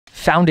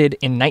founded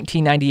in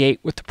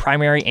 1998 with the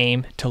primary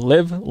aim to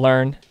live,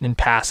 learn, and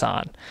pass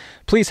on.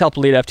 Please help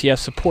Elite FTS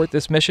support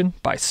this mission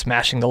by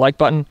smashing the like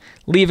button,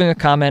 leaving a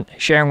comment,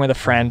 sharing with a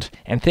friend,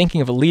 and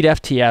thinking of Elite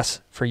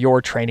FTS for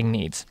your training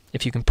needs.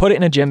 If you can put it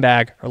in a gym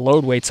bag or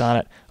load weights on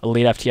it,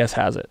 Elite FTS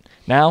has it.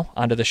 Now,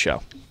 onto the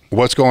show.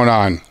 What's going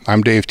on?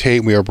 I'm Dave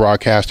Tate. We are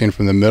broadcasting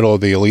from the middle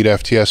of the Elite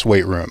FTS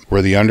weight room,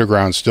 where the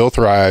underground still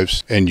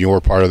thrives and you're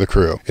part of the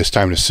crew. It's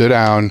time to sit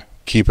down,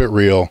 keep it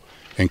real,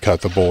 and cut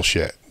the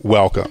bullshit.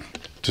 Welcome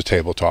to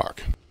Table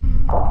Talk.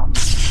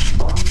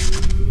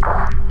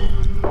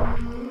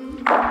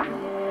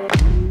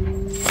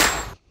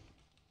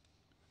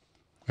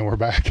 And we're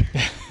back.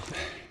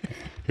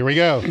 Here we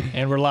go.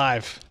 And we're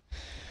live.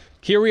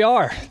 Here we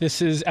are.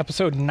 This is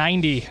episode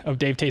 90 of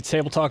Dave Tate's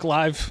Table Talk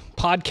Live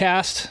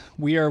podcast.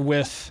 We are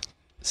with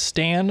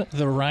Stan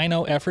the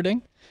Rhino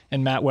Efferding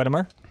and Matt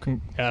Whittemer.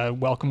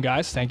 Welcome,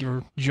 guys. Thank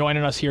you for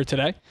joining us here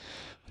today.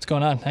 What's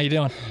going on? How you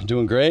doing?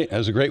 Doing great. That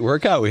was a great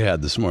workout we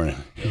had this morning.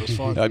 It was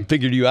fun. I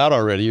figured you out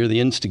already. You're the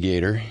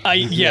instigator.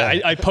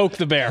 I poked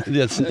the bear.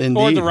 That's indeed.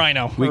 Or the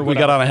rhino. We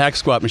got on a hack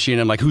squat machine.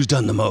 I'm like, who's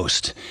done the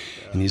most?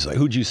 And he's like,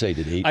 who'd you say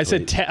did 8 I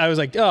plates? said, I was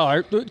like,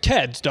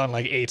 Ted's done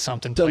like 8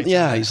 something plates.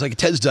 Yeah, he's like,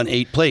 Ted's done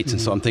 8 plates. And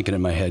so I'm thinking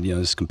in my head, this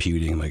is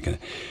computing. I'm like,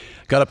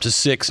 got up to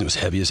 6 and it was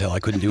heavy as hell. I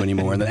couldn't do any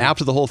more. And then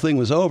after the whole thing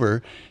was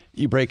over,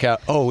 you break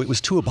out, it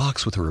was to a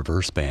box with a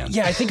reverse band.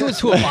 Yeah, I think it was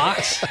to a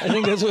box. I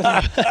think that's what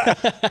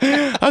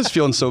happened. I was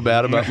feeling so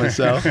bad about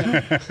myself.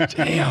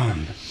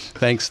 Damn.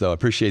 Thanks, though. I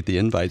appreciate the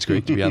invite. It's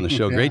great to be on the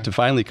show. Yeah. Great to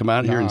finally come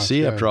out here and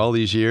see after all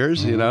these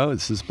years. Mm-hmm.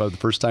 This is about the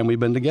first time we've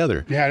been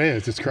together. Yeah, it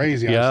is. It's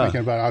crazy.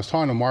 I was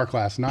talking to Mark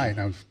last night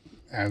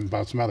and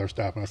about some other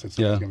stuff, and I said,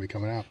 something's going to be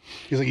coming out.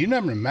 He's like, you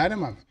never met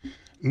him?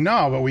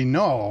 No, but we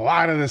know a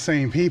lot of the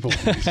same people.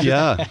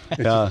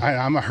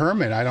 I'm a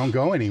hermit. I don't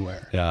go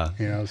anywhere.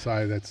 Yeah.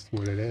 So that's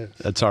what it is.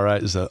 That's all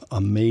right. It's an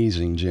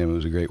amazing gym. It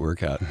was a great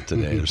workout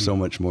today. There's so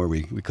much more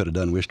we could have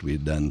done, wished we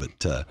had done.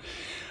 But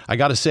I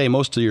got to say,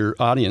 most of your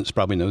audience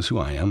probably knows who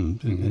I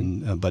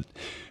am. But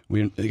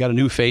we got a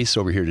new face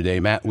over here today,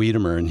 Matt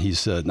Whittemer, and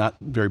he's not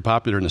very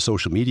popular in the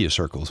social media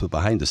circles, but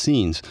behind the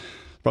scenes,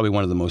 probably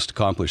one of the most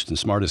accomplished and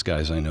smartest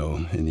guys I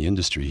know in the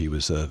industry. He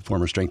was a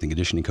former strength and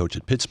conditioning coach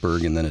at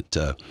Pittsburgh, and then at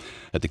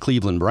the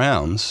Cleveland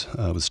Browns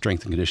was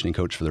strength and conditioning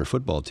coach for their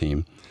football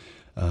team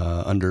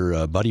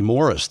under Buddy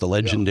Morris, the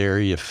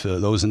legendary. If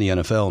those in the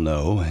NFL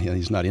know,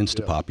 he's not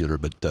insta-popular,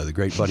 but the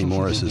great Buddy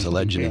Morris is a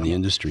legend in the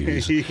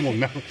industry. He will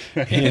never.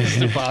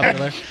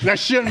 Insta-popular. That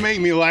shouldn't make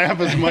me laugh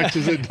as much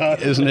as it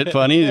does. Isn't it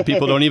funny?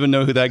 People don't even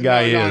know who that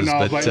guy is.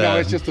 But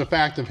it's just the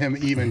fact of him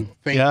even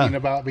thinking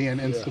about being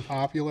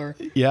insta-popular.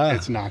 Yeah.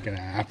 It's not going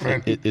to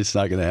happen. It's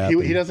not going to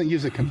happen. He doesn't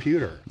use a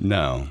computer.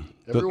 No.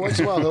 Every once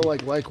in a while, they'll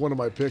like one of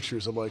my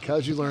pictures. I'm like,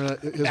 how'd you learn that?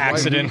 His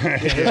accident.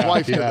 His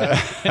wife did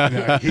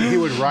that. He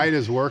would write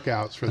his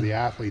workouts for the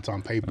athletes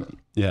on paper.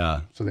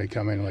 Yeah. So they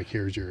come in like,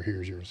 here's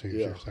yours. I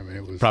mean,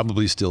 it was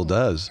probably still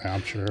does.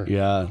 I'm sure.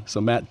 Yeah.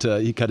 So Matt,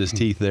 he cut his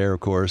teeth there, of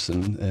course,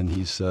 and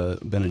he's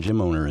been a gym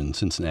owner in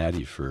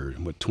Cincinnati for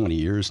 20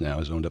 years now.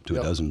 He's owned up to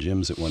a dozen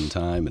gyms at one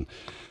time, and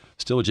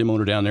still a gym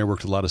owner down there.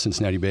 Worked with a lot of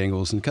Cincinnati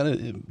Bengals, and kind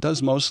of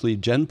does mostly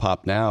Gen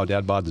Pop now,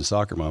 dad bods and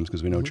soccer moms,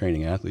 because we know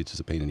training athletes is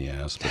a pain in the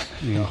ass. But,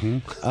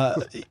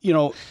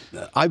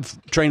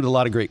 I've trained with a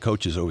lot of great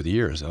coaches over the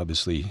years.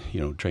 Obviously,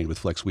 trained with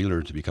Flex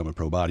Wheeler to become a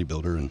pro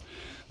bodybuilder,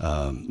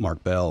 and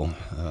Mark Bell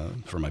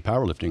for my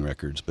powerlifting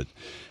records. But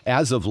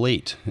as of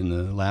late, in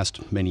the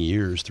last many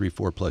years,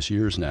 3-4 plus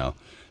years now,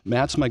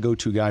 Matt's my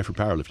go-to guy for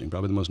powerlifting,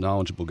 probably the most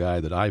knowledgeable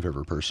guy that I've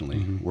ever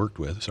personally worked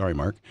with. Sorry,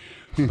 Mark.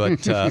 But,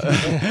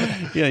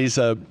 he's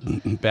a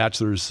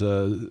bachelor's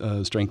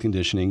strength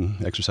conditioning,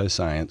 exercise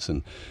science.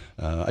 And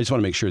I just want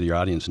to make sure that your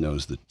audience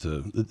knows that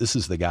this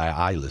is the guy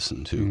I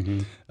listen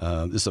to.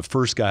 This is the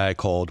first guy I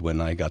called when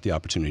I got the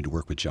opportunity to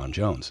work with John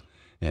Jones.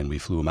 And we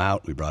flew him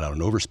out. We brought out an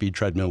overspeed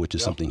treadmill, which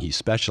is something he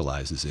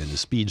specializes in, is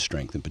speed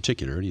strength in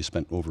particular. And he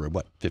spent over,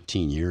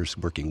 15 years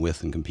working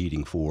with and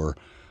competing for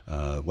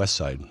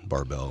Westside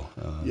Barbell,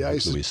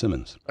 Louis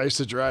Simmons. I used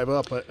to drive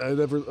up.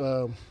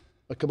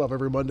 I come up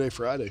every Monday,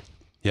 Friday.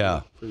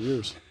 Yeah. For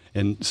years.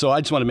 And so I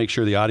just want to make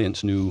sure the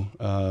audience knew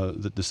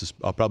that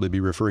I'll probably be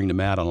referring to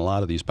Matt on a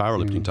lot of these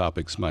powerlifting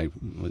topics. My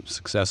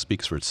success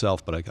speaks for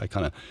itself, but I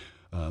kind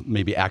of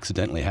maybe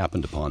accidentally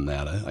happened upon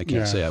that. I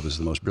can't say I was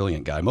the most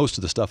brilliant guy. Most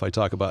of the stuff I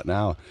talk about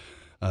now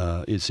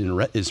is in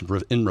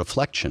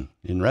reflection,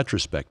 in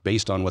retrospect,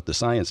 based on what the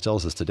science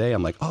tells us today.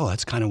 I'm like,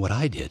 that's kind of what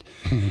I did.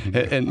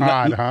 And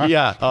odd, huh?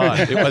 Yeah,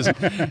 odd. It wasn't,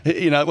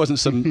 it wasn't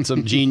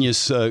some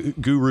genius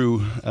guru,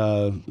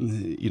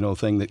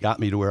 thing that got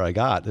me to where I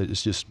got.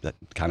 It's just that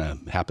kind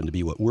of happened to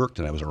be what worked,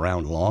 and I was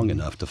around long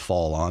enough to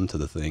fall onto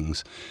the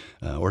things,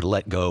 or to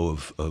let go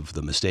of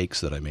the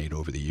mistakes that I made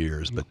over the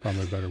years. But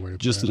probably a better way to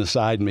just put an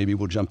aside, and maybe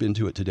we'll jump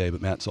into it today,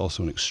 but Matt's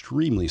also an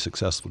extremely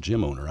successful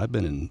gym owner. I've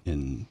been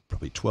in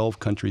probably 12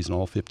 countries in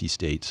all 50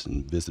 states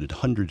and visited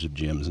hundreds of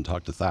gyms and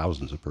talked to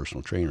thousands of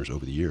personal trainers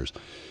over the years.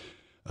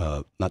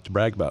 Not to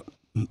brag about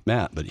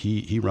Matt, but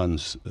he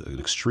runs an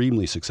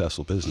extremely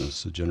successful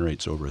business that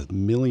generates over $1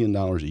 million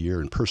a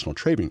year in personal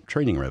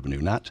training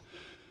revenue, not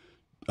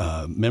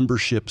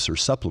memberships or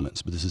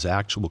supplements, but this is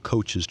actual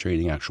coaches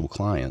training actual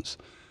clients.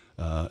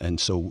 And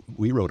so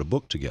we wrote a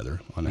book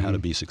together on how to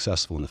be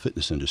successful in the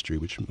fitness industry,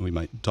 which we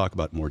might talk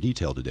about in more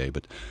detail today,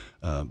 but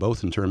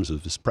both in terms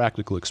of his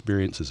practical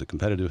experience as a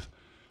competitive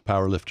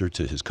powerlifter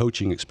to his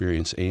coaching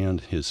experience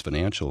and his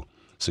financial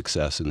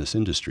success in this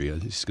industry.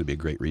 It's going to be a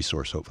great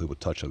resource. Hopefully we'll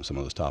touch on some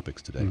of those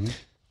topics today.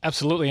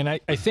 Absolutely. And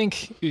I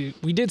think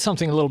we did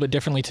something a little bit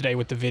differently today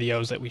with the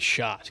videos that we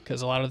shot,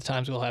 because a lot of the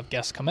times we'll have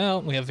guests come out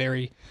and we have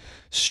very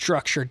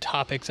structured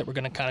topics that we're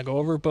going to kind of go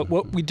over. But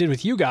what we did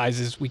with you guys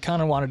is we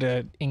kind of wanted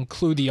to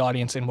include the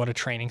audience in what a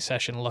training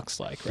session looks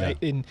like, right?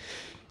 Yeah.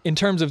 In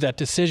terms of that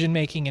decision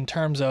making, in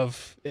terms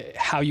of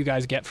how you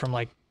guys get from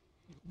like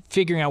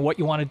figuring out what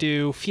you want to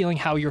do, feeling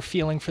how you're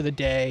feeling for the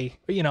day,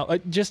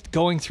 just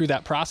going through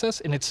that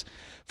process. And it's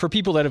for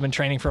people that have been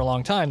training for a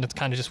long time, that's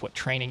kind of just what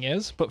training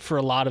is. But for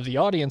a lot of the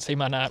audience, they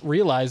might not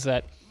realize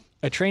that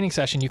a training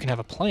session, you can have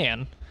a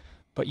plan,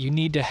 but you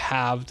need to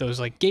have those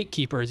like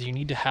gatekeepers. You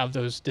need to have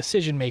those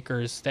decision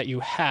makers that you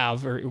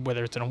have, or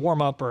whether it's in a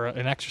warm up or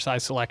an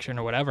exercise selection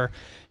or whatever.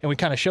 And we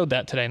kind of showed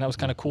that today, and that was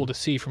kind of cool to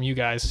see from you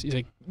guys.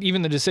 Like,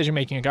 even the decision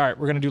making, like, all right,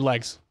 we're going to do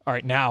legs. All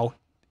right, now.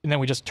 And then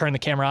we just turned the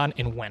camera on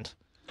and went.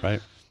 Right.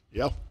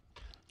 Yeah.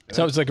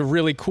 So it was like a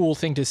really cool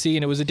thing to see,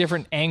 and it was a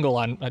different angle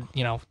on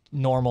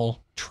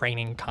normal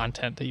training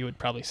content that you would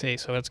probably see.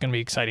 So that's going to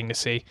be exciting to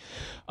see.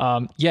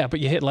 But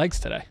you hit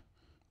legs today.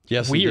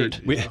 Yes, weird.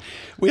 We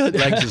hit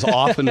legs as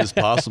often as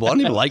possible. I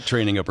don't even like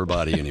training upper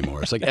body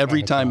anymore. It's like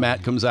every time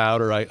Matt comes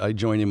out or I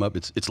join him up,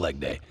 it's leg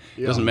day.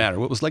 It doesn't matter.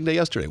 What was leg day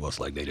yesterday? Well, it's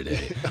leg day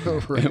today.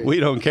 Right.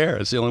 We don't care.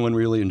 It's the only one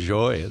we really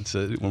enjoy. It's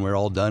when we're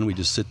all done, we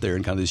just sit there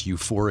in kind of this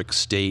euphoric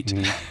state,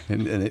 and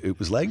it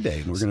was leg day,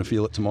 and we're going to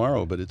feel it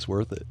tomorrow, but it's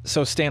worth it.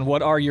 So, Stan,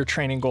 what are your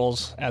training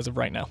goals as of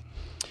right now?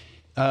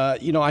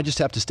 I just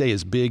have to stay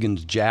as big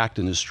and jacked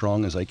and as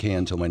strong as I can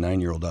until my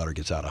 9-year-old daughter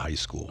gets out of high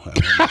school. I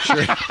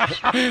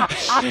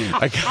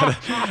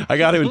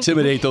got to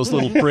intimidate those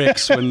little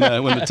pricks when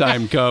the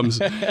time comes.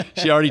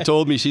 She already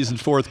told me she's in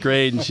 4th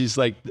grade, and she's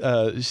like,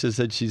 she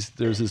said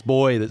there's this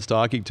boy that's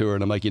talking to her,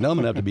 and I'm like, I'm going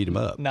to have to beat him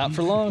up. Not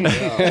for long.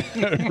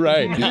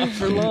 Right. Not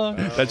for long.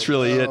 That's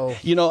really it.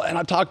 And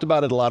I've talked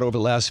about it a lot over the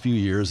last few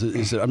years.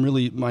 Is that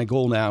my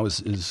goal now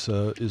is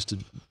to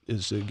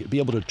be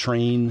able to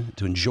train,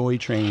 to enjoy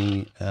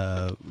training,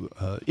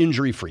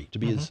 injury-free, to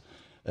be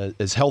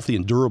as healthy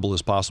and durable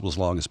as possible, as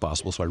long as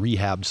possible. So I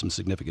rehabbed some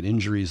significant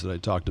injuries that I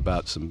talked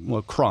about,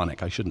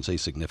 chronic, I shouldn't say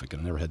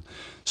significant. I never had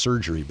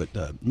surgery, but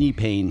knee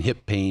pain,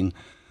 hip pain,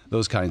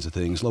 those kinds of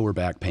things, lower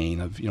back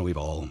pain. We've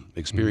all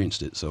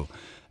experienced it. So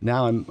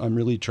now I'm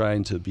really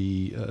trying to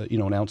be,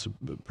 an ounce of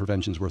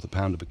prevention is worth a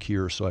pound of a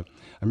cure. So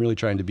I'm really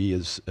trying to be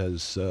as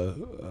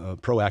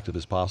proactive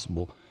as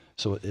possible.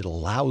 So it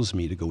allows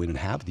me to go in and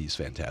have these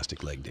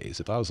fantastic leg days.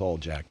 If I was all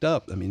jacked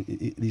up,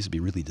 these would be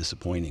really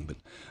disappointing. But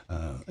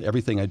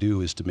everything I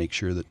do is to make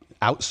sure that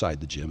outside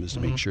the gym is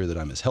to make sure that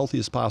I'm as healthy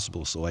as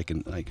possible, so I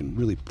can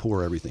really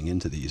pour everything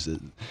into these.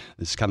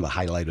 It's kind of the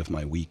highlight of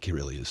my week,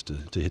 really, is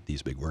to hit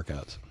these big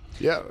workouts.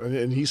 Yeah,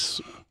 and he's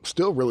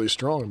still really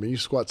strong. You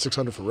squat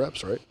 600 for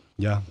reps, right?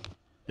 Yeah.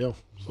 Yeah.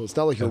 So it's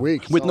not like you're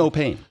weak. With no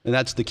pain. And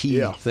that's the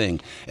key thing.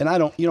 And I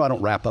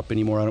don't wrap up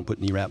anymore. I don't put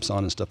knee wraps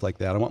on and stuff like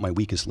that. I want my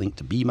weakest link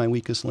to be my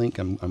weakest link.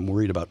 I'm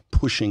worried about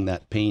pushing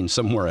that pain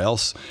somewhere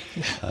else.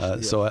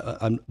 So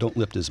I don't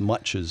lift as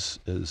much as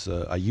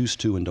I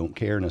used to, and don't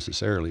care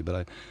necessarily.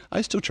 But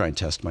I still try and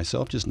test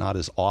myself, just not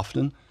as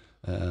often.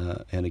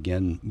 And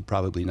again,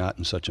 probably not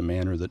in such a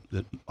manner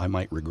that I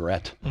might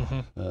regret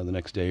the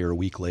next day or a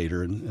week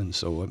later. And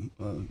so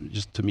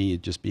just to me,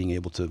 just being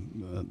able to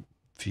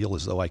feel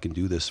as though I can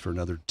do this for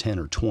another 10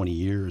 or 20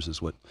 years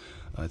is what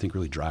I think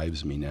really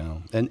drives me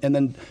now. And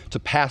then to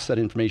pass that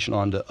information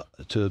on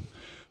to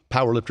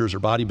powerlifters or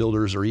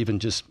bodybuilders, or even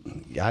just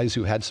guys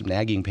who had some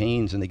nagging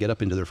pains and they get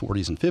up into their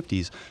 40s and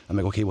 50s, I'm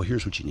like, okay, well,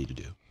 here's what you need to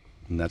do.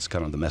 And that's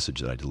kind of the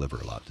message that I deliver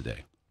a lot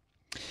today.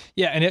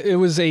 Yeah, and it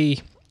was a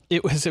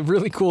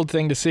really cool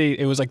thing to see.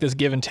 It was like this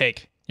give and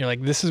take. You're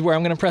like, this is where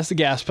I'm going to press the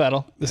gas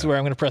pedal. This is where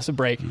I'm going to press the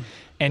brake.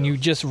 And you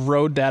just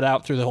rode that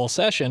out through the whole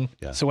session.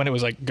 Yeah. So when it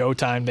was like go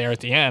time there at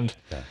the end,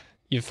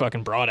 you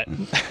fucking brought it.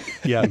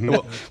 Yeah.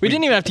 Well, we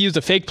didn't even have to use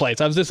the fake plates.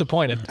 I was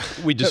disappointed.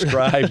 We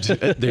described,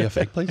 do you have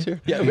fake plates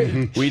here? Yeah.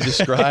 We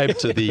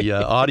described to the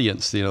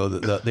audience,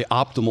 the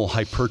optimal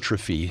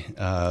hypertrophy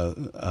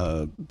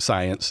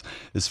science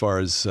as far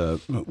as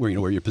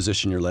where you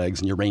position your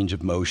legs and your range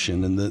of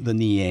motion and the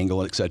knee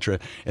angle, et cetera.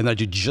 And I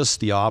do just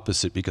the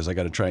opposite because I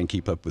got to try and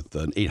keep up with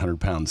an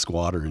 800-pound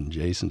squatter in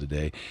Jason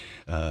today.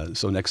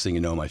 So next thing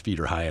you know, my feet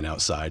are high and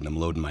outside and I'm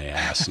loading my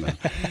ass.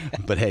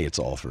 But hey, it's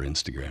all for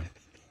Instagram.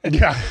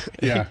 Yeah.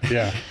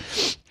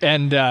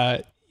 And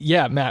Matt,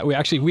 we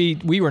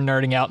were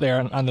nerding out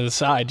there on the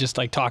side, just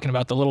like talking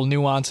about the little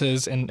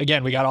nuances. And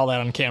again, we got all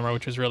that on camera,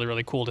 which was really,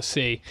 really cool to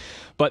see.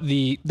 But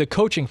the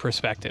coaching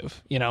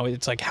perspective,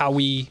 it's like how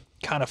we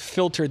kind of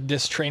filtered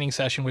this training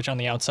session, which on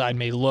the outside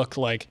may look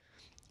like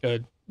a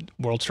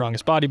world's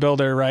strongest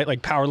bodybuilder, right?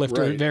 Like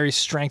powerlifter, Right. very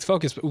strength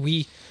focused, but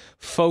we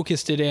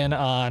focused it in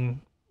on,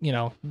 you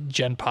know,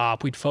 Gen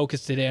Pop. We'd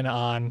focused it in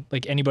on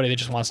like anybody that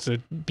just wants to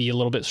be a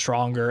little bit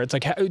stronger. It's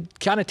like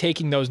kind of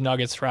taking those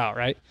nuggets throughout,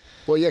 right?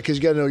 Well, yeah, because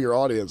you got to know your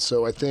audience.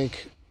 So I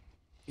think,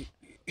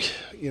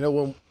 you know,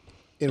 when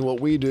in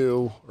what we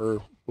do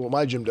or what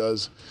my gym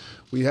does,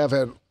 we have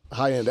had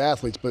high-end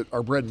athletes, but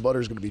our bread and butter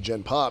is going to be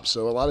Gen Pop.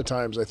 So a lot of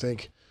times I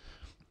think,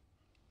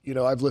 you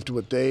know, I've lifted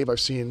with Dave. I've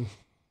seen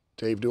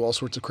Dave do all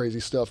sorts of crazy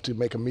stuff to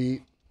make a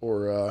meet,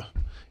 or,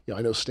 you know,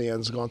 I know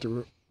Stan's gone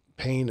through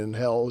pain and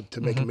hell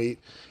to make a meet.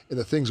 And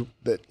the things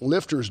that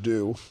lifters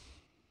do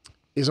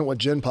isn't what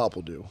Gen Pop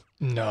will do.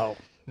 No.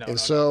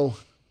 So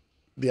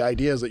the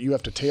idea is that you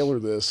have to tailor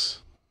this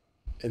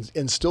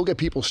and still get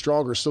people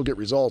stronger, still get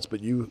results,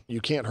 but you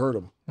can't hurt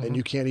them, and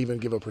you can't even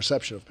give a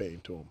perception of pain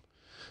to them.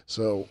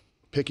 So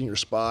picking your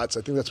spots,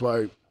 I think that's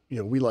why, you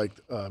know, we like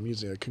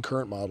using a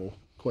concurrent model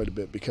quite a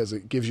bit, because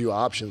it gives you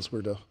options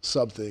where to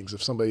sub things.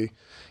 If somebody,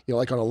 you know,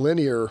 like on a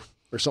linear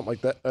or something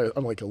like that,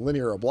 on like a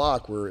linear or a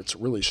block where it's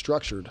really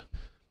structured,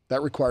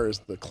 that requires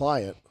the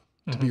client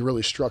to be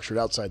really structured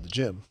outside the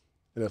gym.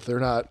 And if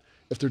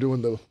they're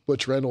doing the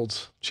Butch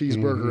Reynolds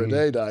cheeseburger a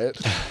day diet,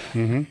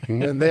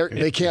 and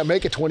they can't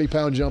make a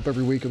 20-pound jump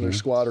every week in their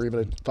squat, or even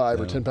a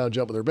 5 or 10-pound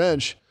jump on their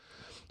bench.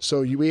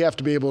 So we have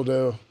to be able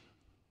to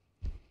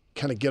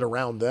kind of get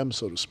around them,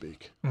 so to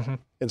speak,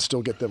 and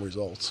still get them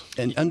results.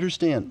 And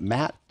understand,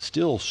 Matt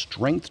still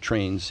strength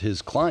trains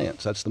his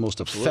clients. That's the most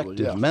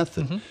effective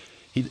method.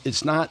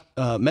 It's not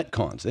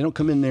Metcons. They don't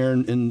come in there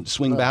and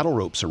swing battle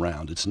ropes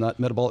around. It's not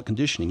metabolic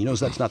conditioning. He knows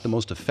that's not the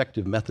most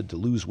effective method to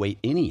lose weight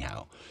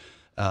anyhow.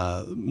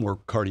 More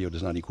cardio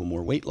does not equal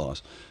more weight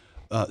loss.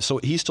 So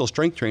he's still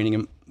strength training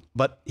him,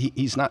 but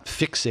he's not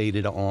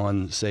fixated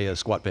on, say, a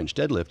squat, bench,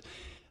 deadlift.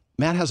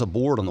 Matt has a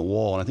board on the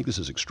wall, and I think this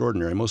is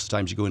extraordinary. Most of the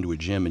times you go into a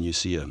gym and you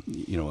see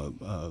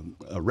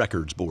a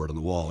records board on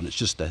the wall, and it's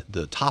just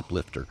the top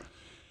lifter.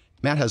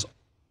 Matt has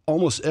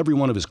almost every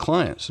one of his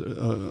clients,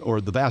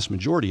 or the vast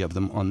majority of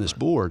them, on this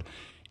board,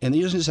 and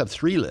he doesn't just have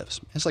 3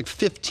 lifts. It's like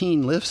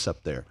 15 lifts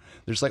up there.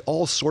 There's like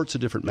all sorts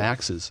of different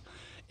maxes.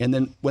 And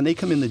then when they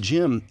come in the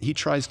gym, he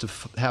tries to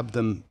have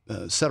them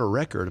set a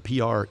record, a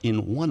PR,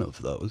 in one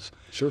of those.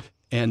 Sure.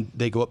 And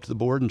they go up to the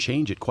board and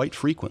change it quite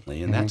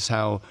frequently. And that's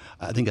how,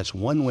 I think that's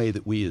one way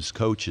that we as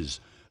coaches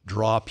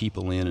draw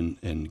people in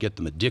and get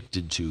them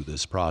addicted to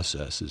this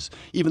process, is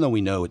even though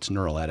we know it's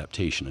neural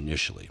adaptation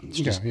initially. It's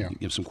just you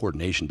have some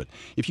coordination. But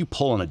if you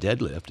pull on a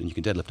deadlift and you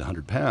can deadlift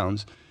 100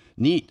 pounds,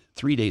 neat,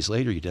 3 days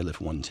later you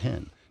deadlift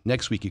 110.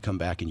 Next week you come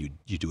back and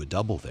you do a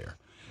double there.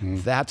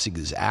 That's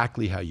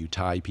exactly how you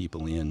tie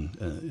people in.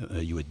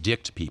 You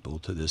addict people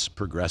to this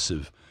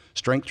progressive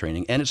strength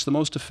training, and it's the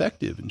most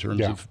effective in terms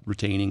of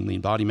retaining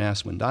lean body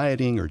mass when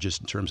dieting, or just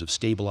in terms of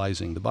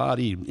stabilizing the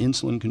body,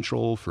 insulin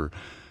control for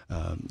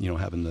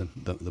having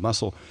the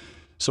muscle.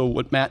 So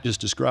what Matt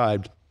just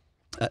described,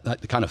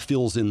 that kind of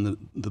fills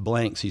in the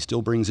blanks. He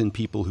still brings in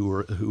people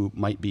who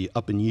might be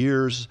up in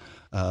years,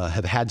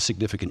 have had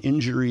significant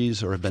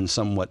injuries, or have been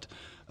somewhat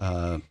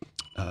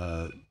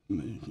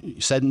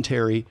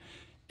sedentary.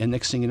 And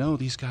next thing you know,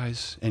 these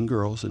guys and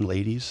girls and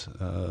ladies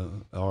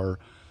are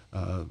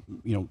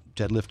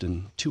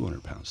deadlifting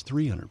 200 pounds,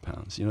 300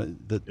 pounds. You know,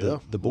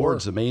 the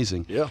board's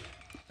amazing. Yeah.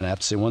 And I have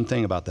to say one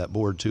thing about that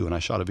board too, and I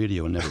shot a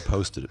video and never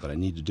posted it, but I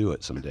need to do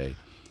it someday.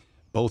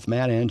 Both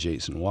Matt and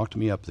Jason walked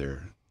me up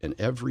there, and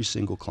every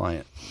single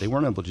client, they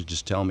weren't able to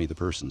just tell me the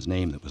person's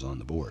name that was on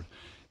the board.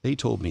 They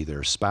told me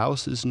their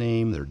spouse's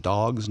name, their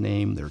dog's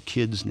name, their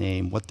kid's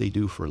name, what they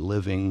do for a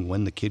living,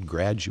 when the kid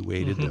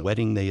graduated, the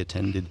wedding they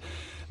attended.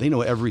 They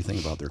know everything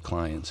about their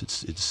clients.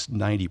 It's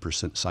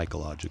 90%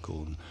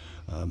 psychological,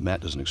 and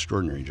Matt does an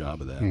extraordinary job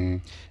of that.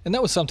 And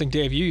that was something,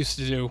 Dave, you used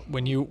to do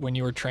when you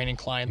were training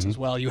clients as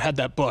well. You had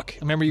that book. I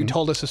remember you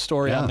told us a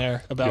story on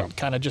there about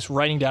kind of just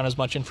writing down as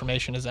much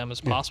information as them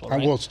as possible.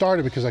 Right? Well, it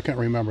started because I couldn't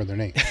remember their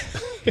name.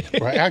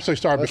 Right? Actually,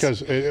 started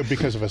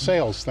because of a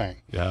sales thing.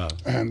 Yeah.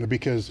 And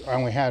because I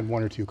only had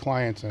 1 or 2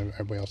 clients, and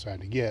everybody else had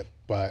to get,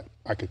 but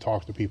I could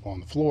talk to people on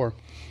the floor.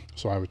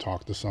 So I would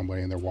talk to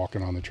somebody, and they're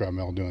walking on the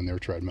treadmill doing their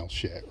treadmill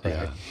shit,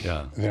 right?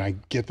 Yeah. And then I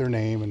get their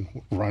name and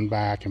run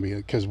back, and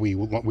because we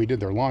did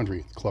their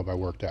laundry club I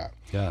worked at.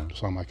 Yeah.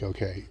 So I'm like,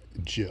 okay,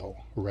 Jill,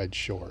 red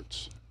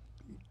shorts,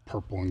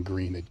 purple and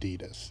green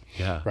Adidas.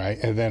 Yeah. Right.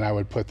 And then I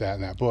would put that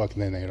in that book,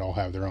 and then they'd all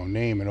have their own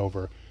name. And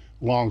over,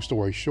 long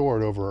story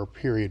short, over a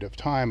period of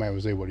time, I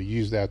was able to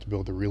use that to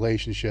build the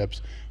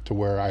relationships to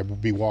where I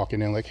would be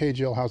walking in like, hey,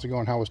 Jill, how's it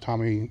going? How was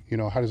Tommy? You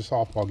know, how does the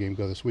softball game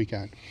go this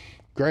weekend?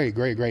 Great.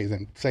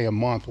 Then say a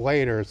month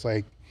later, it's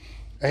like,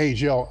 hey,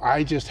 Jill,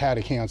 I just had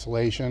a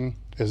cancellation.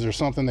 Is there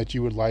something that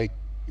you would like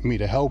me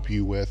to help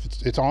you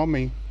with? It's on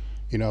me.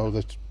 You know,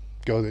 let's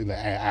go to the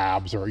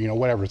abs, or, you know,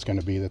 whatever it's going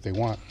to be that they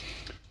want.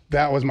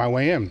 That was my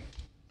way in.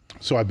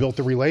 So I built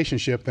the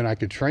relationship, then I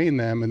could train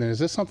them. And then, is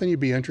this something you'd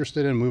be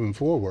interested in moving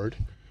forward?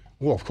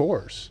 Well, of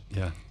course.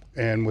 Yeah.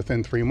 And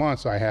within 3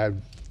 months, I had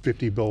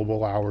 50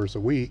 billable hours a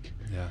week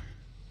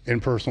in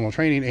personal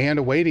training and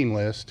a waiting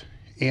list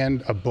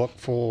and a book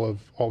full of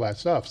all that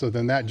stuff. So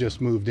then that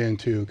just moved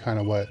into kind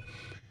of what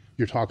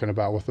you're talking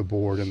about with the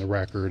board and the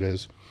record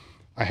is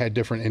I had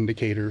different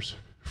indicators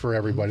for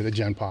everybody, the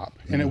Gen Pop.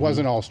 And it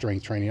wasn't all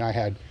strength training.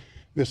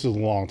 This is a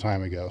long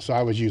time ago, so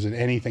I was using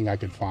anything I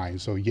could find.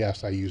 So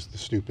yes, I used the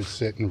stupid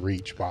sit and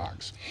reach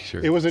box.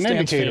 Sure. It was an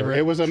indicator. Favorite.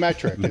 It was a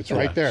metric. It's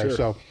right there. Sure.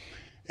 So,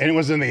 and it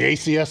was in the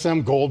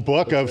ACSM gold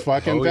book of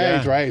fucking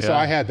things, right? Yeah. So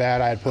I had that.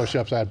 I had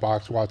push-ups. I had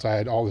box squats. I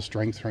had all the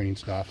strength training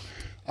stuff.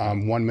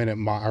 1 minute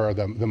or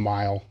the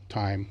mile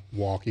time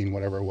walking,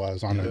 whatever it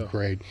was on the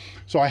grade.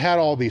 So I had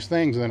all these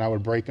things, and then I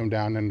would break them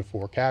down into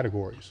 4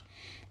 categories.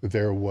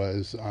 There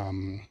was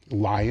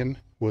lion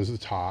was the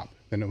top.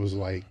 Then it was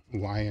like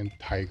lion,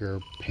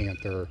 tiger,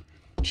 panther,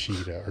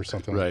 cheetah, or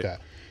something like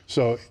that.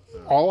 So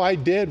all I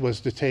did was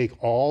to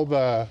take all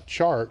the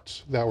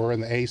charts that were in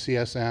the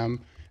ACSM,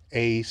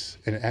 ACE,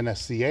 and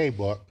NSCA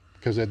book,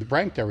 because it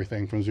ranked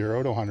everything from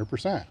 0 to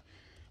 100%.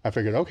 I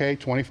figured, okay,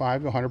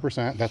 25 to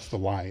 100%, that's the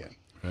lion.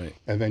 Right.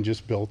 And then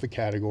just built the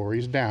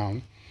categories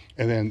down.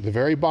 And then the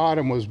very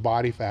bottom was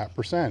body fat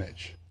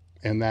percentage.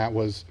 And that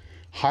was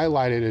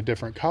highlighted a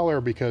different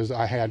color because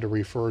I had to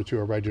refer to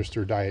a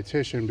registered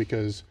dietitian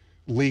because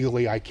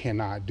legally I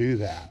cannot do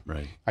that.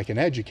 Right. I can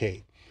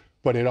educate,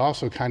 but it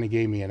also kind of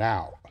gave me an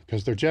out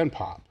because they're Gen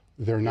Pop.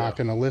 They're not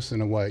going to listen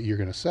to what you're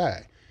going to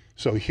say.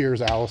 So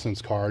here's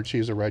Allison's card.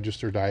 She's a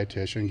registered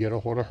dietitian. Get a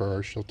hold of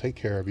her. She'll take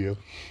care of you.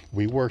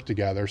 We work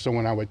together. So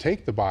when I would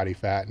take the body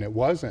fat and it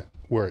wasn't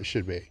where it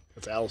should be.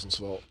 It's Allison's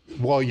fault.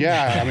 Well,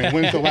 yeah. I mean,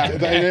 when's the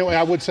last,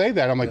 I would say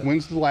that. I'm like,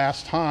 when's the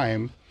last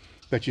time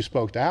that you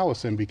spoke to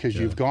Allison? Because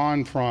you've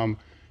gone from,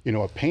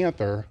 a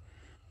panther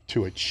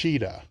to a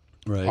cheetah.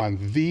 Right. On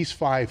these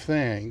 5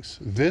 things.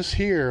 This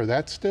here,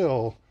 that's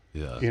still,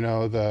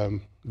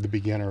 the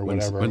beginner or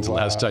whatever. When's the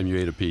last time you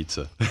ate a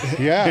pizza?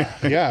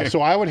 Yeah.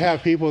 So I would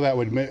have people that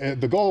would,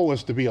 the goal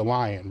was to be a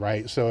lion,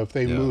 right? So if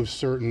they moved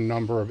certain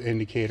number of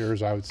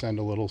indicators, I would send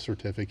a little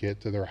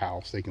certificate to their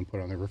house they can put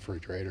on their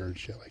refrigerator and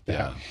shit like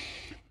that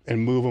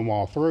and move them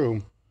all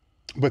through.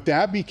 But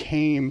that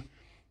became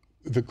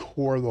the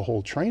core of the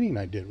whole training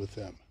I did with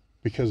them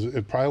because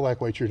it probably like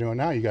what you're doing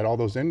now, you got all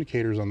those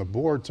indicators on the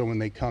board. So when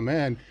they come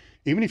in,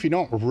 even if you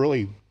don't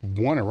really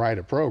want to write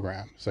a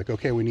program, it's like,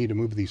 okay, we need to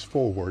move these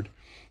forward.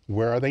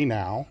 Where are they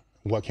now?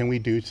 What can we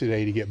do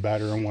today to get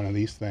better in one of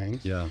these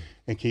things? Yeah.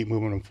 And keep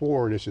moving them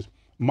forward. It's just,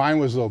 mine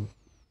was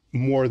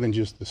more than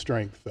just the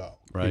strength though.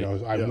 Right.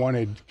 I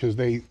wanted, because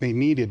they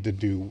needed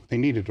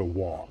to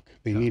walk.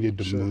 They needed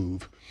to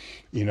move,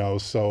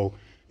 so,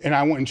 and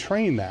I wouldn't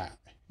train that.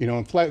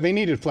 And they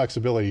needed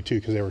flexibility too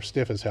because they were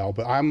stiff as hell.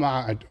 But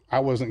I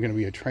wasn't going to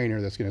be a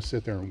trainer that's going to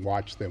sit there and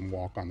watch them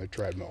walk on the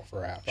treadmill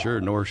for half hour. Sure,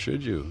 nor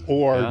should you.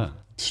 Or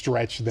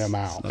stretch them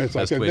out. It's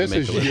like this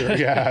is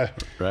your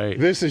right.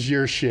 This is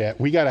your shit.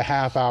 We got a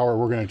half hour.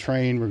 We're going to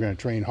train. We're going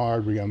to train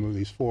hard. We're going to move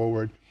these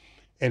forward,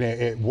 and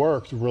it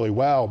worked really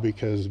well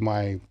because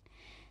I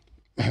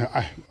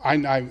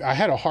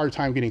had a hard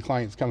time getting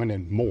clients coming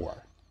in more.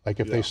 Like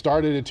if they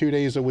started at 2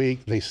 days a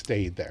week, they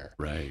stayed there.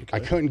 Right. Okay. I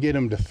couldn't get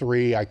them to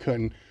 3.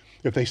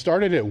 If they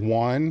started at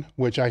 1,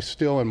 which I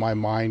still in my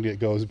mind, it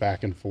goes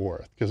back and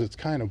forth because it's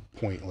kind of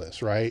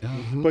pointless, right?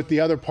 Mm-hmm. But the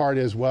other part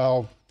is,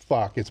 well,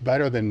 fuck, it's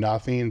better than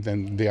nothing.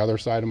 Then the other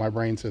side of my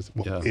brain says,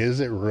 well,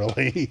 is it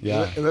really?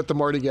 Yeah. Isn't that the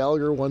Marty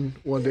Gallagher one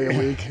day a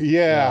week?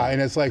 Yeah.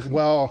 And it's like,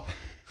 well,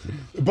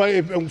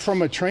 but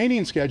from a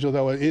training schedule,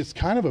 though, it's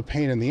kind of a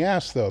pain in the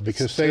ass, though,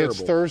 because say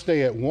it's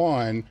Thursday at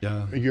 1,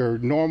 your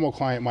normal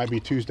client might be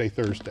Tuesday,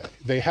 Thursday.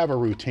 They have a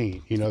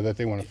routine, that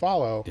they want to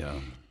follow. Yeah.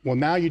 Well,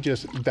 now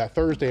that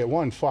Thursday at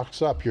 1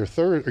 fucks up your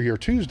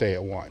Tuesday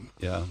at 1.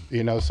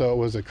 Yeah. So it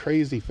was a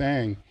crazy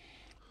thing,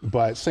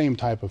 but same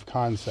type of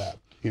concept,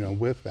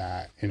 with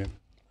that. And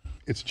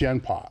it's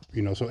Gen Pop,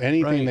 so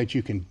anything that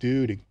you can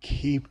do to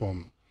keep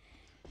them.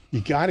 You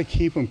got to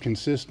keep them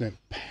consistent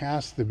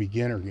past the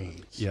beginner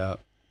gains. Yeah.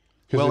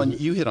 Well, and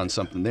you hit on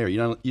something there.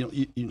 You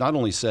not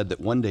only said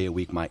that 1 day a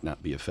week might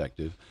not be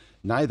effective,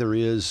 neither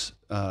is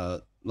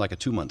like a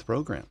 2-month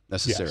program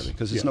necessarily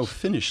because there's no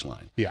finish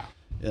line. Yeah.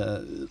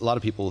 A lot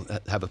of people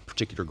have a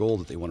particular goal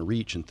that they want to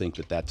reach and think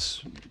that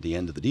that's the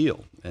end of the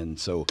deal. And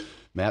so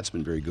Matt's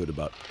been very good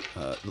about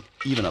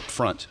even up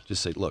front,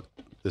 just say, look,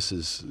 this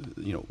is,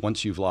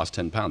 once you've lost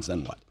 10 pounds,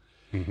 then what?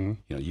 Mm-hmm.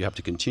 You have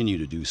to continue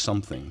to do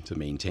something to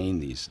maintain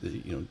these,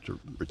 to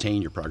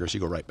retain your progress. You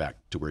go right back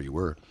to where you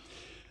were.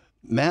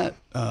 Matt,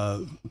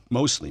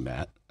 mostly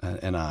Matt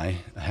and I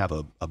have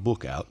a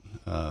book out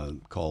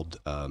called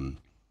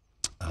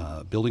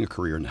Building a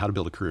Career and How to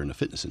Build a Career in the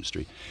Fitness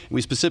Industry. And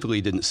we specifically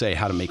didn't say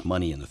how to make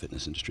money in the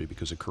fitness industry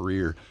because a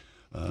career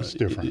It's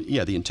different.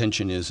 The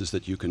intention is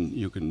that you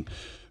can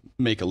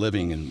make a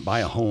living and buy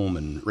a home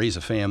and raise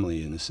a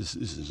family, and this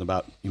is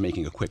about you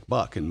making a quick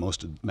buck. And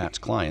most of Matt's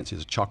clients, he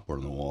has a chalkboard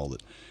on the wall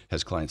that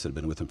has clients that have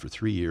been with him for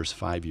 3 years,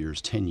 5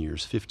 years, 10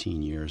 years,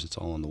 15 years. It's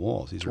all on the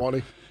walls. These 20.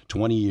 are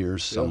 20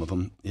 years, some of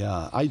them.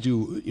 Yeah, I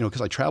do,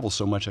 because I travel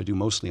so much, I do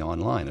mostly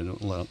online. I don't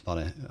do a lot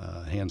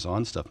of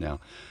hands-on stuff now.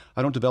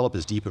 I don't develop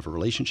as deep of a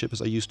relationship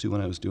as I used to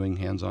when I was doing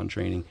hands-on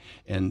training,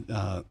 and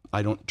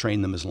I don't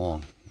train them as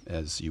long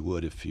as you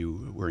would if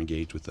you were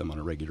engaged with them on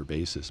a regular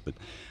basis. But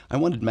I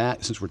wanted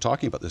Matt, since we're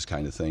talking about this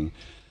kind of thing,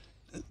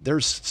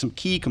 there's some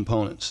key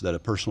components that a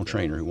personal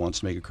trainer who wants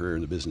to make a career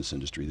in the business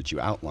industry that you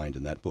outlined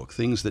in that book,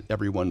 things that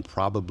everyone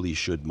probably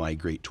should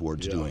migrate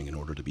towards doing in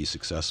order to be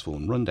successful,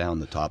 and run down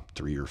the top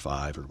 3 or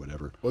 5 or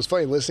whatever. Well, it's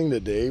funny listening to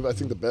Dave. I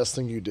think the best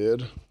thing you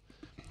did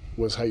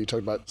was how you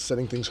talked about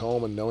setting things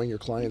home and knowing your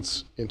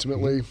clients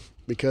intimately,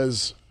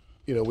 because,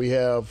 we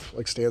have,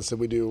 like Stan said,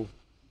 we do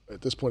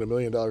at this point $1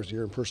 million a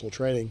year in personal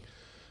training.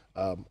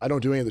 I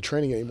don't do any of the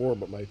training anymore,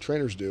 but my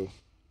trainers do.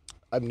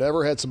 I've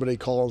never had somebody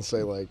call and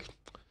say, like,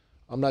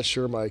 I'm not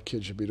sure my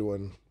kid should be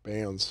doing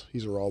bands.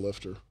 He's a raw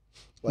lifter.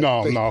 Like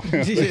no.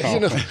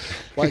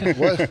 Like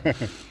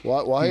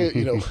what? Why?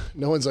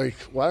 No one's like,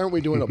 why aren't we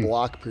doing a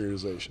block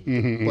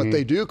periodization? But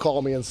they do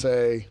call me and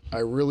say, I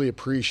really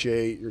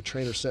appreciate your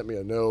trainer sent me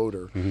a note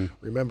or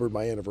remembered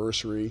my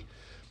anniversary.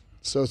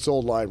 So it's the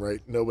old line, right?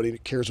 Nobody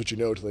cares what you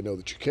know until they know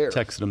that you care.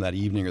 Text them that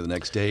evening or the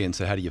next day and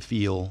say, how do you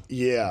feel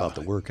about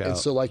the workout? And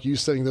so like you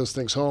sending those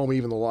things home,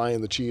 even the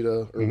lion, the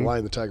cheetah, or the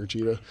lion, the tiger,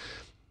 cheetah,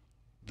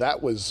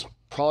 that was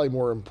probably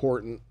more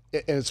important.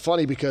 And it's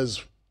funny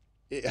because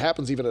it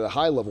happens even at a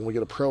high level when we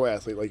get a pro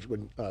athlete. Like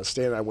when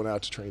Stan and I went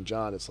out to train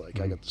John, it's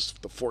like I got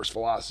the force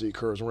velocity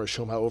curves. We're going to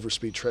show him how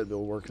overspeed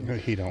treadmill works.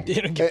 He don't.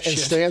 And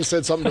Stan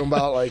said something to him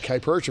about like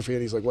hypertrophy,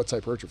 and he's like, "What's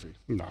hypertrophy?"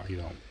 No, you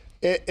don't.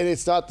 And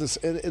it's not this.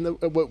 And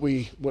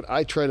what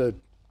I try to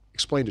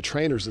explain to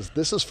trainers is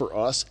this is for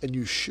us, and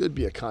you should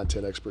be a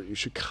content expert. You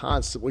should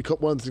constantly.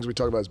 One of the things we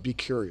talk about is be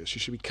curious. You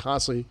should be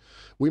constantly.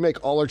 We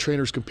make all our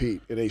trainers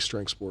compete in a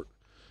strength sport.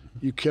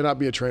 You cannot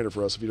be a trainer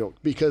for us if you don't,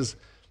 because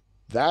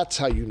that's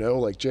how you know.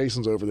 Like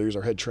Jason's over there, he's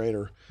our head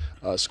trainer,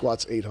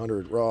 squats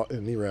 800 raw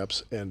and knee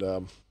reps. And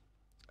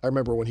I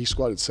remember when he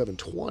squatted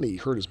 720, he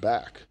hurt his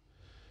back.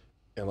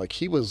 And like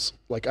he was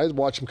like, I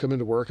watched him come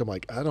into work. I'm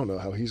like, I don't know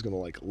how he's gonna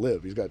like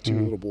live. He's got 2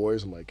 little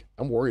boys. I'm like,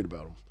 I'm worried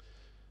about him.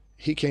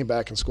 He came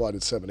back and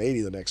squatted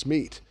 780 the next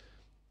meet.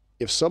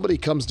 If somebody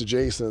comes to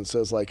Jason and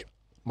says like,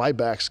 my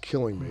back's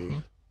killing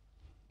me,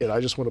 and I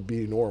just want to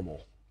be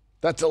normal,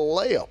 that's a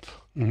layup.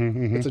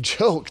 It's a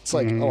joke. It's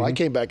like, oh, I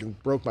came back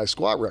and broke my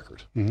squat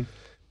record.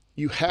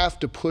 You have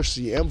to push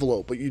the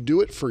envelope, but you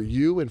do it for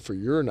you and for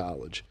your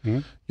knowledge.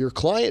 Your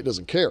client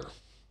doesn't care.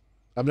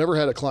 I've never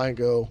had a client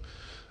go,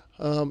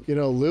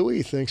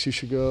 Louis thinks you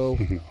should go.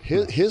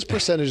 His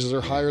percentages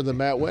are higher than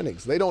Matt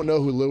Wenning's. They don't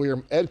know who Louis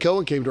or Ed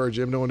Cohen came to our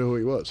gym. No one knew who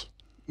he was.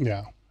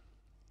 Yeah.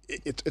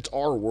 It's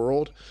our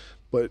world,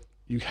 but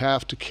you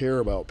have to care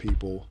about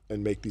people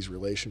and make these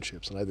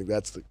relationships. And I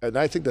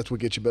think that's what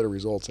gets you better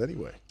results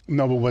anyway.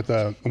 No,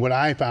 but what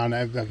I found,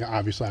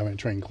 obviously I haven't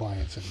trained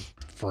clients in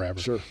forever.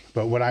 Sure.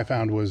 But what I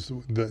found was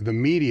the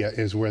media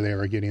is where they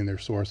were getting their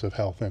source of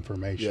health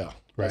information. Yeah.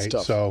 Right. That's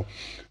tough. So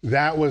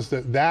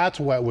that's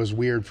what was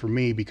weird for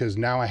me, because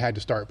now I had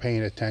to start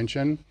paying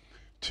attention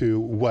to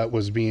what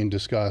was being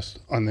discussed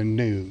on the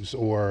news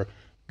or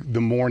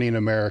the Morning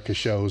America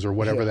shows or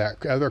whatever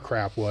that other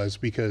crap was,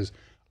 because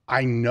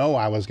I know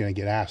I was going to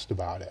get asked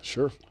about it.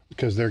 Sure.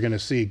 Because they're going to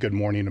see Good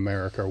Morning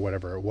America or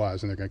whatever it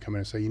was, and they're going to come in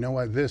and say, you know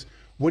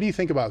what do you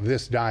think about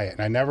this diet?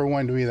 And I never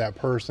wanted to be that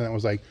person that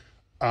was like,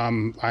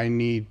 I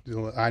need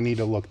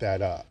to look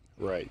that up.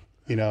 Right.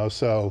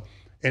 So,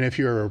 and if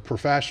you're a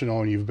professional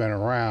and you've been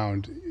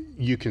around,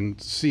 you can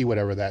see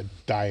whatever that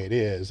diet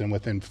is, and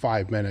within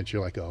 5 minutes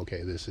you're like, oh,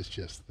 okay, this is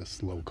just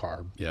this low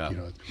carb.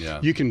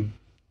 You can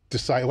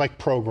decide, like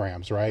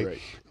programs, right?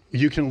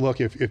 You can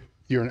look, if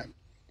you're an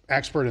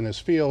expert in this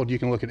field, you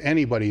can look at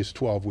anybody's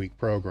 12-week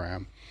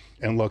program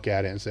and look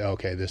at it and say,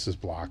 okay, this is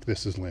block,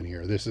 this is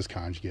linear, this is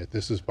conjugate,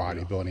 this is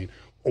bodybuilding,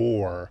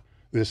 or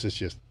this is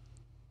just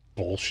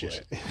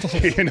bullshit. It's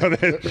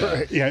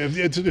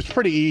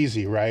pretty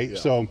easy, right?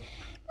 So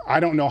I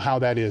don't know how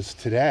that is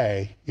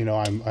today.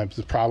 I'm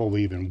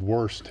probably even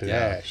worse today.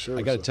 Yeah, sure.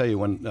 I got to tell you,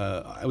 when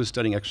I was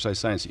studying exercise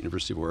science at the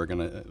University of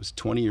Oregon, I was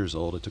 20 years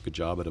old. I took a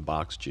job at a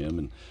box gym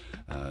and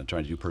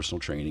trying to do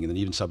personal training, and then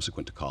even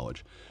subsequent to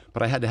college.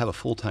 But I had to have a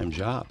full-time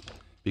job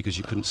because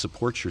you couldn't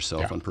support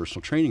yourself on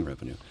personal training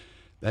revenue.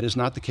 That is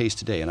not the case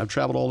today. And I've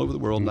traveled all over the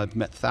world, and I've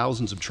met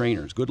thousands of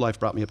trainers. Good Life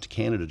brought me up to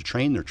Canada to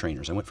train their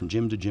trainers. I went from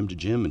gym to gym to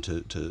gym and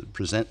to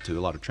present to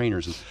a lot of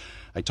trainers. And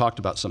I talked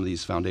about some of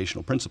these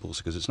foundational principles,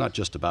 because it's not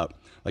just about,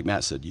 like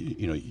Matt said,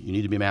 you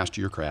need to be a master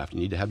of your craft.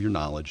 You need to have your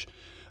knowledge.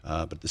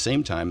 But at the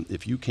same time,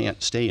 if you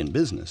can't stay in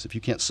business, if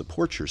you can't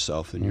support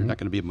yourself, then you're not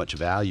going to be of much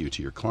value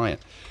to your client.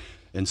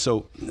 And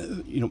so,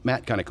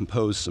 Matt kind of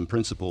composed some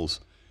principles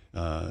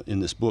in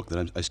this book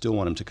that I still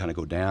want him to kind of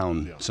go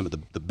down some of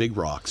the big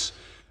rocks.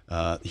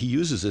 He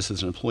uses this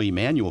as an employee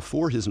manual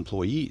for his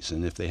employees,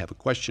 and if they have a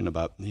question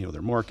about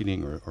their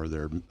marketing or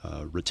their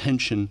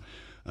retention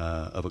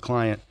of a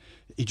client,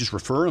 he just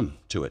refer them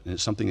to it, and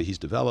it's something that he's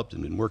developed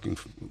and been working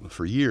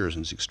for years,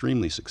 and is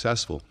extremely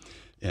successful.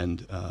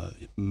 And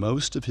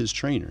most of his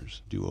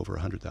trainers do over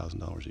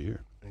 $100,000 a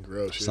year. And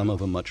gross, Some of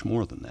them much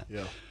more than that.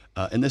 Yeah.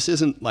 And this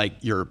isn't like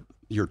your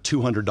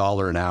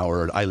 $200 an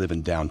hour, I live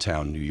in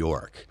downtown New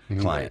York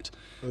client.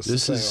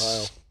 This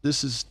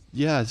is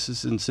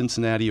in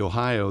Cincinnati,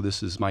 Ohio.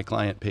 This is my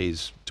client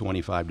pays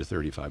 $25 to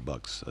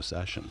 $35 a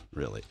session,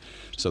 really.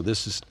 So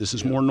this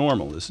is more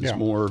normal. This is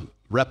more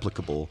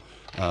replicable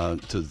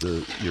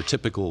to your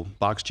typical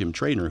box gym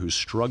trainer who's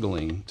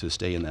struggling to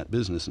stay in that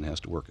business and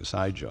has to work a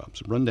side job.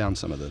 So run down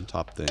some of the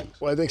top things.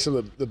 Well, I think some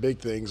of the big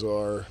things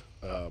are,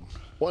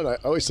 one, I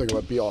always think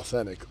about be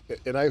authentic.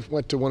 And I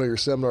went to one of your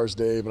seminars,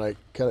 Dave, and I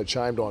kind of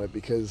chimed on it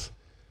because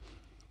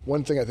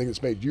one thing I think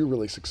that's made you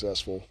really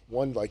successful,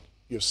 one, like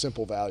you have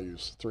simple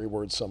values, 3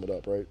 words sum it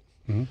up, right?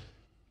 Mm-hmm.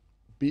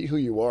 Be who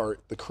you are.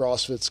 The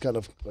CrossFit's kind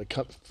of like,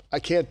 I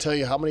can't tell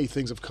you how many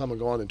things have come and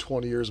gone in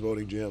 20 years of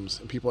owning gyms.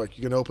 And people are like,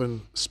 you can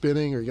open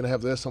spinning or you're going to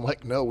have this. I'm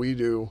like, no, we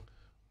do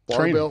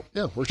barbell.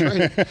 Yeah, we're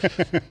training.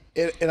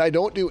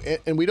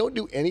 and we don't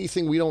do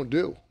anything we don't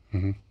do.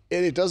 Mm-hmm.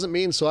 And it doesn't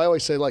mean, so I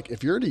always say, like,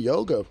 if you're into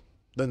yoga,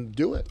 then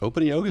do it.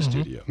 Open a yoga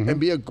studio. Mm-hmm.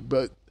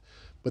 And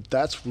but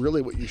that's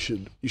really what you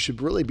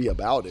should really be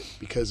about it.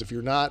 Because if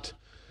you're not,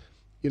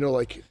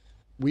 like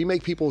we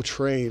make people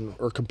train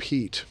or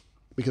compete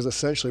because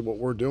essentially what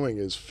we're doing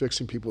is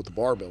fixing people with the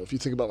barbell. If you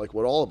think about like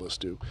what all of us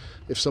do,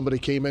 if somebody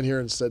came in here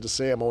and said to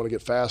Sam, I want to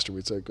get faster,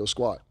 we'd say, go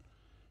squat.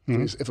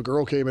 Mm-hmm. If a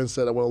girl came in and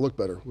said, I want to look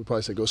better, we'd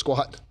probably say, go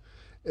squat.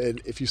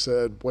 And if you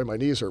said, boy, my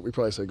knees hurt, we'd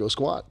probably say, go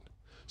squat.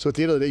 So at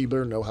the end of the day, you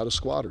better know how to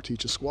squat or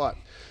teach a squat.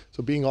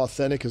 So being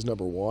authentic is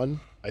number one.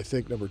 I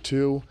think number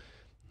two,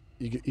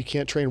 you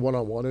can't train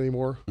one-on-one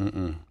anymore.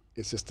 Mm-mm.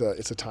 It's just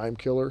it's a time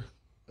killer.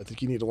 I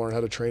think you need to learn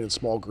how to train in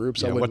small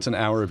groups. Yeah, what's an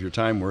hour of your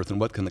time worth, and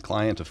what can the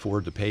client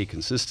afford to pay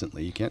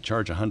consistently? You can't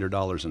charge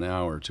 $100 an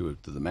hour to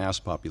the mass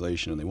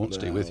population, and they won't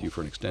stay with you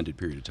for an extended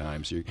period of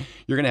time. So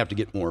you're going to have to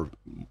get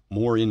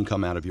more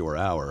income out of your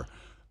hour,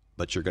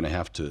 but you're going to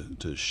have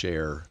to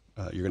share.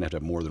 You're going to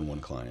have more than one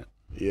client.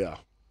 Yeah.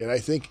 And I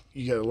think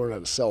you got to learn how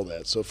to sell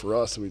that. So for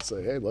us, we'd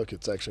say, hey, look,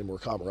 it's actually more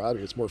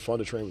camaraderie. It's more fun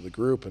to train with a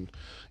group. And,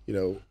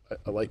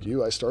 I like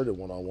you, I started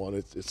one-on-one.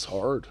 It's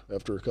hard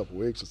after a couple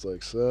of weeks. It's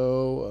like,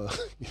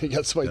 you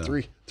got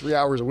somebody 3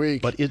 hours a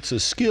week. But it's a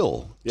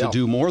skill to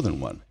do more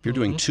than one. If you're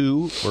doing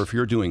 2 or if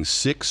you're doing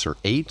 6 or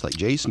 8, like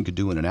Jason could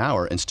do in an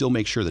hour, and still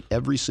make sure that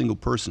every single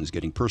person is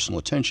getting personal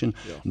attention.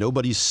 Yeah.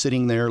 Nobody's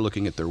sitting there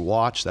looking at their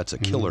watch. That's a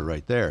killer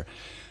right there.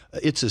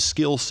 It's a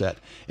skill set.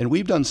 And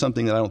we've done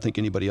something that I don't think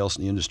anybody else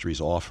in the industry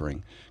is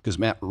offering, because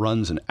Matt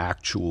runs an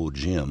actual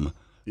gym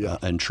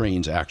and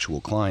trains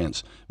actual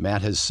clients.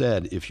 Matt has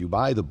said, if you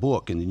buy the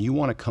book and then you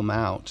want to come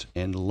out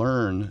and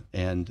learn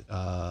and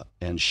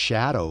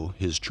shadow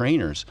his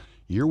trainers,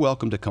 you're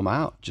welcome to come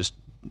out. Just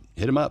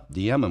hit him up,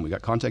 DM him. We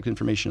got contact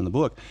information in the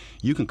book.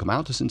 You can come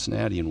out to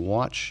Cincinnati and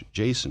watch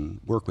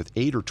Jason work with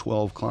 8 or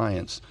 12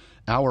 clients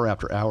hour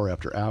after hour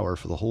after hour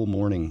for the whole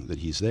morning that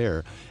he's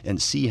there,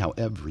 and see how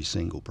every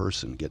single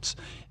person gets.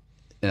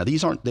 Now,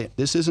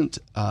 this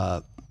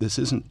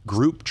isn't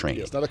group training.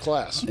 Yeah, it's not a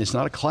class. It's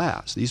not a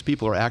class. These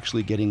people are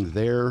actually getting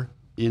their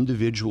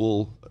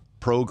individual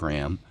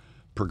program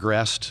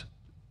progressed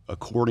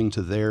according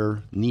to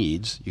their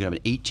needs. You can have an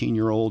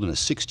 18-year-old and a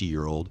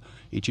 60-year-old.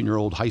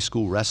 18-year-old high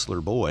school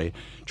wrestler boy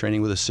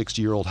training with a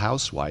 60-year-old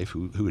housewife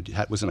who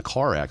was in a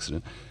car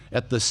accident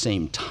at the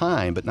same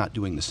time, but not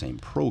doing the same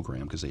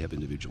program because they have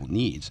individual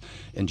needs.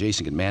 And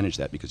Jason can manage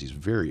that because he's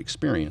very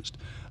experienced.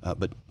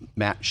 But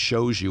Matt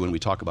shows you, and we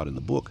talk about in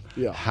the book,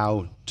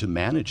 how to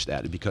manage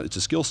that, because it's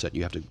a skill set.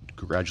 You have to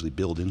gradually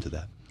build into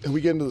that. And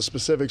we get into the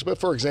specifics. But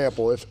for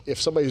example,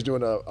 if somebody's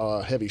doing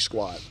a heavy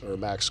squat or a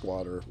max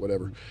squat or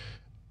whatever,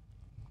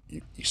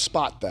 you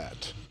spot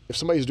that. If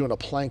somebody's doing a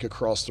plank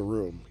across the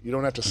room, you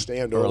don't have to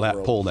stand over. Or a lap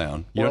pull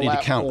down. You don't need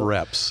to count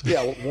reps.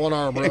 Yeah, one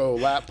arm row,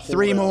 lap pull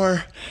 3 down.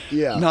 more.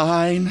 Yeah.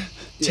 9,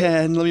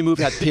 10. Let me move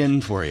that pin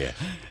for you.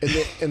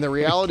 And the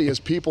reality is,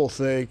 people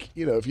think,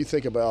 if you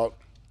think about,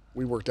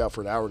 we worked out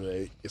for an hour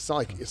today. It's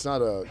not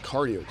a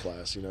cardio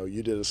class.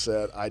 You did a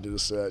set, I did a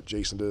set,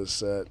 Jason did a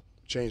set,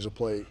 change the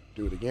plate,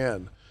 do it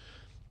again.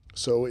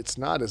 So it's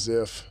not as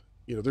if,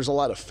 there's a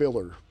lot of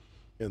filler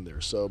in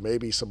there. So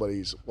maybe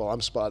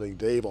I'm spotting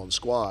Dave on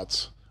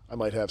squats, I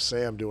might have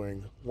Sam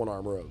doing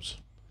 1-arm rows.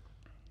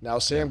 Now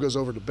Sam goes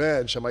over to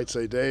bench, I might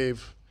say,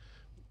 Dave,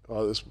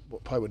 this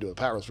probably would do a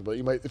powerlifter, but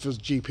you might, if it was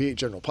GP,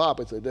 general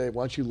pop, I'd say, Dave,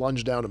 why don't you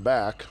lunge down and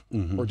back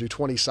or do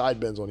 20 side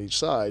bends on each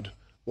side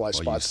while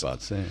I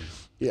spot Sam.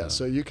 Yeah,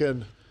 so you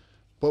can,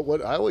 but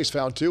what I always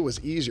found too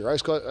was easier. I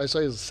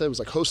said it was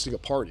like hosting a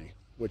party,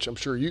 which I'm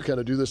sure you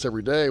kind of do this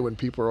every day when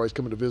people are always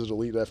coming to visit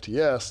Elite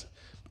FTS.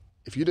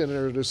 If you didn't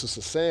introduce us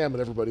to Sam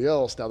and everybody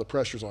else, now the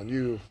pressure's on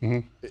you.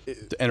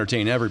 To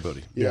entertain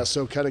everybody. Yeah,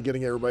 so kind of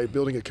getting everybody,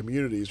 building a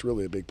community is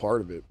really a big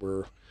part of it,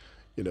 where,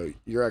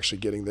 you're actually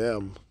getting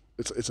them.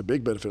 it's a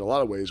big benefit in a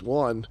lot of ways.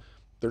 One,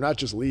 they're not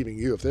just leaving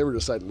you. If they were to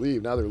decide to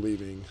leave, now they're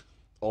leaving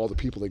all the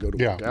people they go to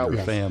work out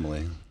with.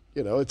 Family.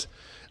 You know,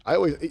 I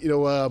always,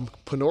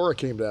 Panora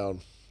came down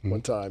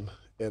one time,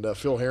 and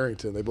Phil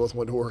Harrington, they both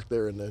went to work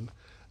there, and then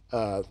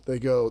they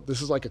go,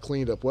 this is like a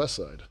cleaned up West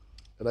Side.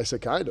 And I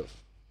said, kind of,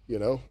 you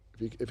know,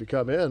 if you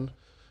come in,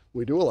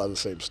 we do a lot of the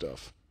same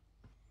stuff.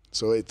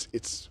 So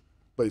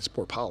but it's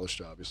more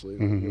polished, obviously.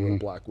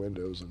 Black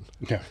windows and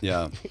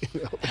yeah.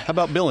 How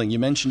about billing? You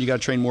mentioned you got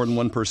to train more than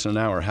one person an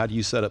hour. How do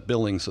you set up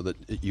billing so that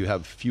you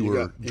have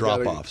fewer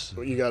drop-offs?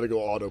 You got to go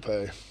auto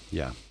pay.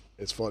 Yeah.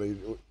 It's funny.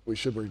 We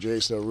should bring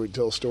Jason over. We can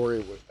tell a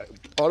story.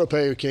 Auto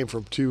pay came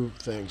from two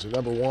things.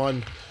 Number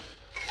one,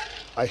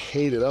 I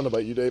don't know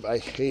about you, Dave, I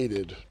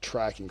hated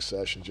tracking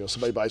sessions. You know,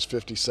 somebody buys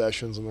 50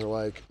 sessions and they're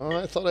like, oh,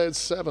 I thought I had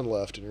 7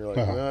 left. And you're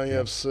like, no, you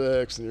have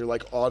 6. And you're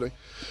like, auto.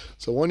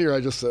 So one year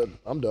I just said,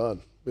 I'm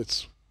done.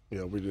 It's,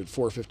 we did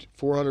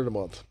 $400 a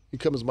month. You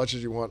come as much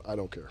as you want. I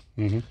don't care.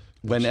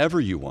 Whenever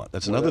you want.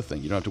 That's another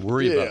thing. You don't have to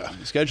worry about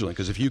scheduling,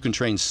 because if you can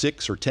train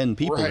 6 or 10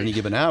 people in any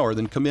given hour,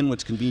 then come in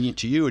what's convenient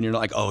to you, and you're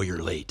not like, oh,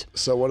 you're late.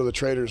 So one of the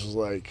traders was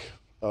like,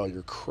 oh,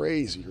 you're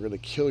crazy. You're going to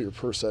kill your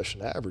per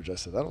session average. I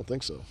said, I don't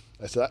think so.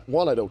 I said,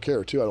 one, I don't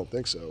care. 2, I don't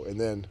think so.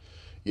 And then,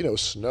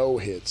 snow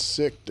hits,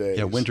 sick days.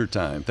 Yeah,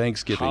 wintertime,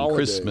 Thanksgiving,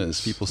 holidays,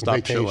 Christmas, people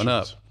stop showing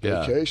up.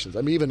 Yeah. Vacations.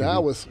 I mean, even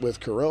now with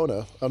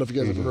Corona, I don't know if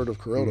you guys have heard of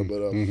Corona, but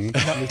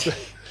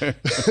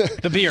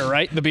the beer,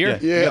 right? The beer?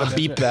 Yeah. You got to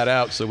beep that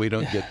out so we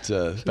don't get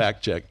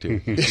fact checked too.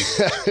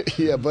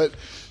 Yeah, but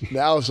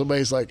now if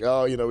somebody's like,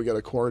 oh, we got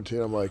to quarantine,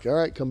 I'm like, all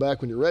right, come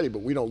back when you're ready,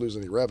 but we don't lose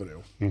any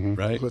revenue.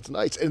 Right. With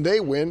nights. And they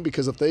win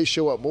because if they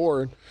show up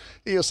more,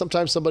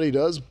 sometimes somebody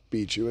does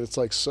beat you, and it's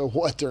like, so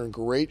what? They're in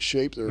great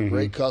shape. They're a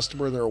great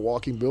customer, and they're a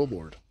walking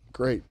billboard.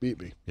 Great, beat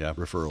me. Yeah,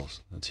 referrals.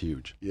 That's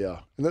huge.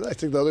 Yeah. And then I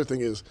think the other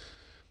thing is,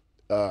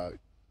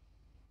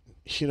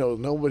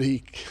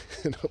 nobody,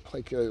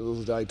 like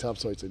those Diane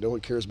Thompson would say, no one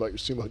cares about your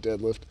sumo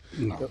deadlift.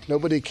 No.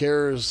 Nobody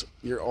cares.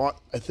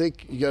 I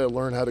think you got to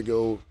learn how to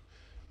go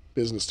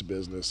business to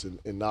business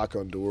and knock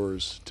on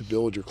doors to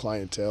build your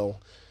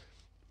clientele.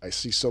 I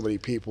see so many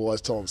people. I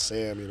was telling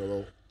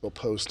Sam, they'll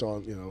post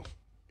on,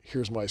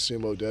 here's my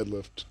sumo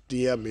deadlift.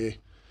 DM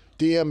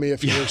me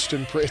if you're interested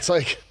in. It's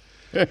like,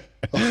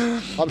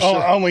 I'm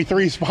sure. Only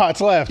 3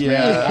 spots left. Yeah,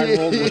 man. I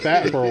rolled with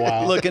that for a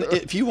while. Look, and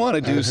if you want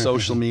to do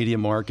social media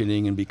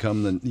marketing and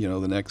become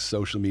the next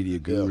social media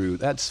guru,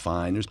 that's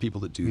fine. There's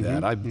people that do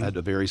that. I've had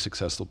a very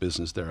successful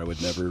business there. I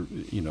would never,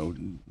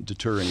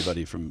 deter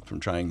anybody from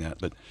trying that.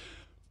 But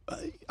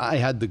I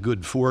had the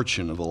good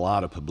fortune of a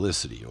lot of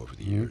publicity over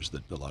the years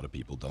that a lot of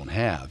people don't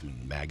have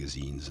in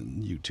magazines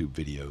and YouTube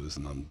videos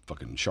and on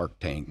fucking Shark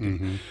Tank.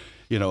 And,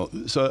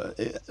 so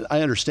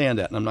I understand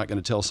that, and I'm not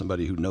going to tell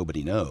somebody who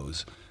nobody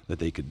knows that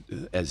they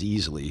could as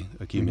easily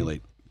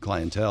accumulate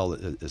clientele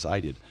as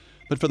I did.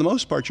 But for the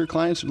most part, your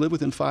clients live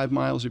within 5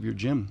 miles of your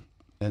gym,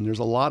 and there's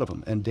a lot of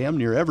them, and damn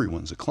near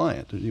everyone's a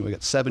client. We got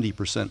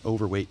 70%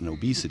 overweight and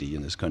obesity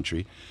in this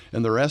country,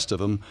 and the rest of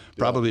them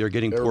probably are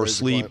getting poor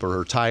sleep or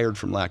are tired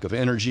from lack of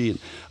energy,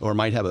 or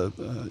might have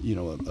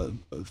a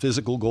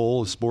physical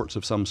goal, sports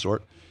of some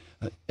sort.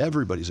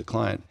 Everybody's a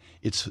client.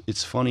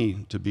 It's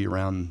funny to be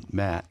around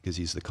Matt because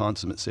he's the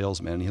consummate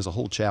salesman. He has a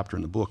whole chapter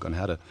in the book on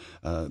how to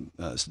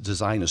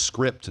design a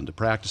script and to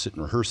practice it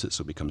and rehearse it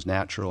so it becomes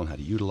natural, and how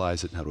to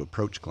utilize it and how to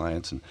approach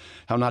clients, and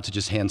how not to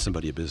just hand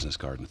somebody a business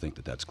card and think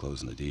that that's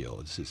closing the deal.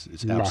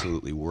 It's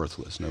absolutely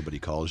worthless. Nobody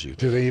calls you.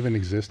 Do they even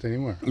exist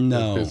anymore?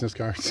 No. Business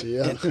cards?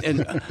 Yeah.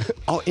 And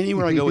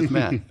anywhere I go with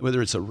Matt,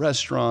 whether it's a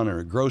restaurant or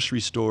a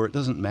grocery store, it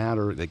doesn't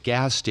matter. The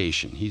gas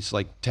station, he's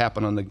like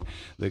tapping on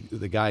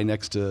the guy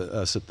next to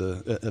us at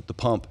the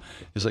pump.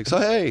 He's like, so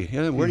hey,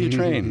 where do you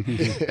train?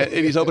 And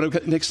he's opening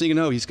up. Next thing you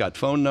know, he's got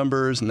phone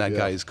numbers, and that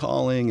guy is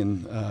calling,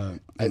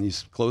 and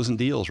he's closing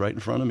deals right in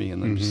front of me.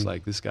 And I'm just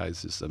like, this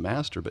guy's just a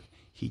master. But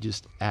he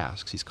just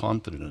asks. He's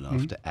confident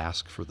enough to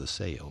ask for the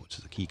sale, which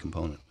is a key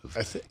component of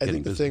I think the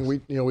business. thing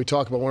we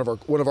talk about,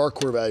 one of our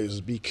core values is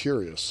be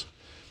curious,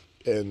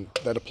 and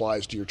that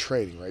applies to your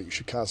training, right? You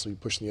should constantly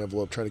be pushing the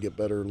envelope, trying to get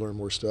better, learn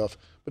more stuff.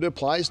 But it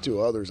applies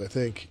to others. I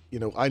think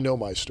I know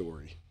my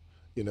story.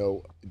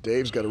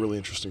 Dave's got a really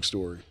interesting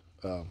story.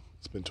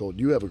 It's been told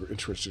you have an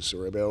interesting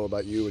story. I mean, I don't know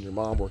about you and your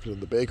mom working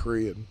in the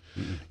bakery, and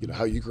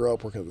how you grew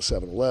up working at the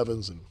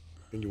 7-Elevens, and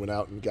you went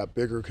out and got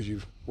bigger because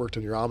you worked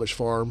on your Amish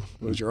farm.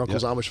 It was your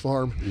uncle's Amish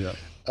farm.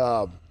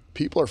 Yeah.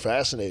 People are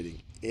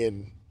fascinating,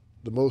 and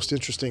the most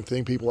interesting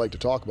thing people like to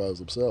talk about is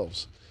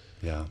themselves.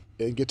 Yeah.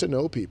 And get to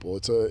know people.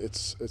 It's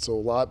a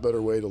lot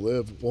better way to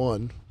live.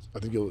 One, I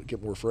think you'll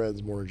get more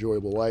friends, more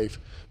enjoyable life.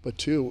 But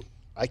 2,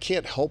 I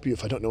can't help you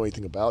if I don't know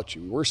anything about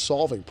you. We're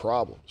solving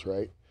problems,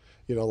 right?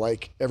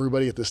 Like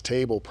everybody at this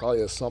table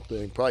probably has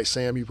something. Probably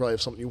Sam, you probably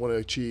have something you want to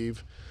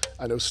achieve.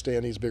 I know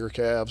Stan needs bigger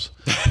calves.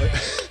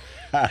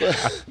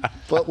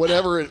 But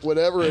whatever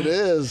it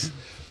is,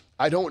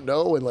 I don't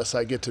know unless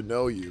I get to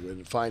know you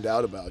and find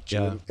out about you.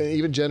 Yeah. And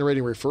even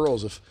generating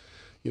referrals, if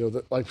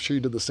I'm sure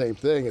you did the same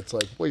thing. It's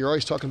like, well, you're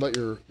always talking about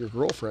your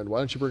girlfriend. Why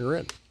don't you bring her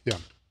in? Yeah.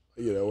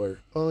 Or,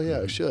 oh yeah,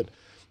 I should.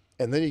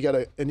 And then you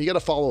gotta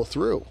follow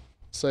through.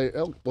 Say,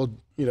 oh, well,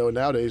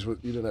 nowadays you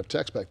didn't have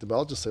text back then, but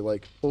I'll just say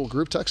like, oh,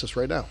 group text us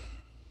right now.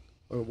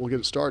 We'll get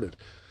it started.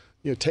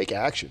 Take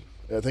action.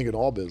 I think in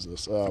all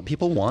business,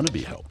 people want to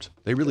be helped.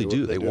 They really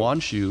do. They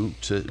want you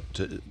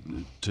to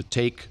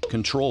take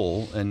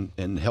control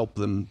and help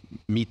them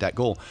meet that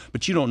goal.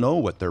 But you don't know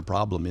what their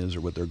problem is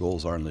or what their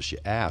goals are unless you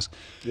ask.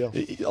 Yeah.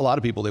 A lot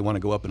of people, they want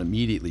to go up and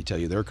immediately tell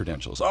you their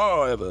credentials.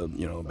 Oh, I have a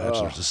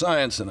bachelor's of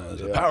science and I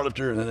was a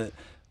powerlifter, and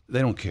they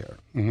don't care.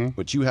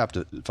 What you have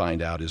to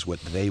find out is what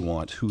they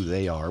want, who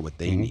they are, what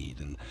they need.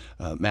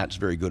 And Matt's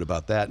very good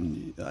about that.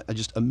 And I'm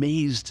just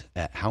amazed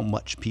at how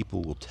much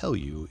people will tell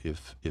you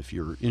if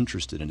you're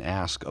interested and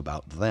ask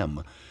about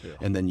them. Yeah.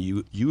 And then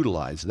you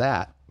utilize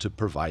that to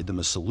provide them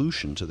a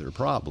solution to their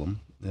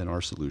problem. And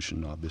our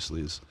solution,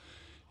 obviously,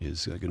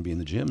 is going to be in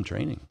the gym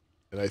training.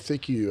 And I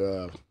think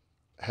you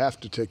have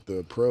to take the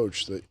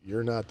approach that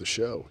you're not the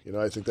show.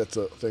 I think that's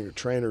a thing that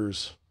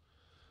trainers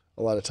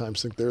a lot of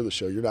times think they're the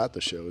show. You're not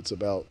the show. It's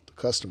about the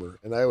customer.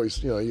 And I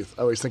always, I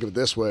always think of it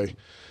this way.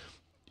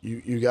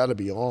 You got to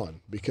be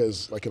on,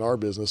 because like in our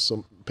business,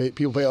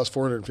 people pay us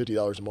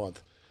 $450 a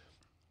month,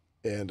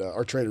 and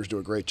our trainers do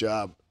a great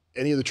job.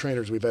 Any of the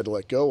trainers we've had to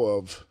let go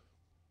of,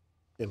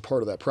 in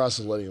part of that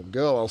process of letting them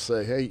go, I'll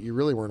say, hey, you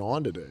really weren't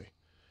on today. And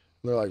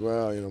they're like,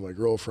 well, my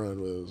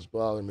girlfriend was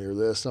bothering me or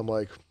this. And I'm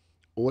like,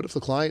 well, what if the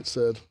client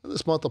said,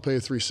 this month I'll pay you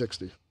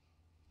 $360?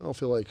 I don't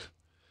feel like,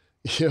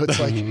 it's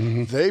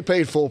like they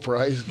paid full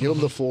price, give them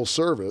the full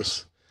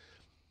service,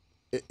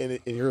 and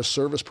you're a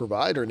service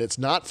provider, and it's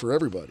not for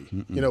everybody.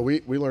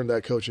 We learned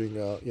that coaching,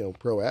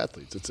 pro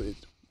athletes.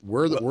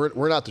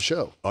 We're not the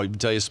show. I'll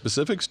tell you a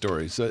specific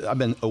story. So I've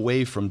been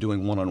away from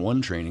doing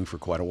one-on-one training for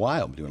quite a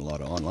while. I'm doing a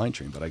lot of online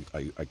training, but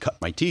I cut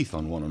my teeth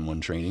on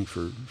one-on-one training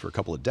for a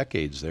couple of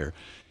decades there.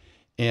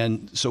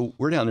 And so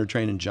we're down there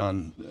training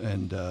John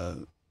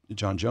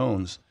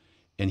Jones,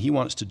 and he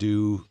wants to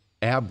do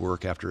ab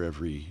work after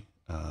every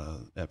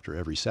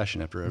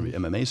session, after every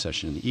MMA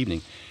session in the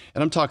evening.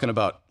 And I'm talking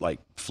about like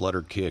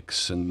flutter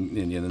kicks and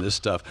this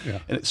stuff. Yeah.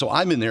 And so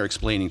I'm in there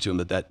explaining to him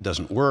that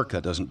doesn't work,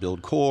 that doesn't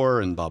build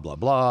core, and blah, blah,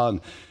 blah.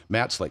 And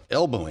Matt's like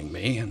elbowing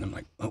me. And I'm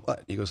like, oh,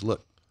 what? He goes,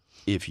 look,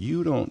 if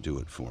you don't do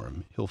it for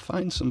him, he'll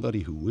find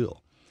somebody who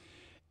will.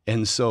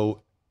 And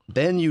so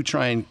then you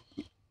try and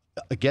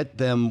get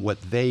them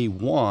what they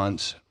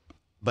want,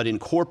 but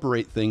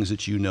incorporate things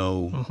that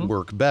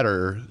work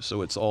better,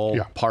 so it's all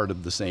part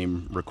of the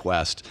same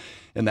request.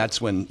 And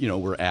that's when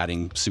we're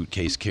adding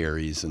suitcase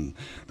carries and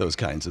those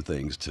kinds of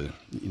things to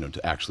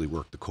actually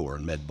work the core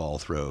and med ball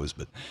throws.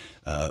 But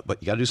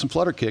you got to do some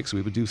flutter kicks.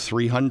 We would do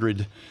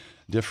 300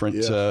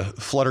 different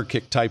flutter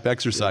kick type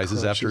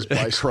exercises after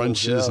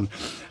crunches. Yeah. And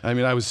I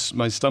mean,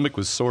 my stomach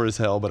was sore as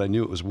hell, but I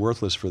knew it was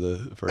worthless for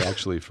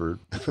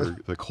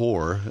the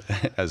core,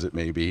 as it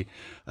may be.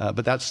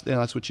 But that's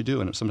what you do,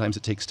 and sometimes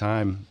it takes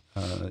time.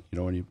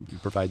 When you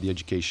provide the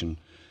education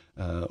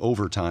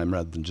over time,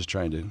 rather than just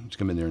trying to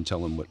come in there and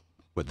tell them what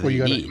they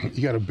need.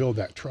 You got to build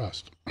that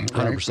trust. Right?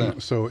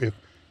 100%. So if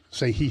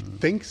say he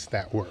thinks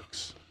that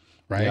works,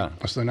 right? Yeah.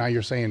 So now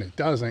you're saying it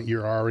doesn't.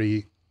 You're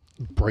already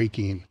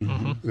breaking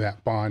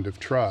that bond of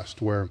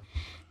trust, where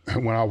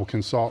when I will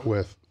consult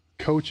with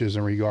coaches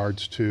in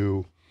regards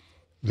to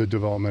the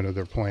development of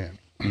their plan.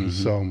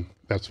 So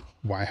that's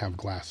why I have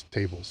glass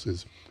tables,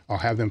 is I'll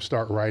have them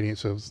start writing.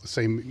 So it's the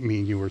same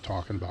me you were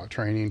talking about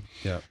training,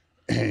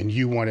 and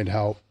you wanted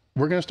help.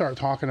 We're going to start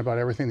talking about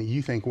everything that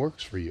you think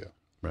works for you.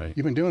 Right.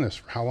 You've been doing this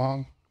for how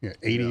long?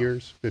 80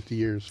 years, 50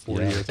 years,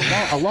 40 years,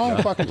 a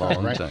long fucking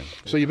time, right?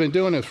 So you've been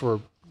doing this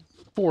for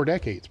 4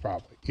 decades,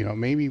 probably,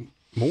 maybe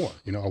more,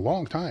 a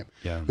long time.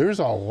 Yeah. There's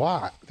a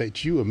lot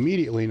that you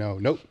immediately know,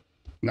 nope,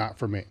 not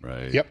for me.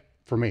 Right. Yep,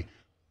 for me.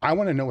 I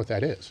want to know what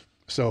that is.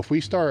 So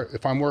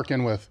if I'm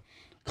working with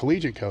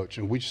collegiate coach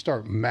and we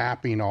start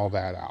mapping all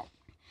that out,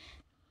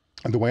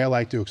 and the way I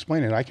like to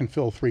explain it, I can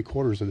fill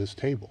 3/4 of this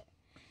table.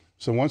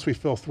 So once we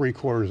fill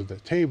 3/4 of the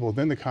table,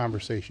 then the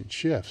conversation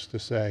shifts to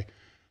say,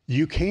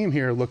 you came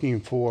here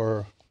looking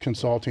for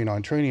consulting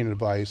on training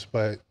advice,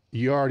 but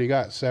you already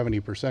got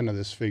 70% of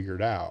this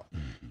figured out.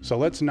 So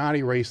let's not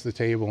erase the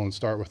table and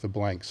start with a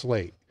blank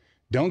slate.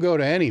 Don't go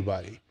to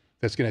anybody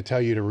that's going to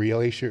tell you to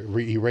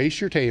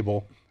erase your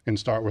table and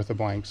start with a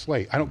blank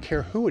slate. I don't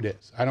care who it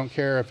is. I don't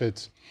care if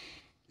it's,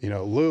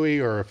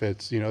 Louis, or if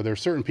it's,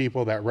 there's certain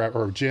people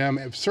or Jim.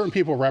 If certain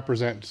people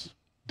represent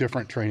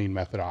different training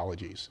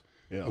methodologies.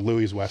 Yeah.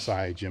 Louis West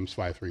Side, Jim's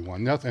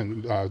 531,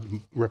 nothing,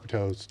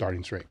 Ripeto's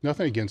starting straight.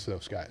 Nothing against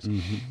those guys,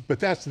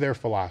 but that's their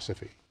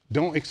philosophy.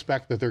 Don't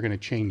expect that they're going to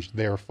change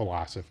their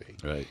philosophy.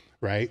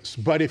 Right.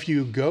 But if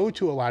you go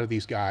to a lot of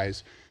these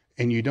guys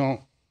and you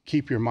don't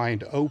keep your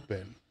mind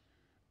open,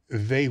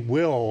 they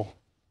will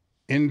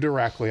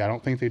indirectly, I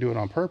don't think they do it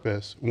on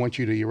purpose, want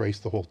you to erase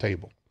the whole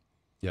table.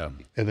 Yeah.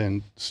 And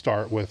then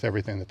start with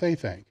everything that they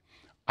think.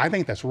 I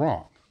think that's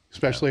wrong,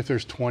 especially if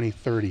there's 20,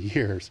 30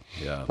 years.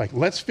 Yeah. Like,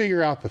 let's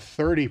figure out the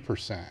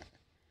 30%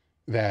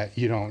 that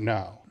you don't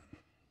know.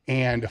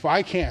 And if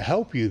I can't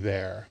help you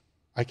there,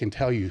 I can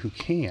tell you who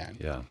can.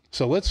 Yeah.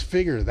 So let's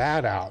figure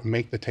that out and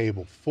make the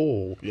table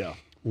full. Yeah.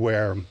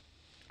 Where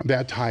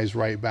that ties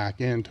right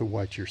back into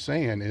what you're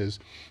saying is,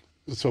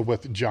 so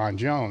with John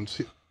Jones,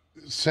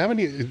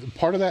 70,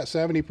 part of that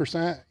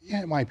 70%,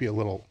 yeah, it might be a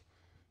little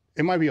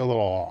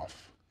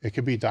off. It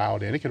could be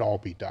dialed in. It could all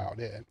be dialed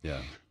in.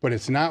 Yeah. But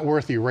it's not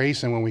worth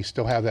erasing when we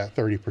still have that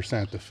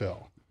 30% to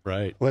fill.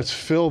 Right. Let's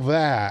fill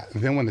that.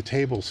 Then when the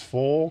table's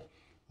full,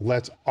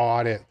 let's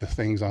audit the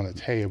things on the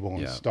table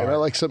and start. And I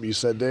like something you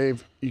said,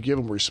 Dave. You give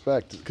them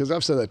respect, because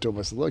I've said that to them.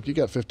 I said, look, you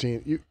got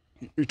 15.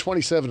 You're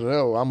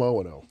 27-0. I'm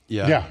 0-0.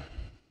 Yeah. Yeah.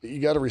 You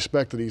got to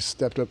respect that he's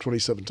stepped up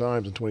 27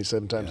 times and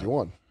 27 times he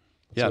won.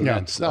 Yeah, So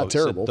it's not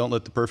terrible. Don't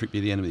let the perfect be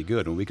the enemy of the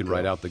good. And we can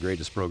write out the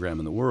greatest program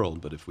in the world,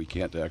 but if we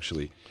can't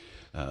actually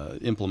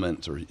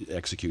implement or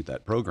execute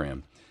that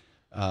program.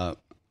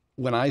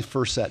 When I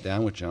first sat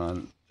down with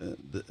John,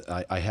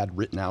 I had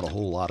written out a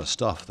whole lot of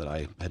stuff that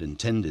I had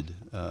intended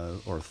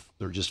or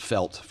just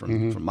felt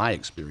from my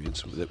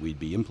experience that we'd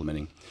be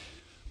implementing.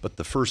 But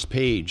the first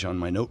page on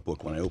my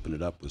notebook when I opened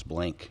it up was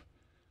blank.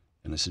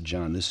 And I said,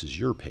 John, this is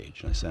your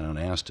page. And I sat down and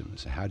asked him, I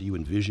said, how do you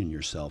envision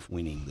yourself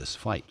winning this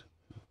fight?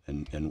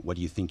 And what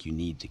do you think you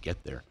need to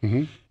get there?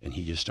 And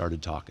he just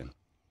started talking.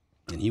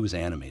 And he was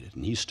animated,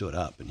 and he stood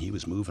up, and he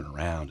was moving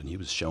around, and he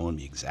was showing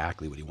me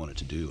exactly what he wanted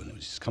to do. And it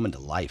was just coming to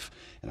life,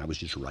 and I was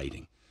just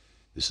writing.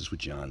 This is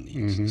what John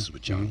needs. This is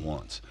what John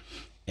wants.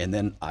 And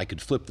then I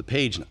could flip the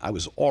page, and I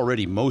was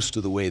already most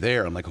of the way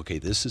there. I'm like, okay,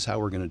 this is how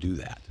we're going to do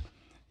that.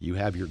 You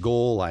have your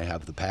goal, I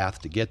have the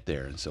path to get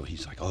there. And so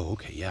he's like, oh,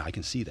 okay, yeah, I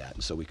can see that.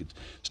 And so we could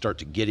start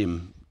to get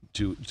him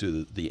to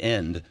the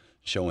end,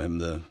 show him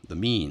the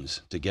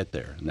means to get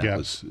there. And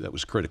that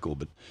was critical.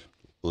 But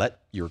let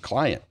your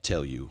client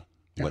tell you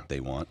what they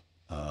want.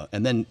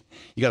 And then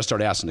you got to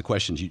start asking the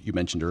questions you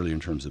mentioned earlier in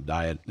terms of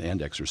diet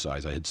and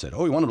exercise. I had said,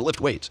 oh, you want him to lift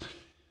weights.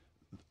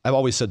 I've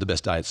always said the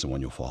best diet's the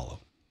one you'll follow.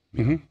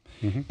 And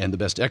the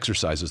best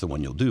exercise is the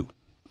one you'll do.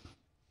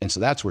 And so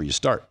that's where you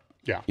start.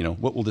 Yeah. You know,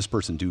 what will this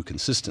person do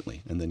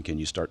consistently? And then can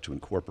you start to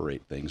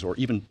incorporate things or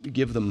even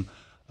give them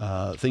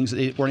things that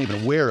they weren't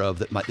even aware of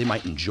that they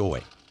might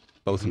enjoy,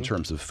 both in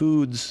terms of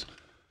foods,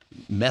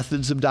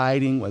 methods of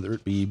dieting, whether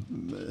it be,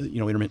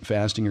 intermittent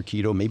fasting or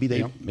keto. Maybe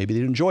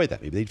they'd enjoy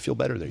that. Maybe they'd feel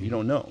better there. You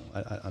don't know.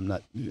 I'm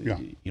not,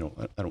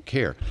 I don't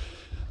care.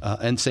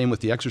 And same with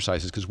the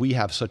exercises, because we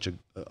have such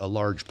a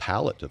large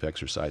palette of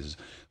exercises.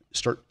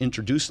 Start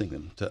introducing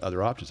them to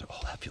other options. Like,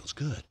 oh, that feels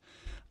good.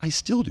 I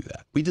still do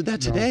that. We did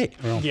that today.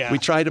 We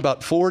tried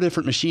about 4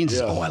 different machines.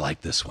 Oh, I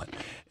like this one.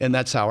 And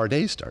that's how our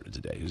day started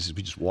today. We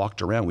just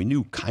walked around. We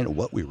knew kind of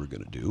what we were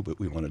going to do, but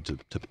we wanted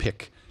to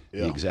pick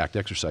the exact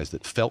exercise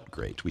that felt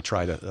great. We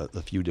tried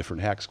a few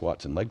different hack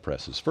squats and leg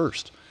presses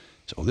first.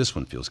 So, this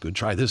one feels good.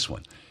 Try this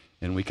one.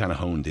 And we kind of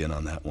honed in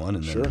on that one,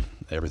 and then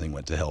everything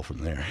went to hell from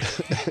there.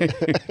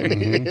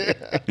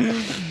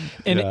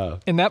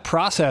 And that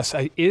process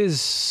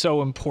is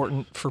so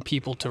important for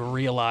people to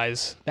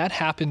realize. That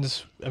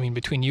happens,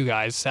 between you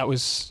guys. That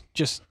was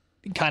just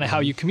kind of how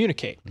you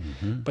communicate.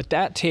 But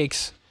that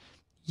takes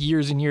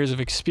years and years of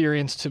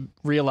experience to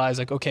realize,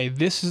 like, okay,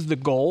 this is the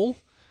goal,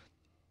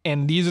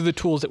 and these are the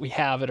tools that we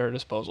have at our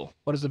disposal.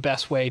 What is the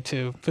best way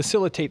to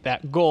facilitate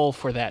that goal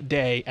for that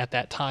day at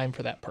that time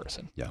for that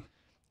person? Yeah.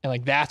 And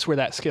like that's where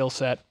that skill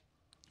set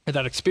or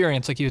that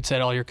experience, like you had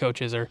said, all your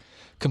coaches are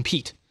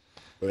compete.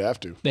 They have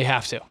to. They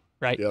have to,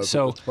 right? Yeah,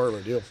 so it's part of our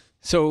deal.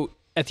 So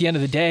at the end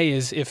of the day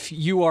is if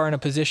you are in a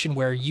position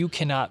where you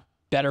cannot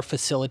better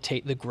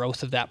facilitate the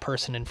growth of that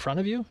person in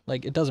front of you,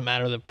 like it doesn't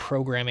matter the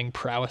programming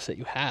prowess that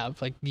you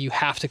have, like you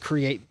have to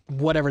create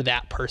whatever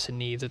that person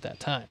needs at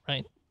that time,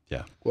 right?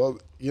 Yeah. Well,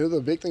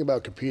 the big thing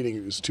about competing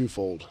is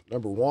twofold.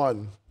 Number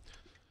one,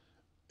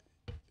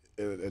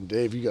 and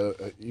Dave, you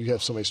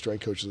have so many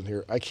strength coaches in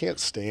here. I can't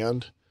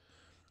stand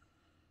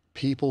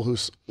people who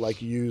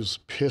use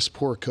piss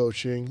poor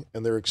coaching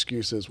and their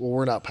excuse is, well,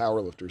 we're not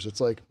powerlifters.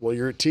 It's like, well,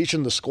 you're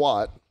teaching the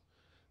squat,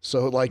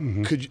 so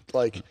could you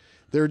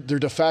their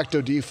de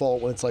facto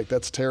default when it's like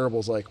that's terrible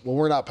is like, well,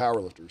 we're not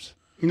powerlifters.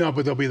 No,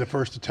 but they'll be the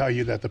first to tell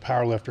you that the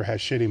powerlifter has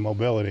shitty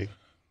mobility.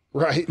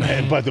 Right.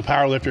 But the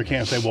powerlifter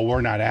can't say, well,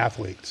 we're not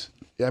athletes.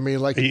 Yeah,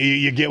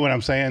 you get what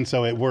I'm saying?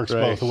 So it works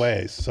both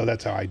ways. So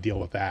that's how I deal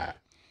with that.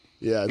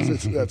 Yeah,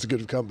 that's a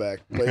good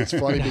comeback. But it's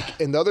funny.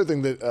 And the other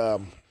thing that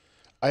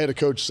I had a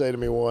coach say to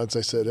me once,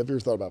 I said, have you ever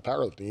thought about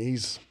powerlifting?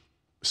 He's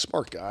a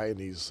smart guy, and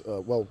he's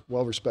well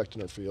respected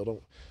in our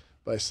field.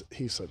 But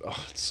he said,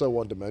 oh, it's so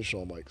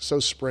one-dimensional. I'm like, so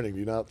sprinting. Do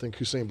you not think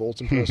Usain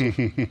Bolt's impressive?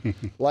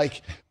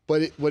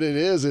 But what it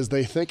is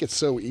they think it's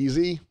so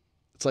easy.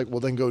 It's like, well,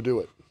 then go do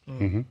it.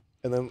 And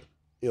then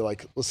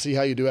let's see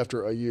how you do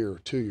after a year,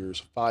 2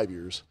 years, 5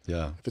 years.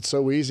 Yeah. If it's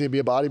so easy to be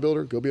a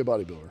bodybuilder, go be a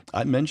bodybuilder.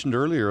 I mentioned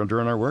earlier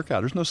during our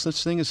workout, there's no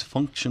such thing as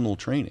functional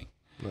training.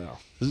 No.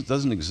 It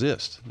doesn't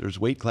exist. There's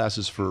weight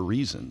classes for a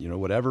reason.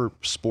 Whatever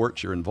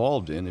sport you're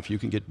involved in, if you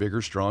can get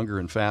bigger, stronger,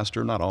 and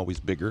faster, not always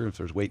bigger if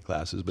there's weight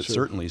classes, but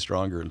certainly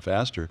stronger and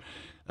faster,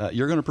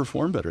 you're going to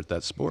perform better at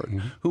that sport.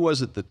 Who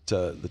was it that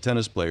the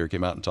tennis player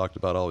came out and talked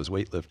about all his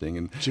weightlifting?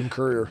 And Jim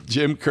Courier.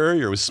 Jim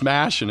Courier was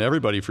smashing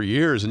everybody for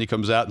years, and he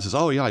comes out and says,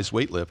 "Oh yeah, I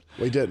weightlift."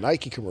 Well, he did a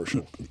Nike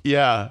commercial.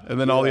 Yeah, and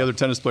then all the other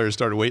tennis players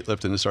started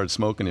weightlifting and started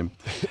smoking him.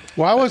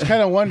 Well, I always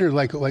kind of wondered,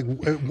 like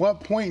at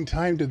what point in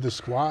time did the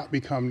squat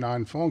become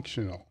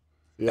non-functional?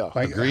 Yeah.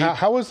 Like,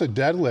 how is the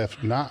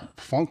deadlift not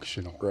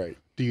functional? Right.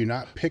 Do you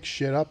not pick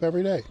shit up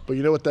every day? But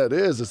you know what that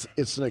is?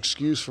 It's an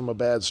excuse from a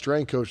bad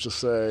strength coach to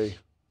say,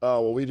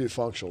 "Oh, well, we do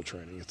functional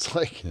training." It's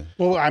like,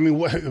 well, I mean,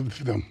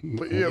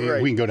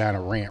 right. we can go down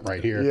a rant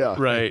right here. Yeah.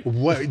 Right.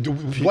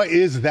 What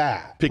is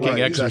that? Picking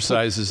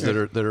exercises that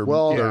are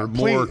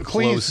more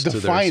close to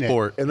their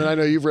sport. And then I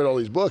know you've read all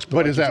these books,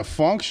 but is that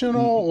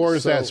functional or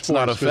is that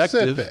sport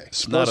specific?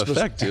 It's not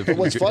effective. But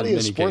what's funny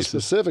is sport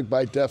specific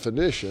by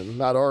definition,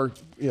 not our,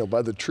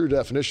 by the true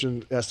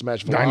definition, has to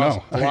match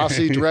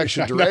velocity,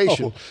 direction,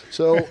 duration.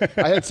 So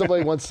I had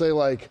somebody once say,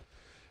 like,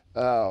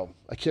 I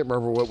can't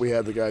remember what we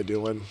had the guy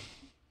doing.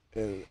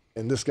 And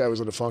this guy was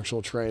into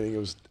functional training. It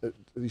was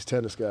these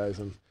tennis guys.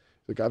 And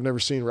like, I've never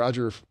seen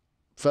Roger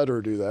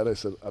Federer do that. I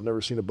said, I've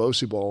never seen a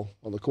Bosey ball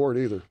on the court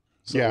either.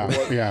 So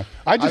yeah.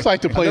 I just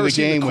like to play the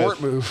game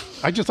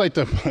I just like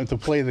to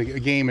play the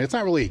game. It's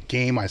not really a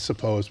game, I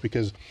suppose,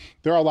 because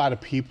there are a lot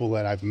of people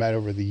that I've met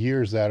over the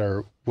years that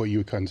are what you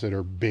would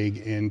consider big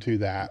into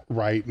that,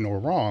 right nor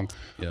wrong.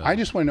 Yeah. I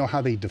just want to know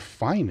how they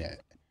define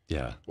it.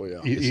 Yeah. Well,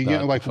 yeah. You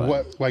know, like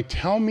what? Like,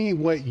 tell me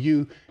what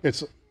you.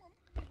 It's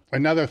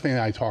another thing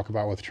that I talk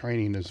about with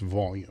training is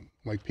volume.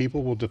 Like,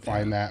 people will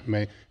define that.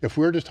 If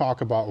we're to talk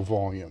about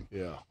volume,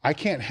 I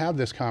can't have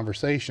this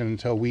conversation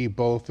until we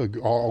both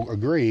all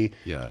agree.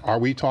 Yeah. Are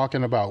we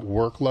talking about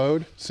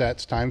workload,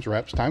 sets times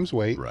reps times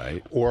weight,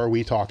 right? Or are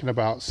we talking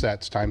about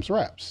sets times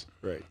reps?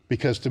 Right.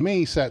 Because to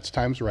me, sets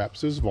times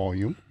reps is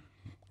volume,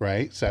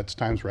 right? Sets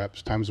times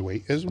reps times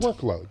weight is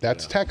workload.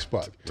 That's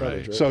textbook.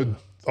 Right. So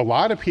a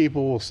lot of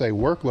people will say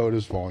workload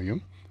is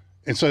volume.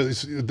 And so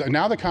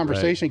now the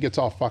conversation gets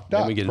all fucked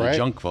up. Then we get into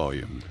junk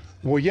volume.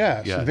 Well,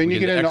 yes. Yeah, then you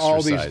get into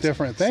all these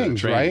different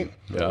things, right?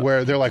 Yeah.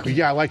 Where they're like,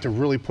 I like to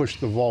really push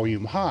the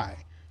volume high.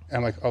 And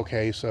I'm like,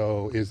 okay,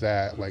 so is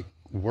that like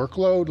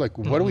workload? Like,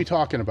 what are we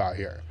talking about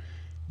here?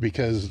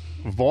 Because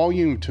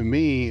volume to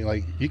me,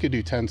 like, you could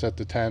do 10 sets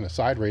to 10, a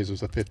side raise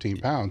is 15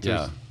 pounds.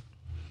 Yeah.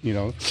 You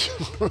know?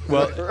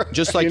 Well,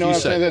 just like you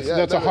said.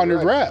 That's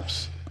 100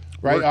 reps.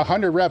 Right,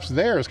 100 reps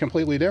there is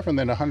completely different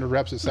than 100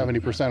 reps at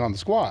 70% on the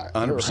squat.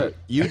 100%.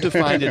 You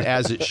defined it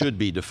as it should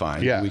be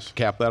defined. Yes. We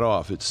cap that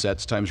off. It's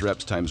sets times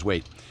reps times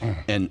weight.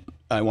 And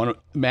I want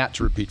Matt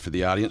to repeat for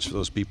the audience, for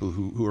those people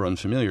who are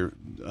unfamiliar,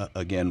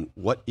 again,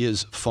 what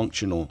is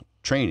functional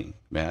training?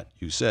 Matt,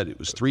 you said it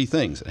was 3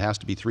 things. It has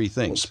to be 3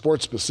 things. Well,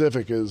 sport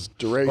specific is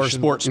duration. Or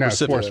sport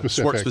specific.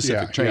 Sport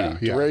specific training.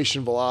 Yeah.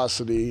 Duration,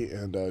 velocity,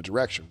 and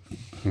direction.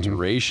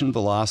 Duration,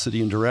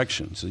 velocity, and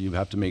direction. So you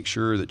have to make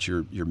sure that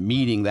you're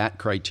meeting that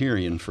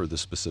criterion for the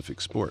specific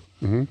sport.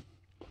 And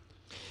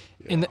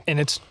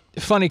it's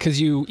funny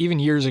because even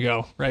years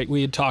ago, right,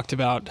 we had talked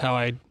about how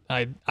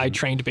I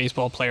trained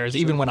baseball players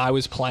even when I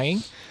was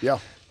playing. Yeah.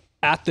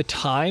 At the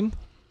time,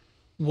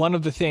 one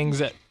of the things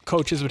that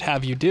coaches would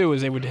have you do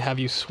is they would have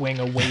you swing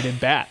a weighted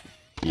bat.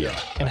 Yeah.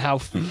 And how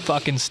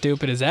fucking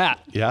stupid is that?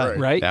 Yeah.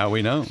 Right? Now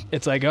we know.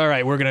 It's like, all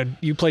right,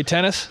 you play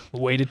tennis,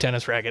 weighted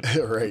tennis racket.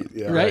 Right.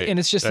 Yeah. Right? And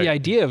it's just the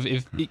idea of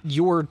if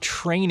you're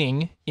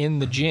training in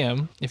the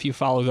gym, if you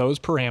follow those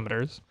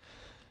parameters,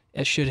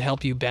 it should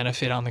help you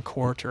benefit on the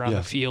court or on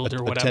the field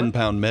or whatever. A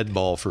 10-pound med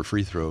ball for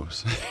free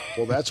throws.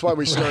 Well, that's why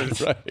we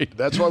started.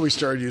 That's why we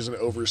started using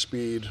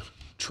overspeed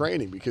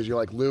training, because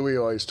like Louis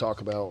always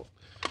talk about.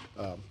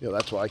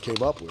 That's what I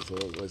came up with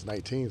when I was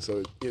 19.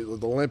 So the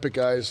Olympic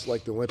guys,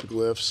 like the Olympic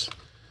lifts,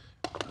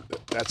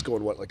 that's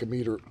going like a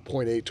meter,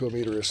 0.8 to a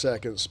meter a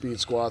second. Speed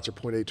squats are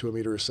 0.8 to a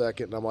meter a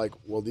second. And I'm like,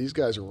 well, these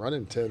guys are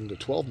running 10 to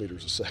 12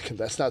 meters a second.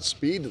 That's not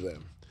speed to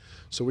them.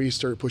 So we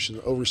started pushing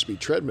overspeed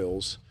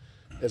treadmills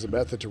as a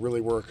method to really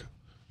work.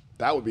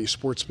 That would be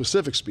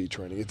sport-specific speed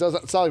training. It's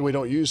not like we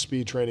don't use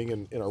speed training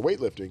in our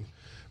weightlifting,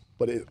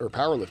 or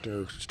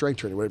powerlifting, or strength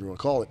training, whatever you want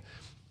to call it.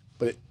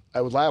 But I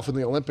would laugh when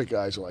the Olympic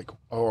guys are like,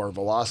 oh, our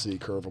velocity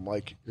curve. I'm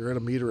like, you're at a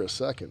meter a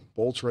second.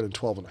 Bolt's running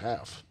 12 and a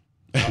half.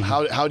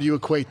 How do you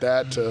equate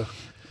that to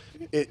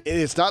it?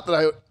 It's not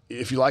that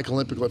if you like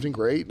Olympic lifting,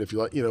 great. And if you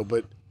like,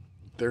 but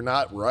they're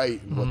not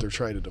right in what they're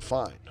trying to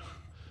define.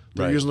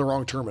 They're using the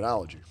wrong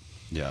terminology.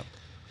 Yeah.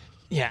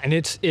 Yeah, and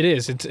it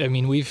is. I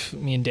mean,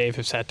 me and Dave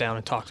have sat down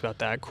and talked about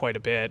that quite a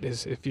bit.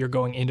 Is if you're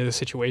going into the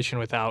situation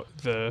without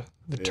the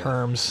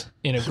terms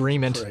in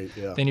agreement,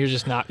 then you're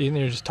just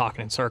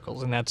talking in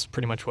circles, and that's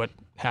pretty much what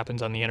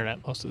happens on the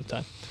internet most of the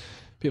time.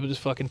 People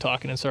just fucking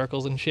talking in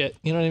circles and shit.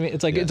 You know what I mean?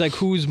 It's like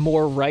who's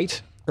more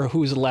right or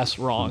who's less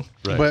wrong.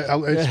 Right. But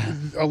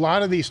a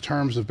lot of these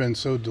terms have been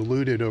so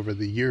diluted over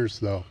the years,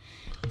 though,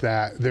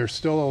 that there's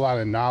still a lot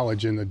of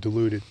knowledge in the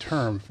diluted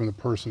term from the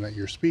person that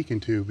you're speaking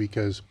to,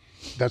 because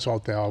that's all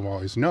they've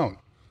always known.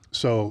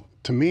 So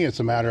to me, it's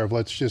a matter of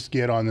let's just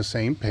get on the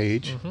same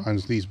page on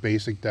these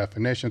basic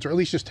definitions, or at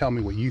least just tell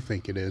me what you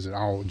think it is, and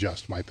I'll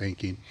adjust my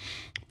thinking.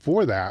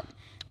 for that,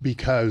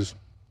 because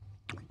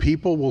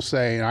people will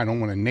say, and I don't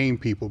want to name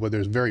people, but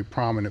there's very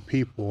prominent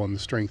people in the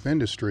strength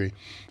industry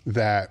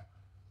that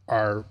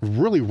are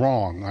really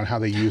wrong on how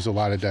they use a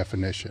lot of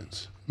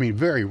definitions. I mean,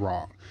 very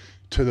wrong,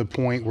 to the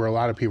point where a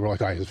lot of people are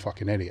like, oh, he's a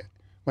fucking idiot.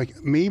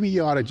 Like, maybe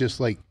you ought to just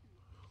like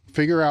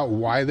figure out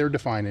why they're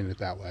defining it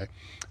that way,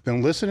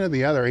 then listen to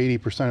the other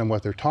 80% of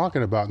what they're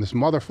talking about. And this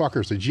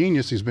motherfucker's a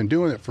genius. He's been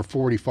doing it for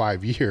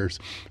 45 years,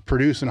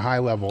 producing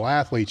high-level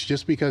athletes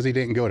just because he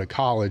didn't go to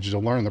college to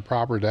learn the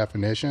proper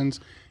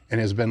definitions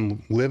and has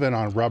been living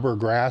on rubber,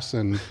 grass,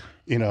 and,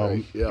 you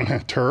know,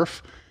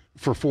 turf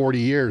for 40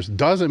 years.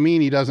 Doesn't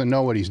mean he doesn't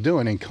know what he's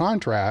doing. In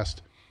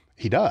contrast,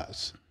 he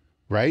does,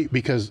 right?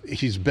 Because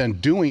he's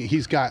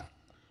got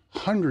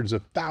hundreds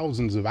of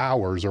thousands of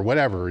hours or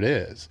whatever it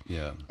is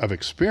of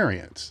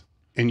experience.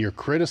 And you're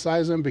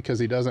criticizing him because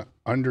he doesn't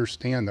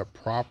understand the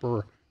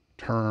proper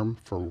term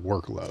for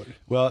workload.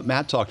 Well,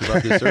 Matt talked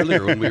about this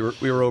earlier when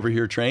we were over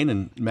here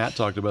training. Matt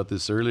talked about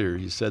this earlier.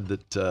 He said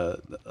that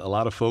a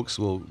lot of folks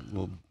will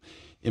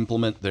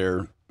implement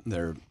their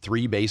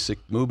 3 basic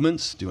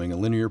movements, doing a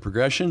linear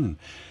progression,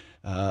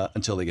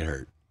 until they get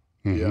hurt.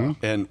 Yeah.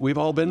 And we've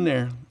all been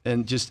there.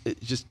 And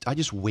I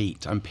just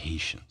wait. I'm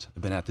patient.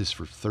 I've been at this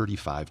for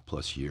 35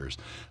 plus years.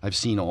 I've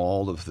seen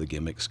all of the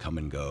gimmicks come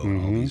and go,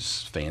 and all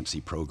these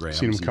fancy programs.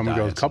 Seen them come and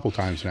go a couple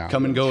times now.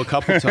 Come and go a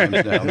couple times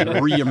now, and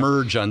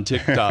reemerge on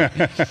TikTok.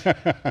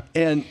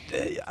 And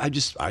I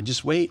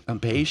just wait. I'm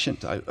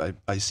patient.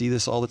 I see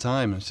this all the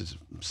time. It's just,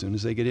 as soon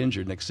as they get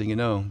injured, next thing you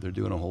know, they're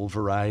doing a whole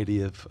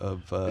variety of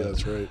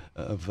that's right.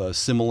 of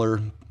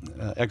similar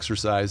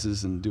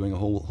exercises and doing a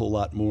whole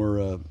lot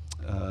more.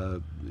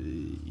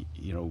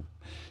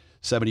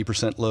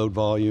 70% load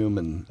volume,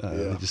 and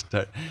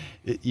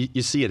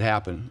you see it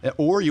happen.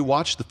 Or you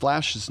watch the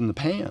flashes in the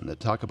pan that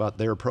talk about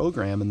their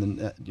program, and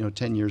then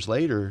 10 years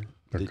later,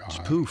 they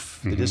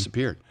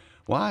disappeared.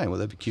 Why? Well,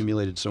 they've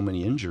accumulated so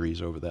many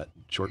injuries over that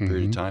short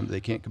period of time that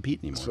they can't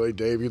compete anymore. So, hey,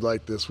 Dave, you'd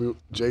like this.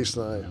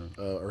 Jason and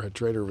I, our head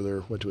trainer over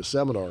there, went to a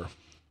seminar,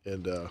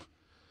 and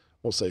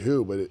won't say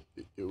who, but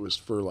it was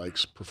for like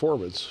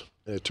performance,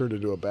 and it turned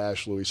into a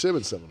bash Louis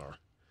Simmons seminar.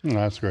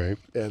 That's great.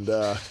 And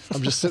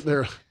I'm just sitting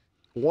there.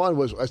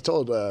 I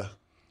told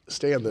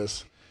Stan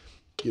this,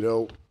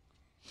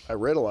 I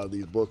read a lot of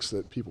these books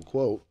that people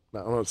quote. Now,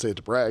 I don't want to say it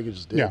to brag, I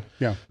just did.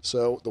 Yeah.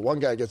 So the one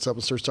guy gets up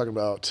and starts talking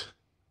about,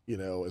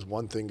 as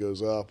one thing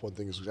goes up, one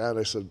thing goes down.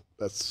 I said,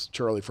 that's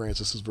Charlie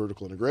Francis's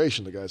vertical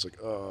integration. The guy's like,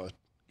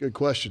 good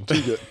question.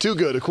 Too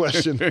good a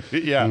question.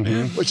 Yeah.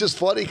 Mm-hmm. Which is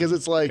funny because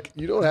it's like,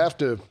 you don't have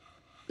to,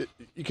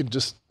 you can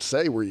just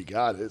say where you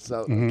got it. It's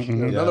not,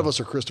 none of us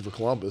are Christopher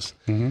Columbus.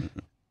 Mm-hmm.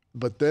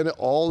 But then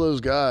all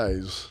those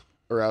guys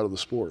are out of the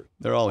sport.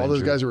 They're all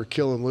those guys who were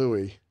killing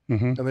Louis,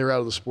 and they were out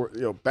of the sport.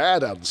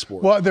 Bad out of the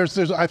sport. Well,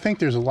 I think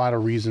there's a lot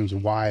of reasons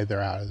why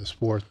they're out of the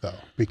sport, though,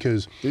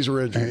 because these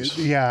were injuries.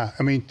 I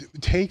mean,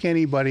 take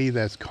anybody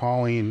that's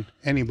calling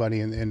anybody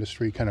in the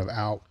industry kind of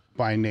out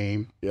by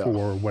name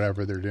for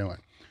whatever they're doing.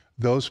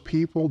 Those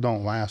people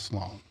don't last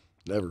long.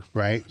 Never.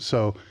 Right.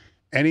 So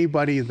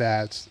anybody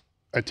that's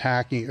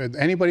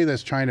anybody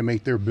that's trying to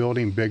make their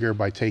building bigger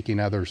by taking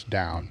others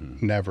down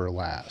never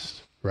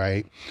lasts,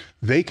 right?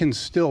 They can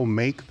still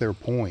make their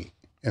point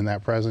in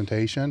that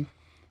presentation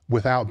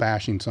without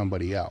bashing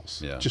somebody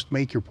else. Yeah. Just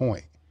make your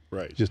point.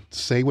 Right. Just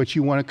say what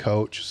you want to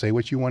coach, say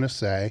what you want to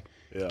say,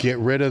 get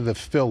rid of the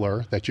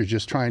filler that you're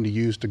just trying to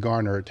use to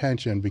garner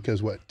attention,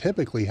 because what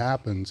typically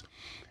happens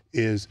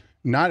is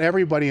not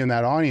everybody in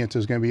that audience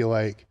is going to be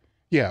like,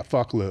 yeah,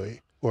 fuck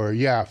Louis, or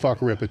yeah, fuck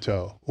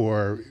Ripito,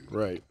 or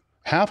right.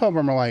 Half of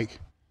them are like,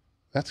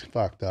 that's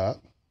fucked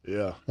up.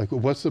 Yeah. Like,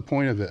 what's the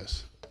point of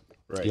this?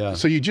 Right. Yeah.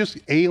 So you just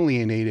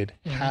alienated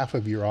half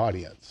of your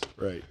audience.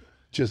 Right.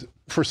 Just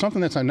for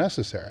something that's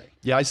unnecessary.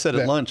 Yeah, I said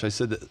at lunch, I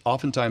said that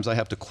oftentimes I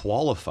have to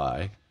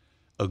qualify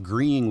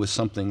agreeing with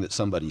something that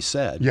somebody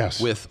said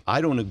with,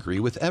 I don't agree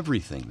with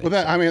everything.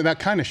 That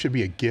kind of should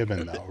be a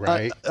given, though,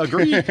 right?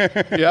 Agreed.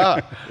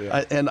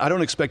 And I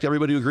don't expect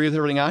everybody to agree with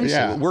everything I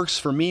say. What works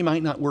for me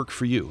might not work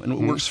for you. And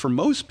what works for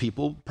most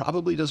people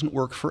probably doesn't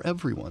work for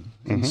everyone.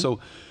 And so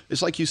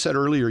it's like you said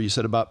earlier, you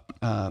said about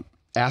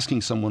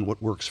asking someone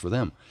what works for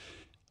them.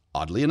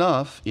 Oddly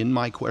enough, in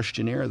my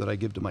questionnaire that I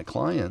give to my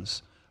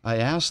clients, I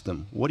ask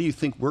them, what do you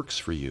think works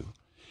for you?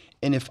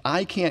 And if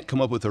I can't come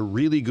up with a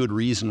really good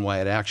reason why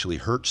it actually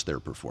hurts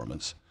their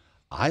performance,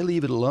 I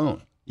leave it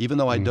alone. Even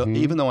though I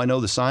know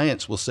the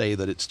science will say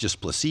that it's just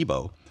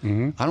placebo,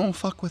 I don't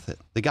fuck with it.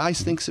 The guy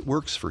thinks it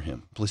works for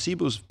him.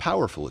 Placebo's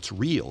powerful. It's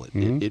real.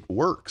 It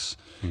works.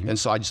 And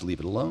so I just leave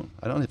it alone.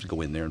 I don't have to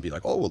go in there and be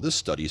like, oh, well, this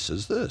study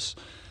says this.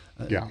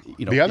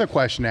 The other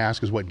question to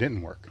ask is what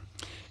didn't work.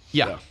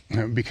 Yeah.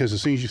 Because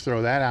as soon as you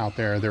throw that out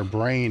there, their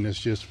brain is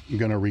just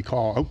going to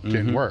recall,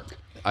 didn't work.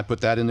 I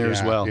put that in there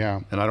as well,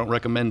 and I don't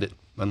recommend it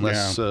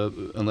unless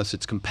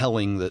it's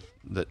compelling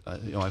that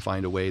I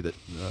find a way that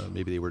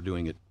maybe they were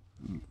doing it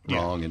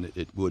wrong and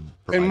it would.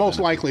 And most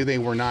likely they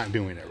were not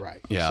doing it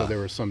right. Yeah. So there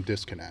was some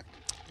disconnect.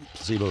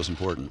 Placebo is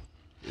important.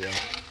 Yeah.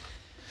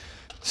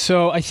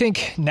 So I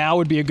think now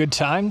would be a good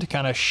time to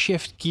kind of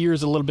shift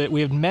gears a little bit.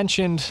 We have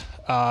mentioned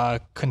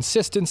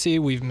consistency.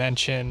 We've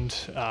mentioned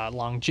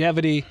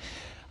longevity.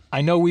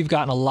 I know we've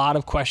gotten a lot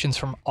of questions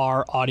from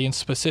our audience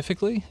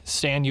specifically.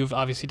 Stan, you've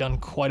obviously done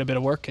quite a bit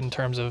of work in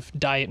terms of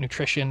diet,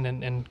 nutrition,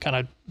 and kind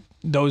of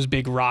those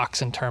big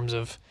rocks in terms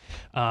of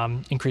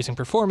increasing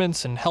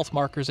performance and health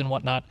markers and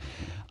whatnot.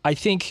 I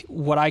think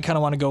what I kind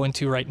of want to go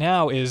into right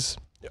now is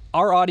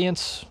our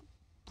audience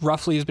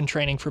roughly has been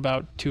training for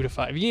about 2 to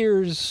 5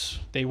 years.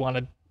 They want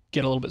to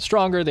get a little bit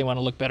stronger. They want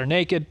to look better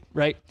naked,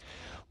 right?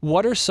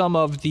 What are some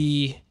of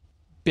the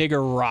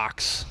bigger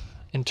rocks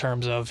in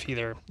terms of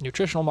either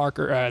nutritional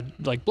marker,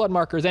 like blood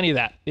markers, any of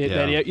that,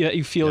 that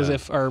you feel as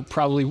if are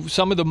probably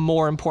some of the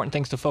more important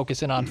things to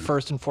focus in on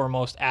first and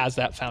foremost as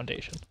that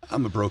foundation?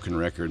 I'm a broken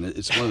record, and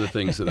it's one of the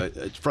things that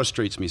it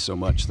frustrates me so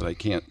much that I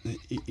can't,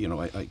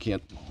 I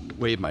can't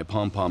wave my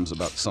pom-poms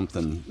about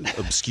something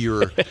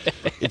obscure.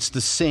 It's the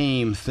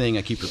same thing.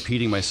 I keep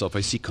repeating myself.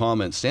 I see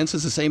comments. Stan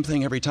says the same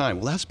thing every time.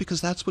 Well, that's because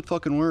that's what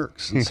fucking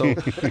works. And so,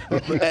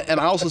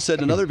 and I also said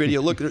in another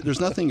video, look, there's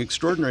nothing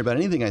extraordinary about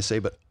anything I say,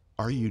 but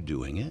are you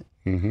doing it?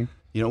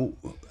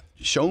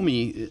 Show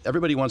me.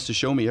 Everybody wants to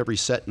show me every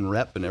set and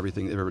rep and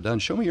everything they've ever done.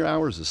 Show me your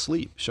hours of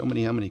sleep. Show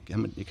me how many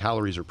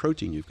calories or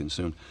protein you've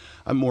consumed.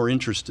 I'm more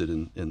interested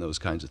in those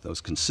kinds of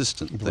those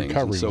consistent things.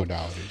 Recovery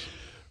modalities.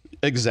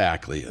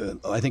 Exactly.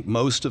 I think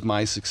most of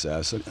my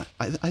success,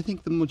 I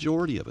think the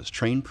majority of us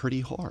train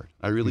pretty hard.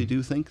 I really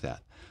do think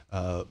that.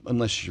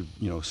 Unless you're,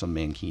 some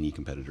Mankini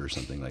competitor or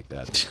something like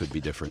that, it could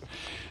be different.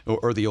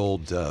 Or the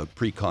old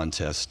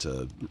pre-contest,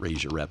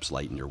 raise your reps,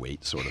 lighten your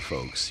weight sort of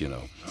folks,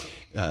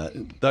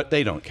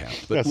 they don't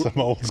count. But that's some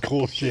old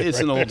school shit. It's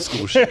right an there. old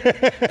school shit.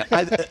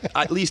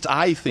 At least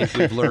I think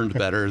we've learned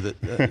better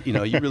that,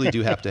 you really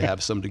do have to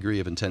have some degree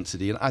of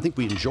intensity. And I think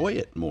we enjoy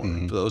it more.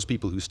 For those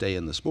people who stay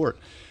in the sport,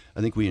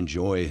 I think we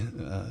enjoy,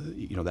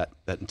 that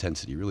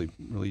intensity,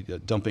 really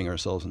dumping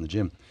ourselves in the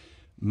gym.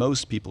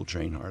 Most people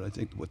train hard. I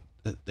think what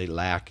they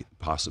lack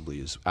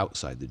possibly is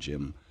outside the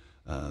gym,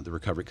 the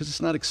recovery, because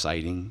it's not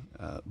exciting,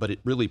 but it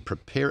really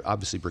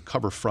obviously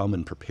recover from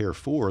and prepare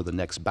for the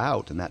next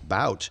bout, and that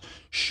bout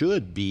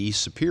should be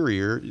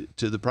superior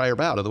to the prior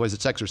bout. Otherwise,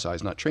 it's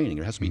exercise, not training.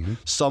 There has to be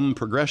some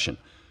progression.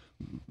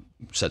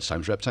 Sets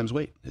times rep times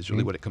weight is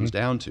really what it comes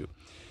down to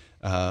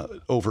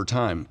over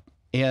time.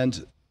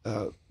 And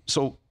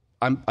so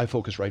I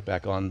focus right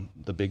back on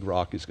the big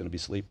rock is going to be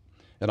sleep.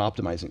 And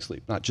optimizing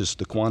sleep, not just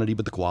the quantity,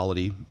 but the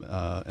quality.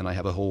 And I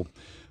have a whole,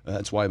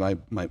 that's why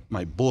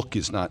my book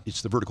is not,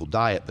 it's the vertical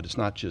diet, but it's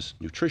not just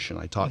nutrition.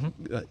 I talk,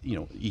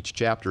 each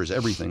chapter is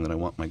everything that I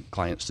want my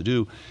clients to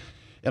do.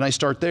 And I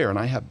start there, and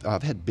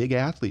I've had big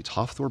athletes,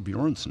 Hafthor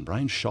Bjornsson,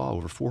 Brian Shaw,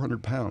 over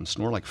 400 pounds,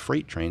 snore like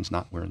freight trains,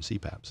 not wearing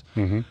CPAPs.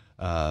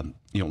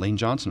 Lane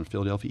Johnson of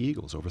Philadelphia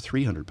Eagles, over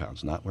 300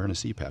 pounds, not wearing a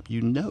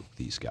CPAP.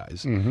 These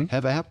guys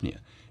have apnea.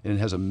 And it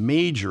has a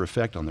major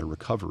effect on their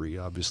recovery.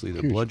 Obviously,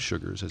 their blood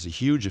sugars has a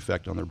huge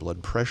effect on their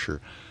blood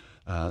pressure.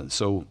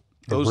 So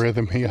those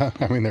arrhythmia.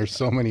 I mean, there's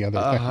so many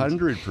other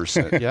things.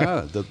 100%.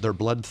 Yeah, their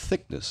blood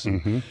thickness.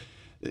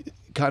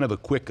 Kind of a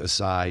quick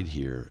aside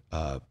here.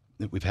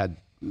 We've had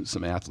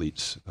some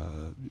athletes,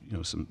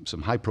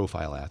 some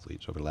high-profile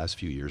athletes over the last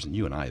few years, and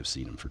you and I have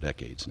seen them for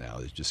decades now.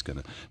 It's just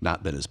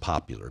not been as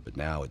popular, but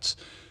now it's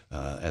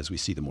as we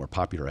see the more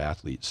popular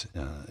athletes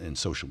in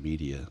social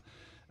media.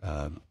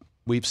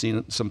 We've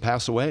seen some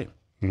pass away,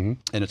 and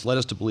it's led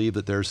us to believe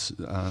that there's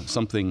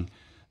something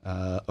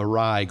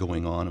awry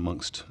going on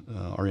amongst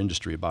our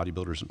industry of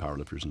bodybuilders and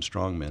powerlifters and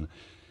strongmen.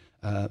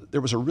 There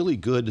was a really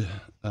good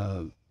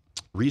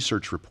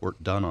research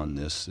report done on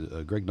this.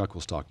 Greg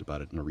Nuckols talked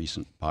about it in a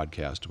recent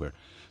podcast where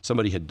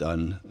somebody had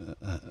done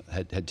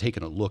had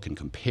taken a look and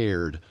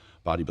compared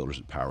bodybuilders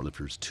and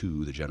powerlifters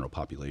to the general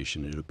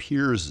population. It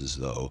appears as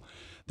though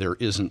there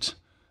isn't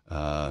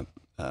a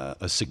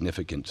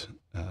significant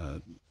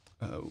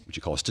what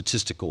you call a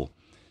statistical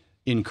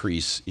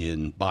increase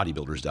in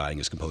bodybuilders dying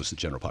as opposed to the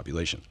general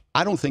population.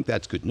 I don't think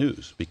that's good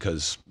news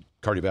because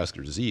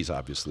cardiovascular disease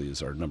obviously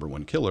is our number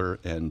one killer,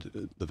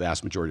 and the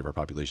vast majority of our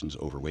population is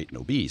overweight and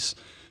obese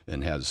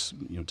and has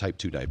type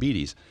 2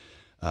 diabetes.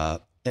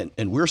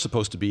 And we're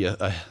supposed to be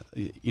a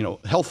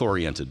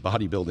health-oriented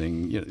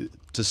bodybuilding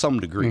to some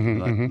degree.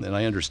 And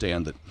I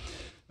understand that.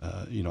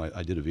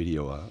 I did a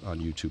video on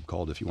YouTube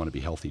called "If You Want to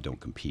Be Healthy, Don't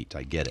Compete."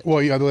 I get it. Well,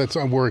 yeah,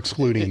 we're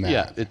excluding that.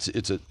 Yeah, it's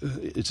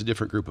a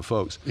different group of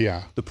folks.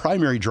 Yeah. The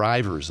primary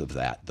drivers of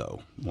that,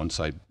 though,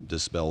 once I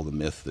dispel the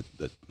myth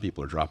that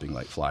people are dropping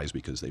like flies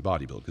because they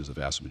bodybuild, because the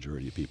vast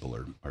majority of people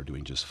are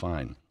doing just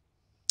fine,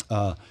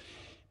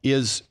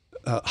 is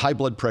high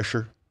blood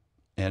pressure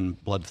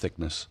and blood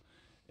thickness,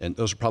 and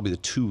those are probably the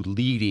two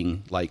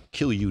leading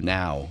kill you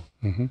now.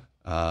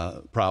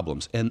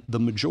 Problems. And the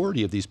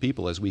majority of these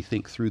people, as we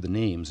think through the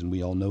names, and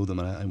we all know them,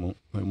 and I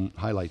won't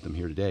highlight them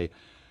here today,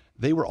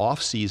 they were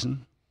off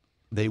season.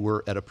 They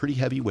were at a pretty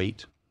heavy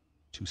weight,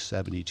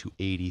 270,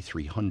 280,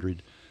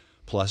 300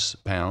 plus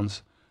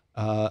pounds.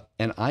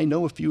 And I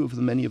know a few of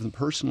them, many of them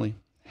personally,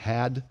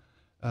 had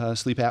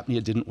sleep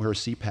apnea, didn't wear a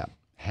CPAP,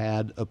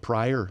 had a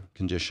prior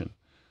condition.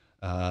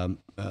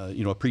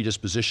 a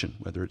predisposition,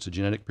 whether it's a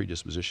genetic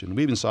predisposition.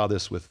 We even saw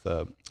this with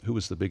who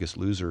was the Biggest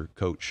Loser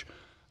coach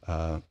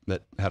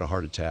that had a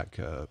heart attack.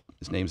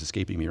 His name's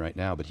escaping me right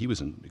now, but he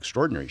was in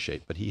extraordinary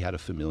shape, but he had a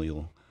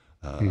familial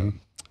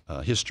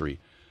history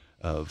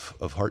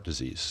of heart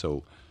disease.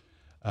 So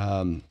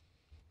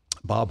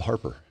Bob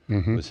Harper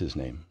was his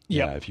name.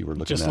 Yep. Yeah, if you were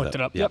looking just that looked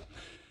up. it up.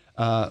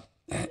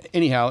 Yep.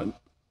 Anyhow,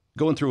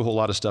 going through a whole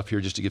lot of stuff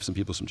here just to give some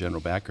people some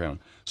general background.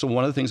 So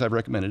one of the things I've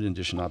recommended, in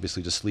addition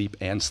obviously to sleep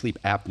and sleep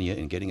apnea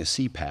and getting a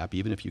CPAP,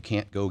 even if you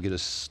can't go get a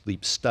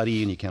sleep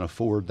study and you can't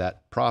afford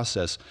that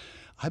process,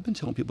 I've been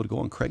telling people to go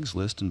on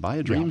Craigslist and buy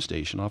a dream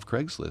station off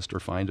Craigslist, or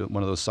find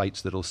one of those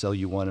sites that'll sell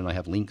you one, and I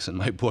have links in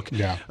my book,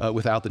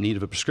 without the need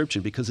of a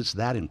prescription, because it's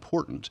that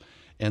important.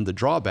 And the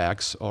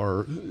drawbacks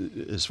are,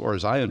 as far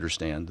as I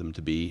understand them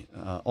to be,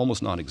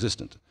 almost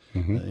non-existent.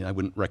 I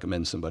wouldn't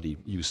recommend somebody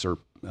usurp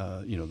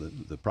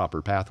the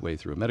proper pathway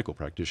through a medical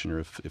practitioner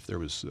if there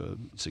was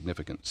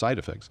significant side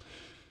effects.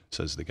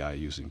 Says the guy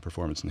using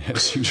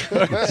performance-enhancing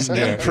drugs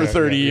for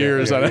 30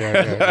 years. But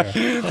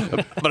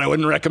I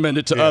wouldn't recommend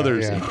it to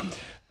others.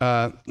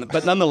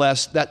 But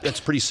nonetheless,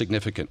 that's pretty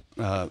significant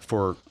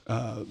for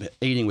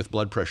aiding with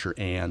blood pressure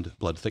and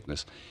blood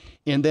thickness.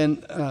 And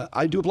then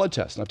I do a blood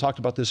test, and I've talked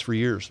about this for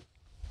years,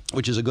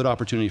 which is a good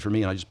opportunity for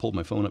me. And I just pulled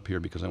my phone up here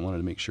because I wanted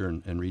to make sure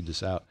and read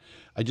this out.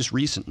 I just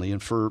recently,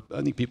 and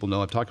I think people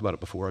know, I've talked about it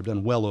before, I've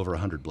done well over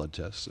 100 blood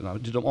tests. And I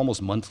did them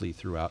almost monthly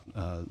throughout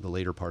the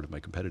later part of my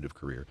competitive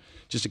career,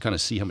 just to kind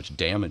of see how much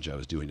damage I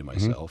was doing to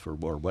myself, or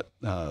what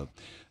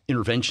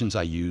interventions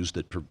I used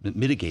that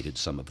mitigated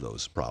some of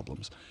those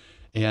problems.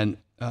 And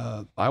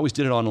I always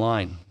did it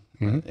online.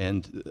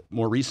 And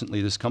more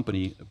recently, this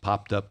company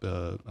popped up,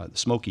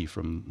 Smokey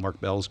from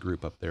Mark Bell's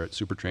group up there at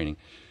Super Training,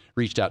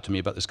 reached out to me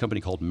about this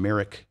company called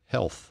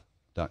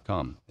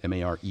MarekHealth.com,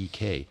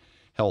 M-A-R-E-K,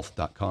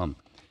 health.com.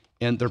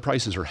 And their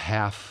prices are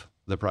half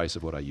the price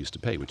of what I used to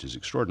pay, which is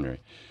extraordinary.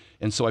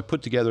 And so I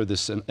put together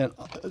this, and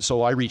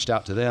so I reached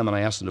out to them and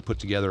I asked them to put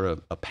together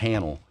a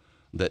panel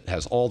that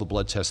has all the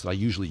blood tests that I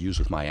usually use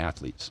with my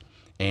athletes,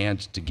 and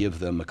to give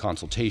them a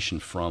consultation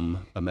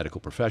from a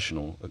medical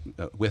professional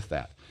with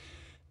that.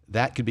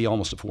 That could be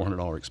almost a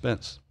 $400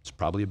 expense. It's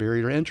probably a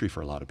barrier to entry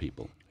for a lot of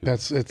people.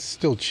 It's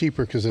still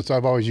cheaper because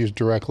I've always used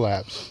direct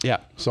labs. Yeah.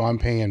 So I'm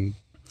paying.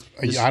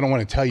 I don't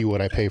want to tell you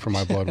what I pay for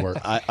my blood work.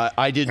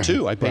 I did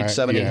too. I paid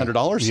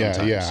 $700-800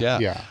 sometimes.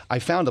 Yeah. I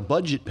found a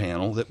budget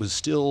panel that was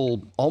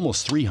still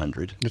almost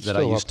 $300 that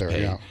I used to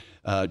pay.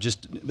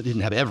 Just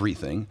didn't have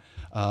everything,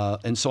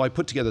 and so I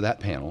put together that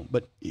panel.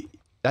 But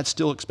that's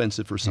still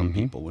expensive for some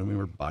people. When we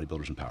were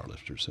bodybuilders and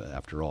powerlifters,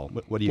 after all.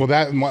 What do you?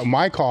 Well,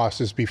 my cost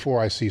is before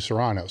I see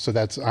Serrano, so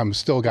I'm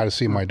still got to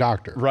see my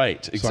doctor. Right,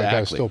 exactly. So I got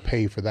to still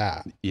pay for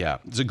that. Yeah,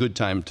 it's a good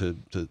time to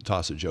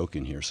toss a joke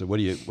in here. So what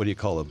do you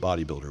call a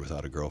bodybuilder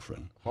without a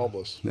girlfriend?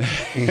 Homeless.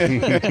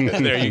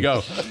 There you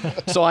go.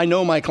 So I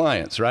know my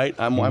clients, right?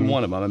 I'm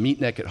one of them. I'm a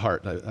meat neck at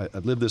heart.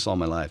 I've lived this all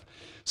my life.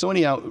 So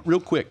anyhow, real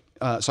quick.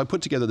 So I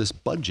put together this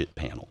budget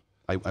panel.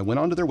 I went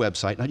onto their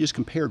website and I just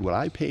compared what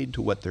I paid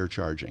to what they're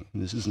charging.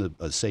 And this isn't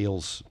a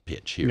sales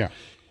pitch here. Yeah.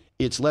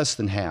 It's less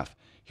than half.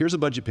 Here's a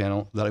budget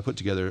panel that I put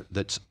together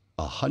that's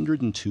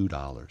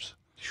 $102.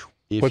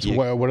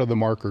 What are the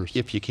markers?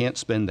 If you can't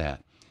spend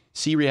that,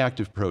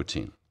 C-reactive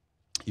protein,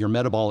 your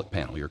metabolic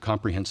panel, your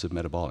comprehensive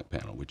metabolic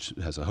panel, which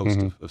has a host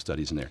of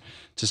studies in there,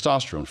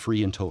 testosterone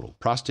free and total,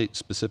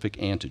 prostate-specific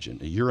antigen,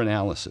 a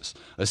urinalysis,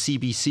 a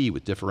CBC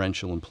with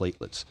differential and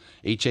platelets,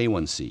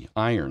 HA1C,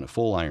 iron, a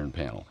full iron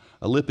panel,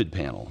 a lipid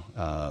panel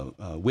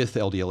with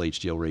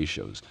LDL-HDL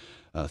ratios,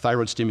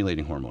 thyroid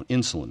stimulating hormone,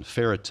 insulin,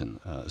 ferritin,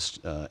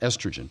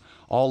 estrogen.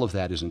 All of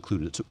that is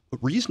included. It's a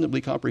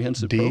reasonably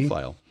comprehensive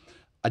profile.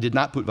 I did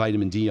not put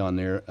vitamin D on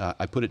there.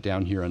 I put it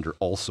down here under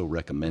also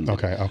recommended.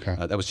 Okay.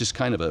 That was just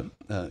kind of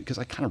because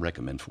I kind of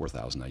recommend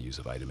 4,000 IUs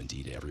of vitamin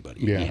D to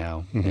everybody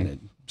anyhow, and it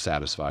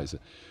satisfies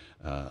it,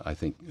 I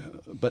think.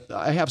 But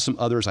I have some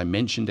others I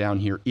mentioned down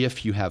here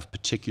if you have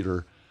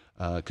particular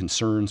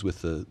concerns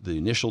with the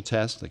initial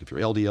test, like if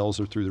your LDLs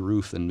are through the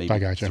roof, then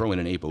maybe throw in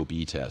an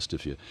ApoB test.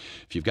 If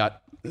you've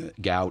got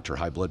gout or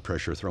high blood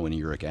pressure, throw in a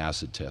uric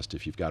acid test.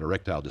 If you've got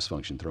erectile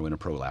dysfunction, throw in a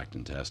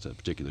prolactin test,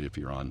 particularly if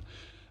you're on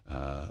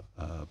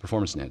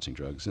performance-enhancing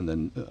drugs, and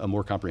then a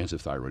more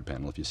comprehensive thyroid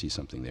panel if you see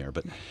something there.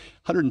 But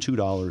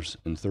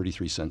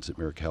 $102.33 at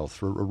Merrick Health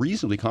for a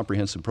reasonably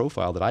comprehensive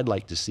profile that I'd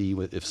like to see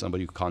if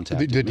somebody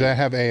contacted me. Did that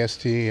have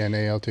AST and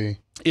ALT?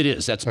 It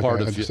is. That's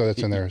part of it. So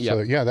that's in there. Yeah.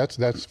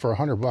 So that's for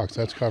 $100.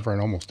 That's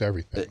covering almost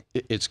everything.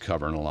 It's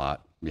covering a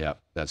lot. Yeah,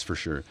 that's for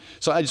sure.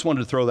 So I just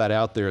wanted to throw that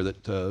out there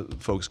that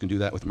folks can do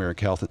that with Merrick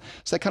Health.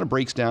 So that kind of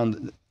breaks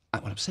down.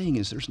 What I'm saying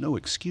is there's no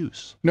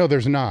excuse. No,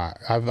 there's not.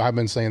 I've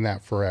been saying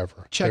that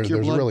forever. Check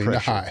your blood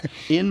pressure.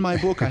 In my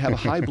book, I have a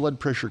high blood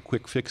pressure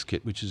quick fix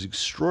kit, which is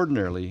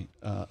extraordinarily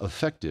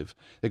effective.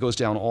 It goes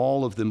down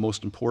all of the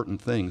most important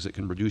things that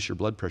can reduce your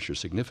blood pressure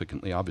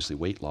significantly. Obviously,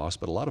 weight loss,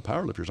 but a lot of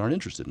powerlifters aren't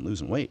interested in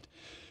losing weight.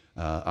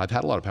 I've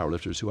had a lot of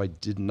powerlifters who I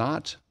did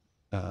not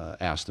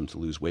ask them to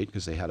lose weight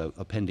because they had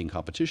a pending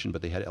competition,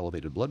 but they had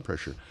elevated blood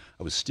pressure.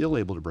 I was still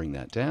able to bring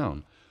that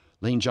down.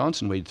 Lane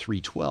Johnson weighed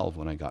 312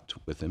 when I got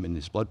with him, and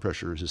his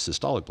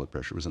systolic blood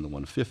pressure was in the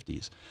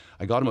 150s.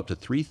 I got him up to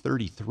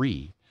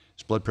 333.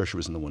 His blood pressure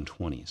was in the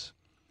 120s.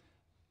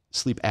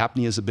 Sleep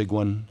apnea is a big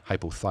one.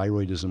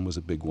 Hypothyroidism was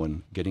a big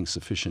one. Getting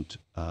sufficient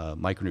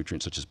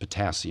micronutrients such as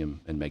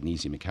potassium and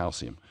magnesium and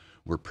calcium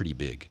were pretty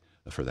big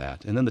for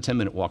that. And then the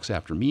 10-minute walks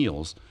after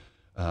meals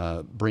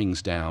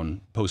brings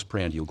down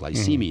postprandial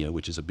glycemia,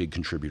 which is a big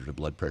contributor to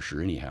blood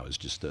pressure anyhow, is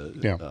just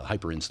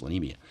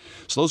hyperinsulinemia.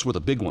 So those were the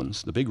big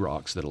ones, the big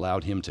rocks that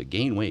allowed him to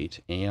gain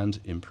weight and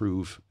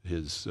improve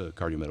his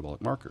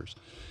cardiometabolic markers.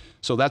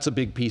 So that's a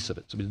big piece of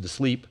it. So we did the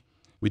sleep,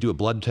 we do a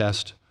blood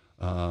test,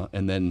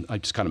 and then I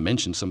just kind of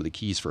mentioned some of the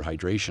keys for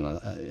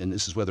hydration. And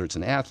this is whether it's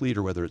an athlete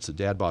or whether it's a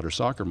dad bod or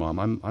soccer mom.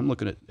 I'm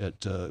looking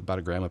at about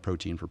a gram of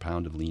protein per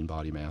pound of lean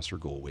body mass or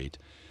goal weight,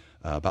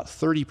 about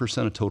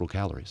 30% of total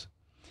calories.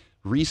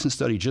 Recent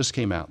study just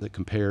came out that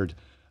compared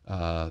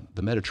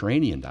the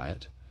Mediterranean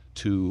diet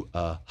to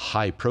a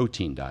high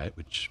protein diet,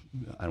 which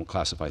I don't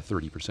classify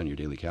 30% of your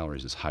daily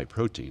calories as high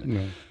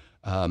protein,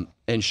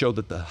 and showed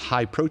that the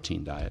high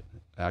protein diet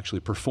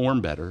actually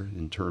performed better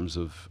in terms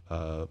of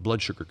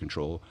blood sugar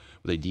control,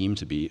 what they deem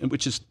to be, and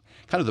which is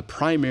kind of the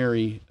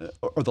primary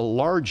or the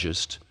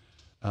largest,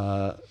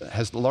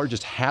 has the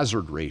largest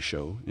hazard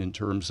ratio in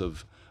terms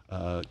of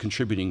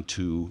contributing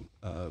to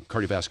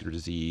cardiovascular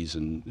disease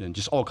and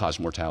just all-cause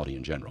mortality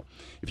in general.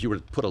 If you were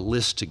to put a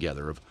list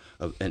together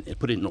and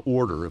put it in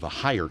order of a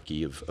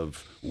hierarchy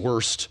of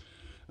worst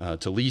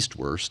to least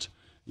worst,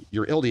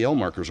 your LDL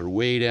markers are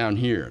way down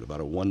here at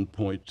about a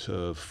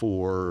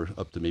 1.4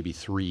 up to maybe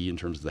 3 in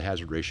terms of the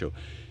hazard ratio.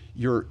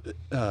 Your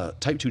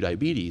type 2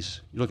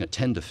 diabetes, you're looking at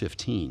 10 to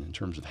 15 in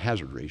terms of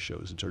hazard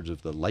ratios, in terms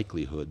of the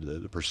likelihood,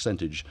 the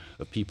percentage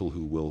of people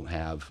who will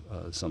have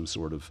some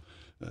sort of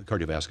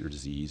cardiovascular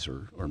disease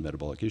or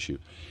metabolic issue.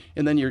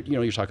 And then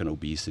you're talking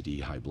obesity,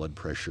 high blood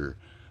pressure,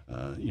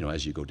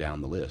 as you go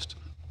down the list.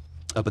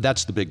 But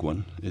that's the big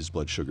one, is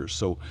blood sugars.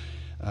 So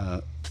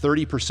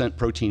 30%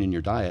 protein in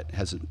your diet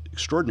has an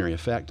extraordinary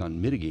effect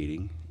on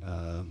mitigating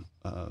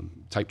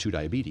type 2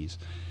 diabetes.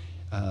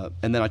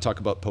 And then I talk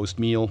about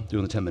post-meal,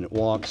 doing the 10-minute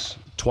walks,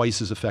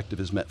 twice as effective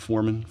as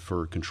metformin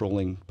for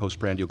controlling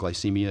postprandial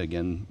glycemia,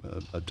 again,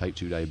 a type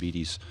 2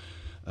 diabetes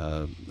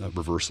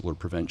reversal or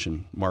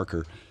prevention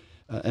marker.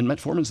 And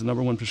metformin is the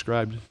 #1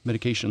 prescribed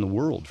medication in the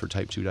world for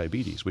type 2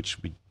 diabetes,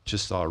 which we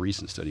just saw a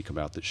recent study come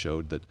out that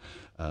showed that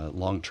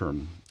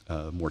long-term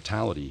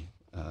mortality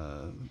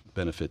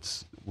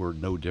benefits were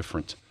no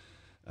different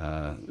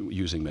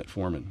using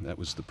metformin. That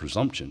was the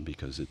presumption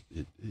because it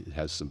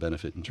has some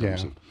benefit in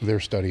terms of... Their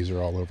studies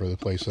are all over the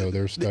place, so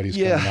there's studies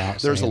coming out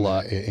there's a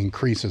lot. It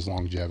increases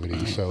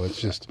longevity, so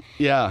it's just...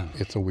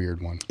 It's a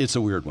weird one. It's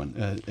a weird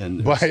one.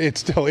 But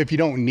it's still, if you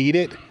don't need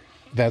it,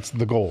 that's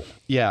the goal.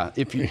 Yeah,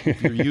 if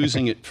you're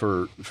using it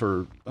for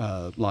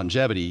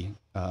longevity,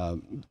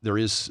 there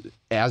is,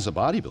 as a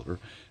bodybuilder,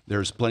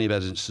 there's plenty of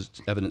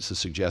evidence to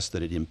suggest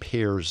that it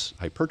impairs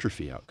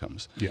hypertrophy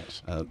outcomes.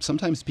 Yes.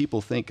 Sometimes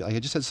people think, I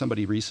just had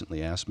somebody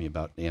recently ask me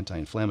about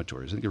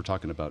anti-inflammatories. I think they were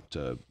talking about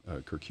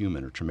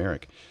curcumin or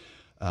turmeric.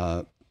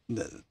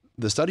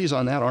 The studies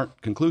on that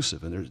aren't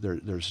conclusive, and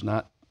there's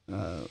not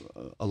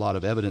a lot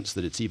of evidence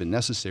that it's even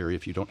necessary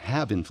if you don't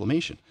have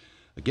inflammation.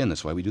 Again,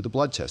 that's why we do the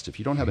blood test. If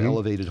you don't have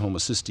elevated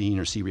homocysteine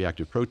or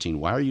C-reactive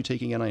protein, why are you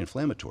taking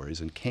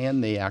anti-inflammatories? And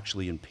can they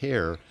actually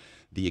impair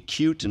the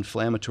acute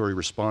inflammatory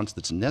response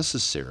that's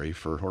necessary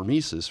for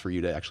hormesis for you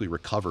to actually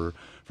recover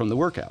from the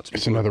workouts?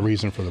 It's another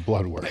reason for the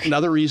blood work.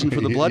 Another reason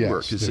for the blood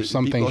work. Is there's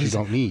some things you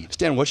don't need.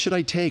 Stan, what should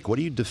I take? What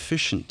are you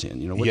deficient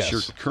in? What's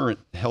your current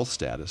health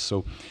status?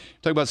 So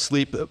talk about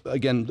sleep.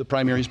 Again, the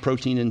primary is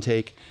protein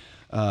intake.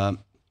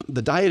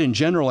 The diet in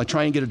general, I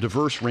try and get a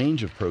diverse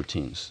range of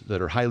proteins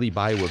that are highly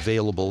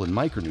bioavailable and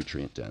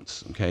micronutrient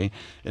dense, okay?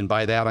 And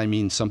by that I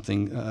mean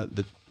something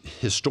that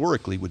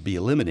historically would be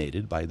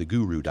eliminated by the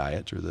guru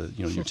diet or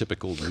your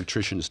typical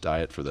nutritionist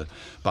diet for the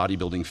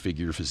bodybuilding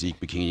figure, physique,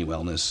 bikini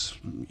wellness,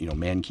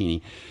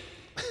 mankini.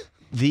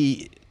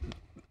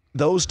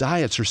 Those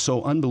diets are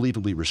so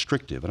unbelievably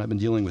restrictive, and I've been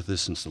dealing with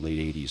this since the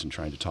late 80s and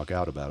trying to talk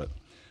out about it.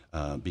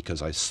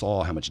 Because I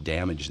saw how much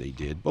damage they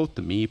did, both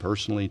to me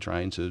personally,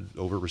 trying to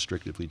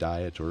over-restrictively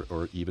diet,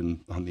 or even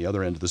on the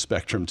other end of the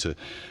spectrum to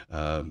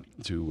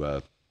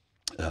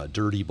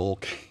dirty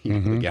bulk,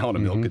 a gallon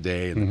of milk a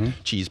day, and the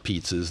cheese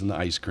pizzas and the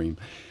ice cream.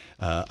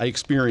 I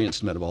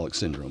experienced metabolic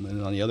syndrome,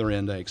 and on the other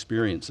end, I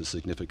experienced a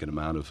significant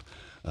amount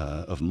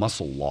of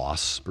muscle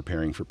loss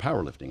preparing for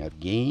powerlifting. I've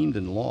gained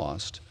and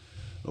lost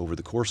over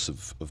the course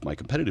of my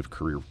competitive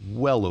career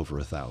well over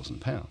 1,000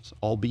 pounds,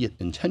 albeit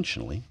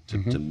intentionally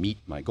to meet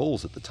my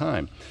goals at the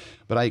time.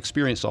 But I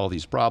experienced all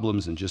these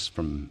problems, and just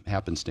from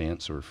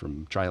happenstance or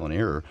from trial and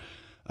error,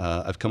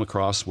 I've come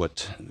across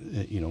what,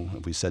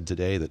 we said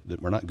today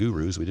that we're not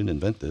gurus, we didn't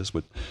invent this,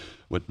 what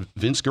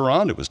Vince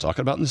Gironda was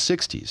talking about in the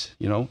 60s,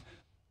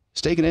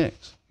 steak and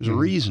eggs. There's a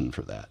reason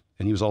for that.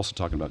 And he was also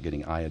talking about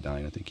getting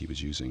iodine. I think he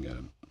was using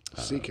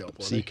sea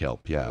kelp. Sea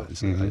kelp, yeah.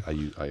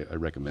 I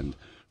recommend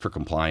for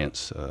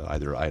compliance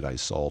either iodized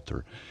salt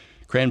or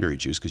cranberry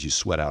juice because you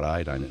sweat out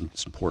iodine and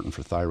it's important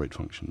for thyroid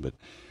function. But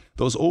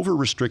those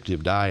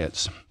over-restrictive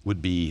diets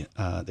would be,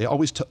 they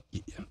always,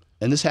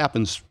 and this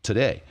happens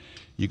today.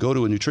 You go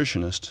to a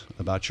nutritionist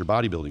about your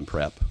bodybuilding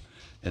prep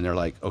and they're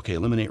like, okay,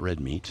 eliminate red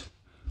meat,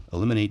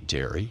 eliminate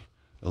dairy,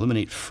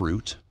 eliminate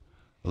fruit,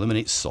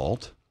 eliminate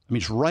salt. I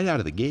mean, it's right out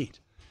of the gate.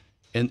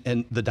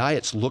 And the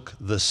diets look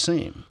the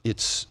same.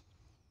 It's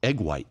egg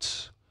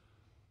whites,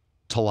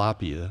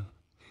 tilapia,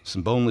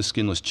 some boneless,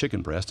 skinless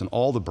chicken breast, and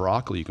all the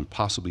broccoli you can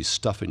possibly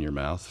stuff in your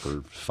mouth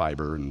for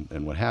fiber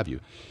and what have you.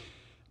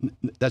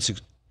 That's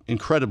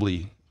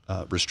incredibly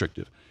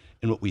restrictive.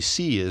 And what we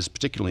see is,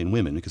 particularly in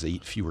women, because they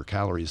eat fewer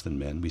calories than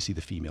men, we see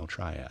the female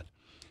triad.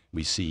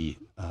 We see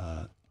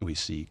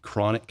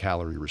chronic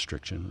calorie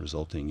restriction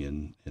resulting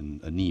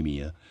in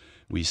anemia.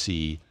 We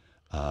see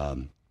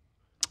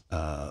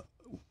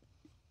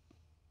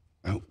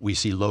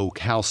low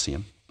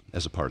calcium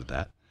as a part of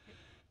that.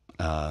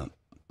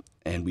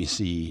 And we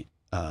see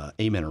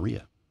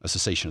amenorrhea, a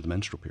cessation of the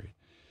menstrual period.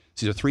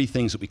 These are three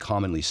things that we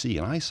commonly see,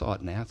 and I saw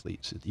it in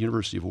athletes at the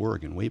University of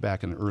Oregon. Way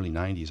back in the early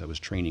 90s, I was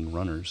training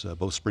runners,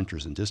 both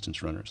sprinters and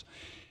distance runners.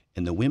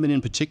 And the women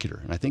in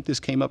particular, and I think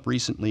this came up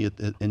recently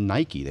in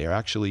Nike. They are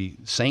actually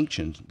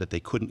sanctioned that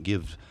they couldn't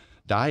give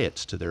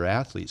diets to their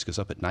athletes because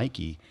up at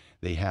Nike,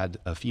 they had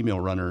a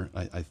female runner,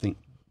 I think,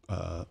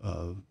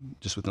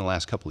 just within the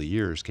last couple of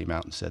years, came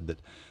out and said that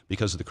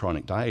because of the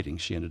chronic dieting,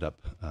 she ended up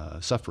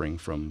suffering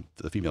from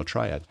the female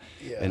triad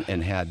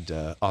and had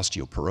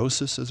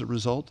osteoporosis as a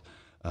result.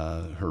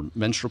 Her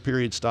menstrual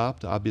period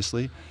stopped,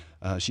 obviously.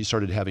 She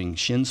started having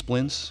shin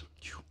splints.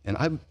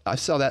 And I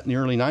saw that in the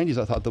early 90s.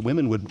 I thought the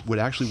women would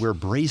actually wear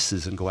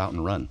braces and go out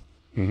and run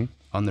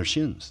on their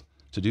shins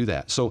to do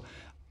that. So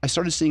I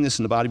started seeing this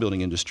in the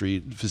bodybuilding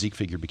industry, physique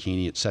figure,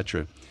 bikini, et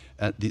cetera.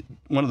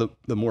 One of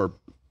the more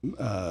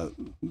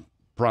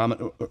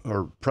prominent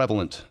or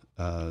prevalent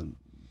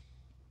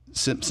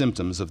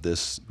symptoms of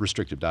this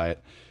restrictive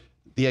diet,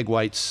 the egg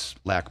whites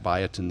lack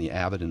biotin, the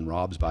avidin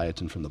robs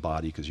biotin from the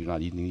body because you're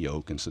not eating the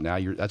yolk, and so now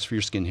that's for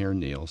your skin, hair,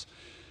 and nails.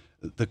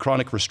 The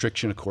chronic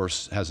restriction, of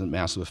course, has a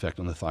massive effect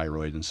on the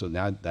thyroid, and so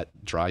now that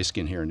dry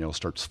skin, hair, and nails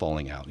starts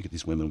falling out. You get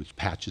these women with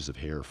patches of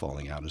hair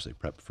falling out as they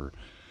prep for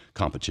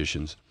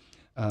competitions.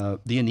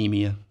 The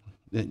anemia,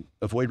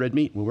 avoid red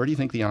meat. Well, where do you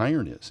think the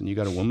iron is? And you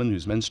got a woman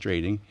who's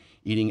menstruating,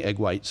 eating egg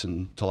whites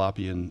and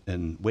tilapia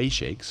and whey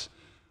shakes,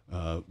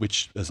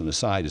 which, as an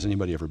aside, has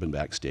anybody ever been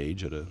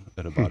backstage at a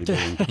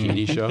bodybuilding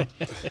bikini show?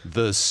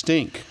 The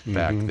stink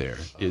back there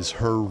is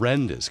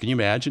horrendous. Can you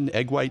imagine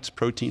egg whites,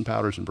 protein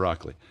powders, and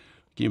broccoli?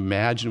 Can you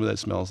imagine what that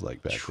smells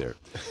like back there?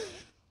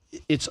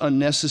 It's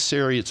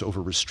unnecessary. It's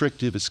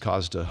over-restrictive. It's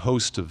caused a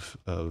host of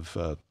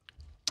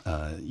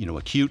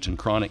acute and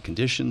chronic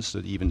conditions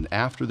that even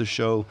after the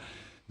show,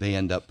 they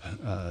end up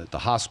at the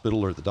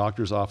hospital or the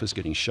doctor's office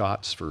getting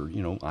shots for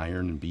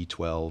iron and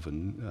B12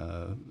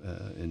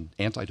 and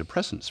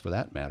antidepressants for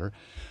that matter,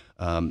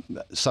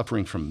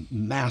 suffering from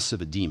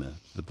massive edema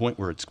to the point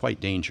where it's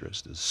quite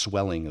dangerous. The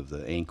swelling of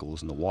the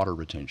ankles and the water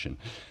retention,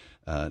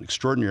 an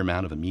extraordinary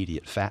amount of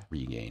immediate fat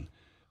regain.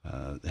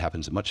 It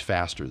happens much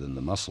faster than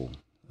the muscle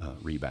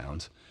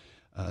rebounds.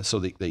 So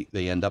they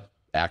end up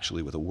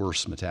actually with a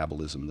worse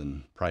metabolism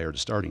than prior to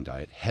starting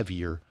diet,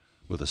 heavier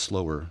with a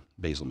slower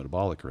basal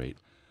metabolic rate.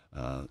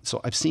 So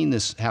I've seen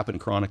this happen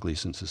chronically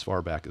since as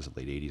far back as the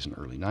late 80s and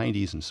early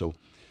 90s. And so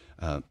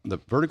the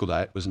vertical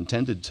diet was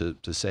intended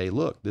to say,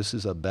 look, this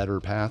is a better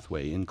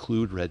pathway.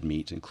 Include red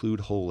meat,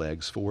 include whole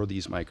eggs for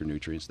these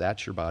micronutrients.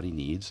 That's your body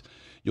needs.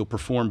 You'll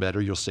perform better.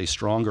 You'll stay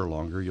stronger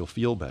longer. You'll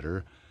feel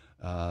better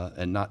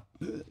and not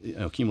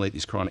accumulate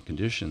these chronic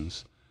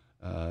conditions,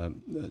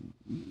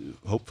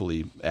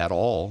 hopefully at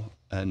all,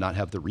 and not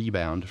have the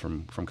rebound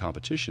from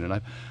competition.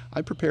 And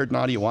I prepared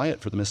Nadia Wyatt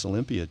for the Miss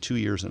Olympia 2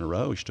 years in a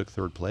row. She took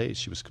third place.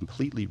 She was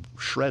completely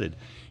shredded.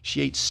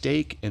 She ate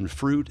steak and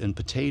fruit and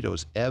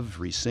potatoes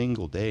every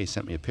single day,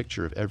 sent me a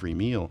picture of every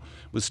meal,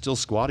 was still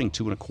squatting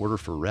 2 1/4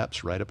 for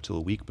reps right up till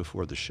a week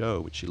before the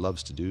show, which she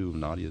loves to do.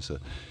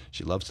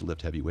 She loves to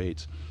lift heavy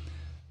weights.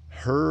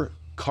 Her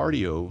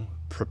cardio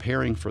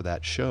preparing for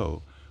that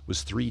show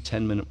was 3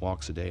 10-minute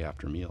walks a day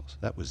after meals.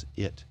 That was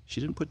it.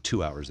 She didn't put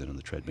 2 hours in on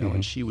the treadmill,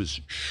 and she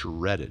was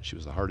shredded. She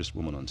was the hardest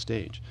woman on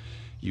stage.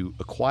 You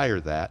acquire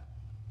that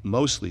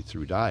mostly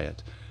through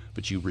diet,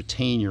 but you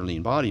retain your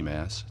lean body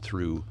mass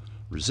through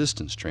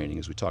resistance training,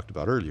 as we talked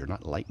about earlier,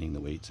 not lightening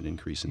the weights and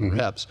increasing the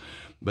reps,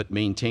 but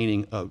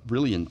maintaining a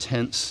really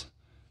intense,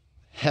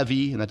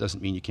 heavy, and that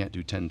doesn't mean you can't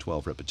do 10,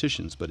 12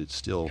 repetitions, but it's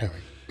still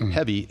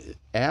heavy.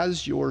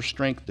 As your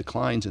strength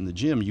declines in the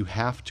gym, you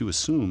have to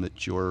assume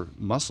that your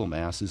muscle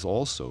mass is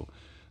also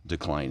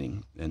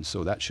declining. And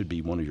so that should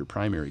be one of your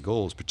primary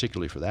goals,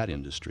 particularly for that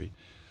industry.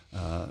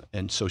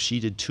 And so she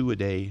did 2 a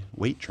day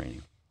weight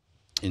training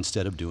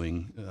instead of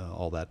doing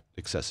all that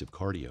excessive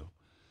cardio.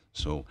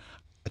 So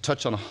I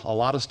touched on a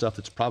lot of stuff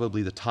that's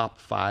probably the top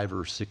 5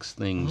 or 6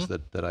 things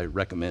that I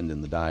recommend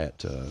in the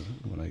diet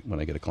when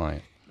I get a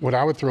client. What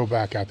I would throw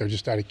back out there,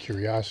 just out of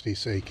curiosity's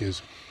sake,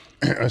 is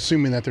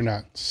assuming that they're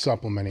not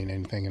supplementing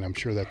anything, and I'm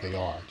sure that they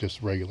are,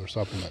 just regular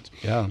supplements.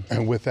 Yeah.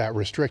 And with that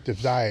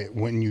restrictive diet,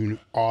 when you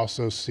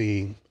also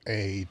see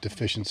a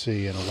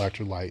deficiency in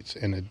electrolytes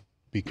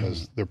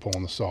because they're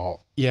pulling the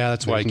salt. Yeah,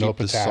 that's why I keep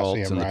the salt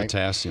potassium, and the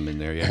potassium in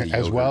there. Yeah,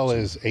 as well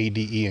as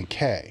ADE and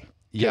K.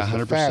 Yeah, 100%.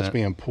 The fat's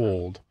being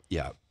pulled.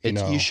 Yeah,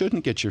 you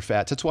shouldn't get your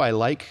fats. That's why I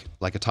like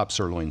a top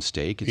sirloin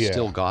steak. It's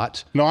still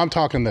got. No, I'm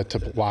talking the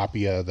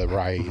tilapia, the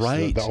rice,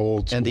 right, the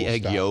old school and the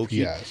egg stuff. yolk.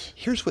 Yes.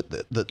 Here's what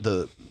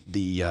the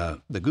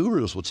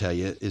gurus will tell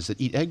you is that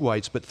eat egg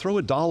whites, but throw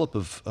a dollop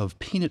of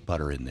peanut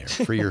butter in there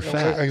for your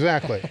fat.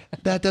 Exactly.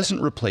 That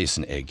doesn't replace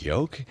an egg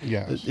yolk.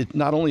 Yes.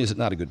 Not only is it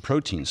not a good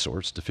protein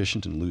source,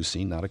 deficient in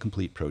leucine, not a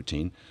complete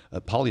protein,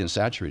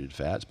 polyunsaturated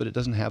fats, but it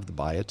doesn't have the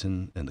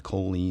biotin and the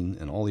choline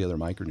and all the other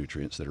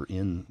micronutrients that are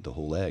in the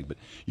whole egg. But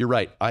you're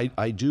right.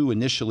 I do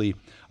initially,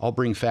 I'll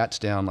bring fats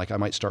down. Like I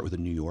might start with a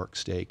New York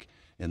steak.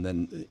 And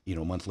then, a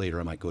month later,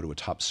 I might go to a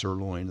top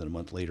sirloin. Then a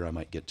month later, I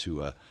might get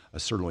to a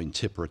sirloin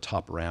tip or a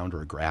top round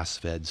or a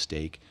grass-fed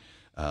steak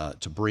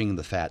to bring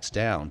the fats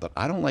down. But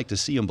I don't like to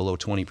see them below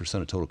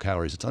 20% of total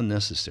calories. It's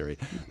unnecessary.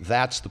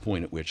 That's the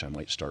point at which I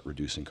might start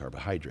reducing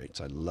carbohydrates.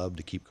 I love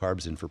to keep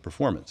carbs in for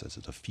performance. That's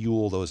to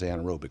fuel those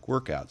anaerobic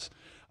workouts.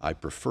 I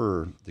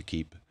prefer to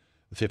keep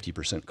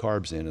 50%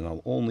 carbs in, and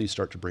I'll only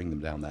start to bring them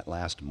down that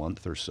last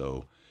month or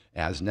so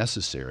as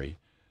necessary,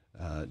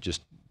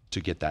 just to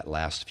get that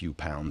last few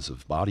pounds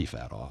of body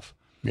fat off.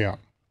 Yeah.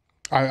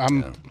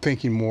 I'm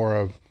thinking more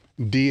of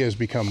D has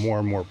become more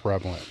and more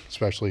prevalent,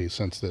 especially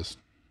since this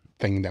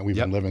thing that we've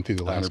been living through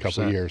the last 100%.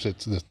 couple of years.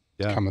 It's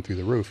coming through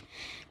the roof,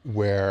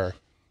 where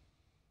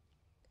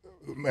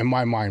in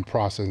my mind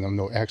processing, I'm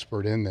no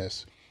expert in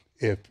this,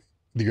 if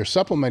you're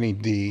supplementing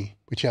D,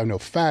 but you have no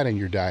fat in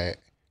your diet,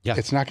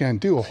 it's not going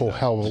to do a whole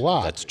hell of a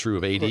lot. That's true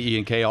of AD, E,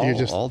 and K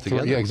all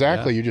together. Yeah,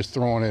 exactly. You're just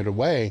throwing it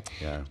away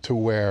to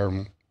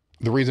where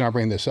the reason I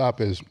bring this up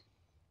is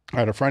I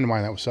had a friend of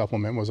mine that was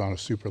supplement was on a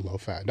super low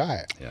fat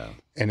diet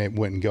and it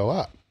wouldn't go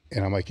up.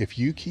 And I'm like, if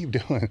you keep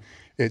doing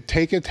it,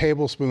 take a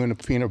tablespoon of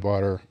peanut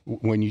butter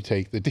when you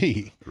take the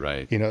D.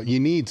 Right. You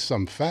need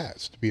some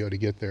fats to be able to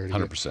get there.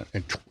 100%.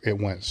 And it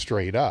went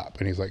straight up.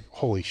 And he's like,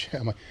 holy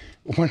shit. I'm like,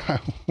 when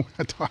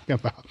I'm talking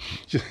about,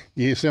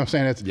 you see what I'm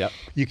saying? It's,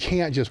 you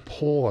can't just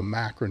pull a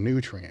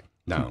macronutrient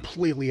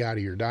completely out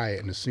of your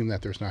diet and assume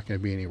that there's not going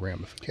to be any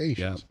ramifications.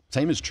 Yeah.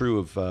 Same is true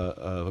of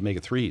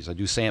omega-3s. I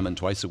do salmon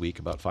twice a week,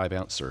 about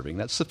 5-ounce serving.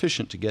 That's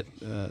sufficient to get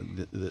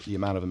the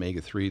amount of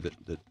omega-3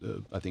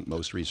 that I think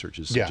most research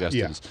has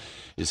suggested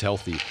is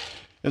healthy.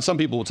 And some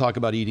people will talk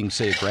about eating,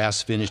 say, a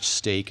grass-finished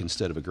steak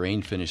instead of a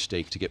grain-finished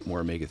steak to get more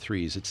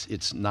omega-3s.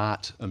 It's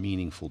not a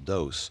meaningful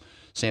dose.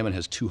 Salmon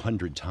has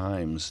 200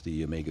 times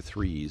the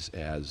omega-3s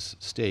as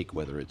steak,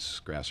 whether it's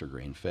grass or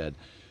grain-fed.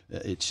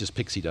 It's just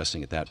pixie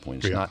dusting at that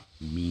point. It's not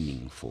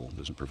meaningful. It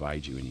doesn't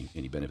provide you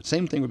any benefit.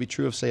 Same thing would be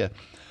true of, say,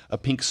 a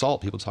pink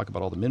salt. People talk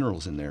about all the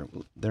minerals in there.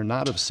 They're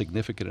not of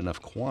significant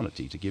enough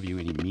quantity to give you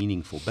any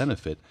meaningful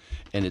benefit,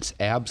 and it's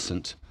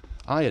absent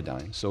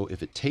iodine. So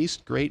if it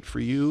tastes great for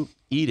you,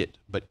 eat it,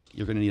 but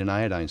you're going to need an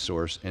iodine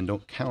source, and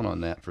don't count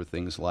on that for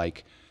things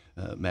like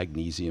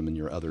magnesium and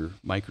your other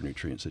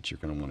micronutrients that you're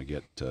going to want to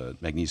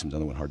get. Magnesium's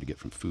another one hard to get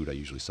from food. I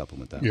usually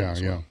supplement that.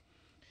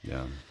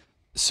 Yeah.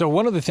 So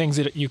one of the things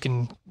that you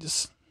can,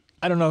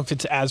 I don't know if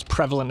it's as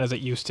prevalent as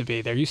it used to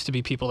be. There used to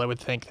be people that would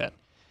think that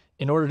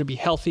in order to be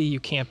healthy, you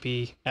can't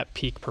be at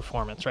peak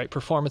performance, right?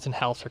 Performance and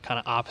health are kind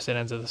of opposite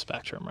ends of the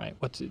spectrum, right?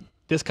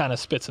 This kind of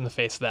spits in the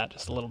face of that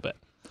just a little bit.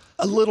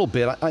 A little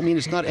bit. I mean,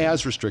 it's not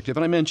as restrictive.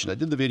 And I mentioned, I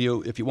did the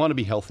video, if you want to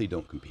be healthy,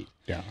 don't compete.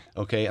 Yeah.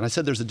 Okay. And I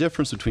said there's a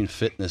difference between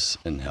fitness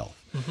and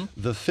health. Mm-hmm.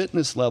 The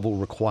fitness level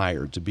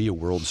required to be a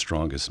world's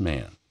strongest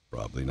man,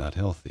 probably not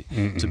healthy.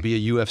 Mm-mm. To be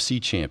a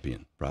UFC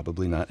champion,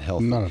 probably not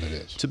healthy. None of it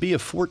is. To be a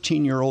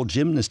 14-year-old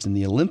gymnast in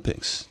the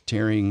Olympics,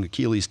 tearing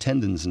Achilles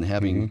tendons and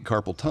having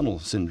carpal tunnel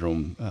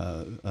syndrome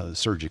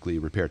surgically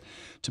repaired.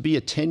 To be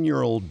a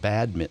 10-year-old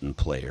badminton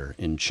player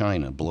in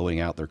China, blowing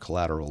out their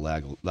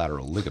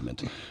lateral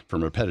ligament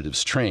from repetitive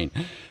strain.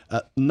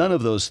 None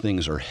of those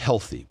things are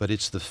healthy, but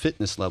it's the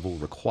fitness level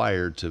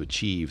required to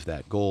achieve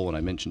that goal. And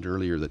I mentioned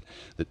earlier that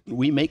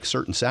we make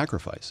certain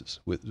sacrifices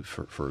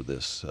for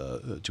this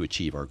to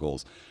achieve our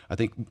goals. I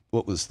think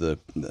what was I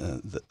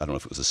don't know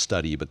if it was a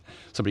study, but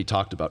somebody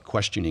talked about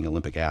questioning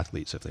Olympic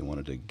athletes if they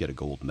wanted to get a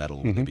gold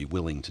medal, would they be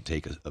willing to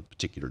take a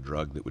particular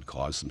drug that would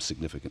cause some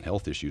significant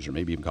health issues or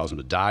maybe even cause them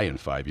to die in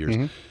 5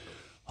 years.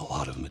 A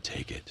lot of them would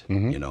take it.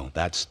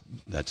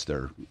 That's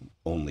their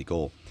only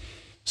goal.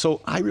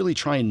 So I really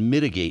try and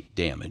mitigate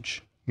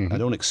damage. I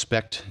don't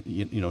expect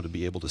to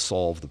be able to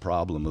solve the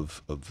problem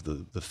of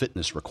the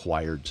fitness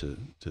required to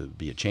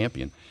be a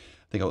champion.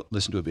 I think I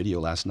listened to a video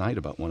last night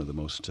about one of the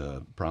most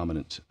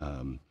prominent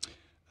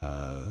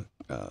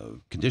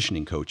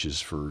conditioning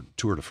coaches for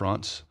Tour de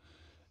France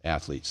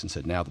athletes, and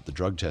said now that the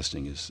drug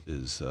testing is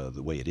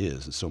the way it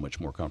is, it's so much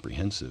more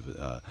comprehensive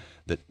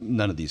that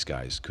none of these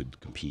guys could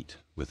compete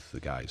with the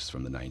guys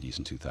from the 90s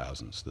and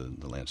 2000s,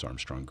 the Lance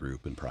Armstrong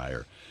group and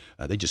prior.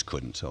 They just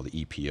couldn't. So the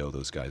EPO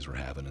those guys were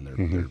having in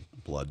their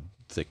blood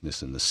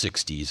thickness in the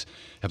 60s,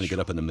 having to get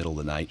up in the middle of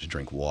the night to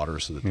drink water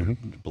so that their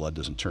blood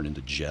doesn't turn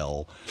into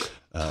gel.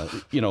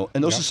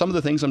 And those are some of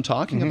the things I'm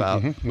talking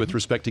about with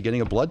respect to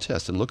getting a blood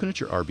test and looking at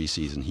your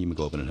RBCs and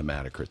hemoglobin and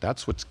hematocrit.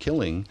 That's what's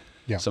killing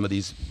some of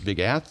these big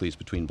athletes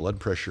between blood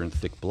pressure and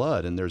thick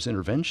blood. And there's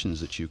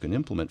interventions that you can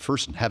implement.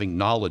 First, having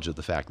knowledge of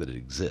the fact that it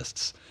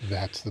exists.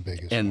 That's the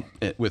biggest one.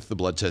 And with the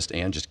blood test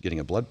and just getting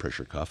a blood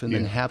pressure cuff. And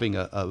then having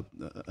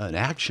an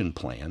action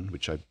plan,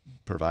 which I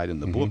provide in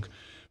the book,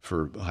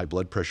 for high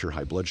blood pressure,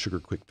 high blood sugar,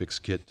 quick fix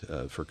kit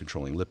for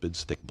controlling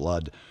lipids, thick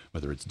blood,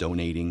 whether it's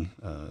donating,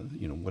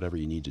 whatever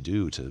you need to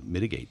do to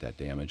mitigate that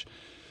damage.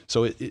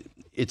 So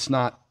it's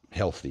not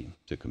healthy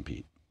to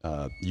compete.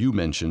 You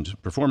mentioned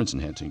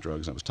performance-enhancing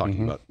drugs. I was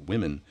talking about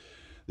women.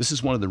 This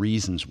is one of the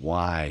reasons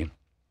why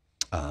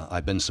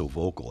I've been so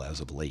vocal as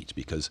of late,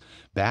 because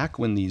back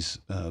when these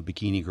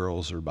bikini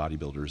girls or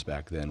bodybuilders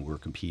back then were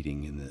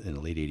competing in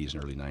the late 80s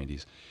and early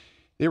 90s,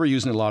 they were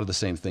using a lot of the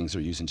same things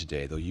they're using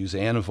today. They'll use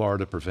Anavar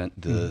to prevent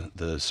the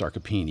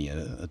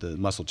sarcopenia, the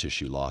muscle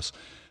tissue loss.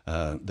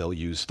 They'll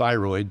use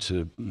thyroid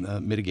to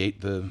mitigate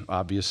the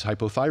obvious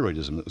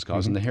hypothyroidism that was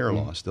causing the hair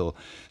loss. They'll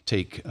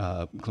take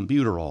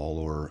clenbuterol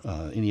or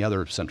any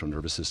other central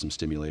nervous system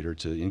stimulator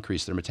to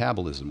increase their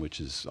metabolism,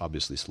 which is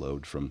obviously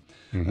slowed from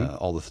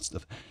all the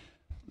stuff.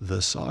 The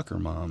soccer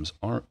moms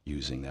aren't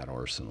using that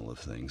arsenal of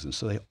things, and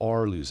so they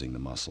are losing the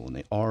muscle, and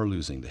they are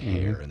losing the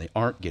hair, and they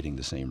aren't getting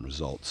the same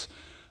results.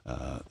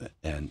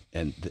 And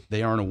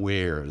they aren't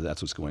aware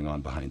that's what's going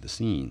on behind the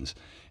scenes,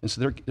 and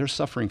so they're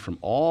suffering from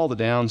all the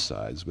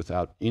downsides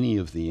without any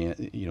of the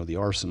the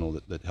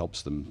arsenal that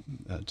helps them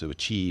to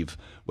achieve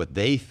what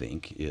they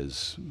think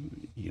is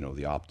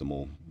the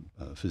optimal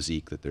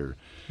physique that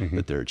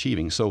they're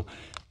achieving. So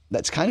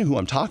that's kind of who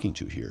I'm talking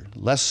to here.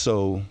 Less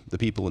so the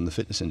people in the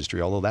fitness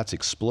industry, although that's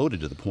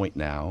exploded to the point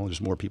now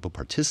there's more people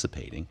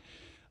participating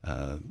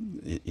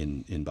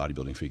in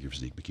bodybuilding, figure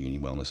physique, bikini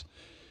wellness.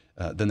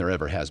 Than there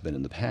ever has been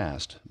in the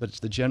past. But it's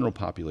the general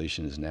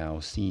population has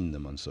now seen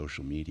them on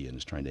social media and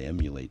is trying to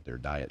emulate their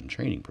diet and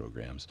training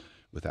programs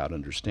without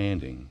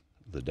understanding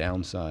the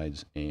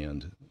downsides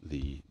and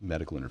the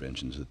medical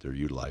interventions that they're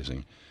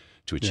utilizing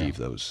to achieve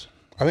those.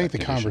 I think the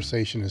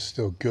conversation is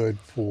still good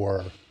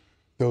for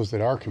those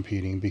that are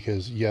competing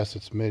because, yes,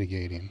 it's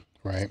mitigating,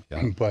 right?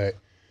 Yeah. But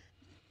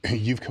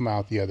you've come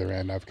out the other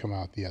end, I've come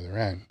out the other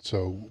end.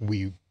 So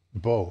we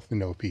both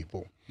know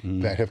people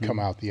that have come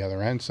out the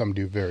other end. Some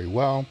do very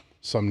well.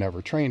 Some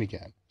never train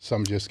again.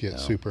 Some just get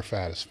super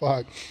fat as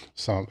fuck.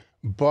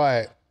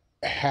 But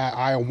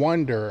I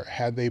wonder,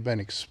 had they been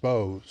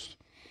exposed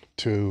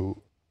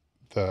to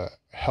the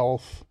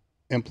health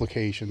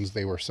implications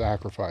they were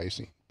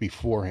sacrificing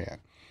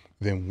beforehand,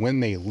 then when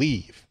they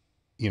leave,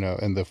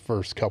 in the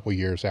first couple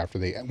years after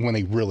when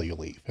they really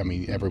leave, I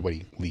mean,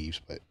 everybody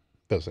leaves, but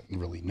doesn't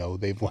really know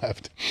they've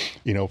left,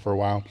 for a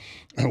while.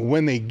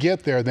 When they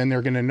get there, then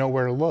they're going to know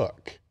where to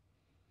look.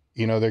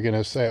 They're going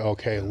to say,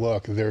 okay,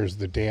 look, there's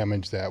the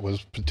damage that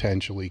was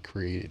potentially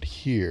created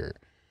here.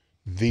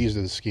 These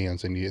are the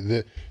scans.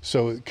 And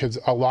so, because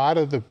a lot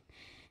of the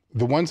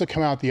ones that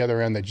come out the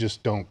other end that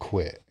just don't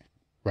quit,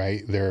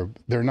 right? They're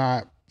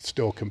not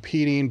still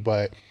competing,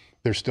 but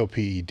they're still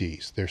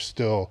PEDs. They're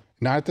still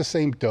not at the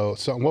same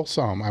dose.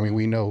 Some, I mean,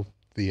 we know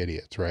the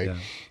idiots, right?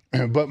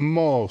 Yeah. But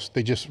most,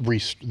 they just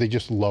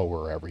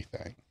lower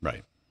everything.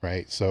 Right.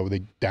 Right. So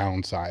they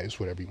downsize,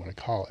 whatever you want to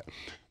call it.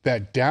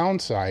 That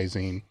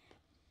downsizing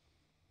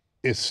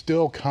is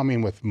still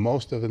coming with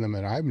most of them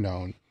that I've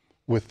known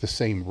with the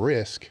same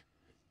risk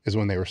as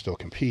when they were still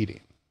competing.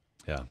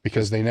 Yeah.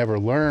 Because they never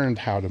learned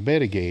how to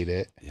mitigate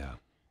it. Yeah.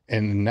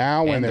 And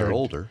now when they're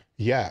older.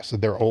 Yeah. So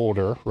they're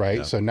older, right?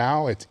 Yeah. So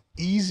now it's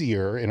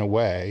easier in a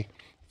way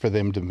for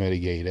them to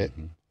mitigate it.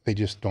 They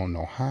just don't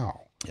know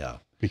how. Yeah.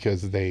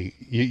 Because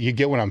you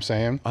get what I'm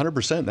saying?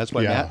 100%. That's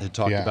why Matt had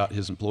talked about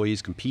his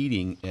employees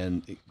competing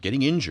and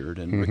getting injured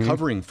and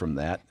recovering from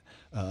that.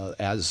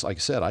 As like I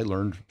said, I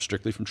learned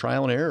strictly from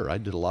trial and error. I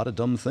did a lot of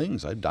dumb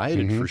things. I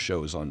dieted for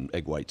shows on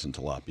egg whites and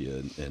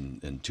tilapia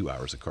and 2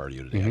 hours of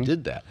cardio a day. I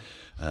did that.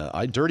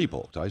 I dirty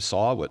bulked. I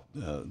saw what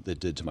that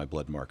did to my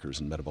blood markers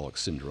and metabolic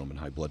syndrome and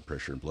high blood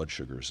pressure and blood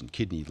sugars and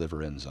kidney, liver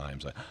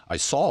enzymes. I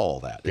saw all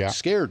that. It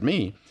scared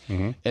me.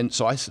 And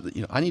so I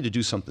said, I need to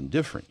do something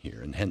different here.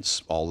 And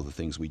hence all of the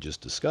things we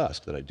just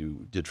discussed that I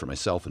did for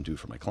myself and do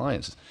for my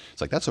clients.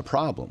 It's like, that's a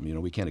problem.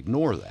 We can't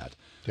ignore that.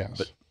 Yes.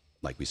 But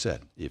like we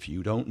said, if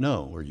you don't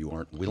know or you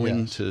aren't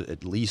willing to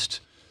at least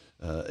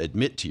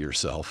admit to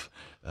yourself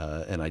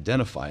and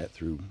identify it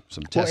through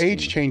some testing. Well,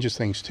 age changes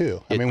things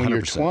too. I mean, when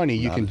you're 20,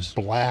 you can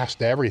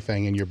blast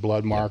everything and your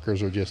blood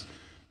markers are just,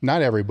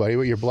 not everybody,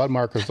 but your blood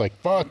markers like,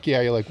 fuck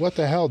yeah. You're like, what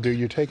the hell, dude?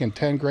 You're taking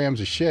 10 grams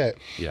of shit.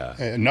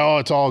 Yeah. No,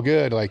 it's all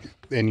good. Like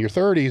in your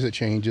 30s, it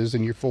changes.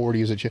 In your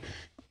 40s,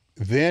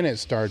 then it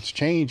starts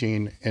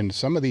changing. And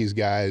some of these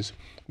guys,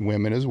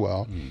 women as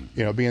well,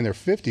 be in their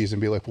 50s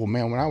and be like, well,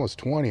 man, when I was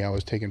 20, I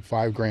was taking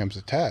 5 grams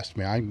of test.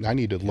 Man, I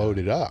need to load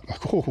it up.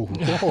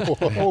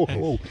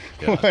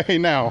 Like, Hey,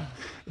 now,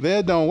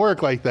 that don't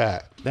work like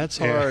that. That's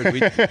hard.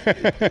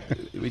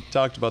 We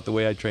talked about the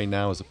way I train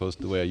now as opposed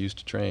to the way I used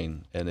to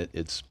train, and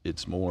it's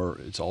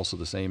also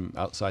the same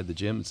outside the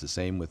gym. It's the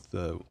same with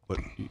what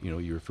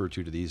you refer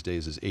to these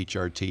days as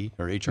HRT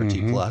or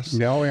HRT plus.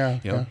 Oh yeah.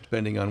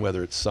 Depending on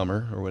whether it's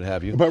summer or what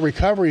have you. But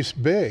recovery's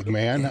big,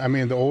 man. I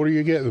mean, the older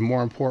you get, the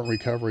more important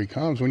recovery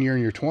comes. When you're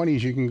in your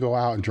 20s, you can go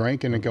out and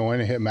drink and go in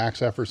and hit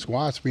max effort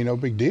squats, be no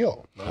big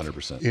deal.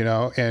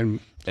 100%.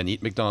 And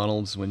eat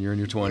McDonald's when you're in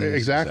your 20s.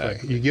 Exactly.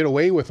 You get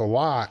away with a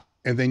lot,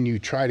 and then you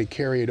try to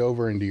carry it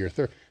over into your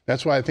 30s.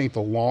 That's why I think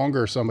the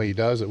longer somebody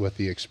does it with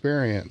the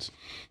experience,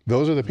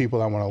 those are the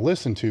people I want to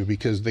listen to,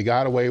 because they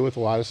got away with a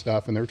lot of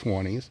stuff in their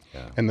 20s.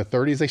 In the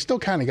 30s, they still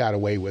kind of got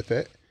away with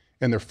it.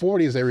 In their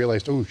 40s, they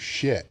realized, oh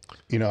shit,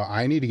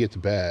 I need to get to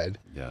bed.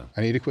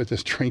 I need to quit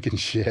this drinking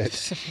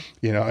shit.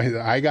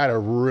 I got to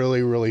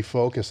really, really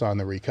focus on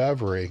the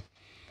recovery.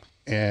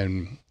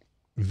 And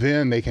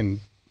then they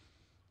can,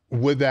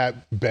 would that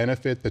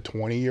benefit the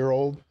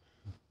 20-year-old?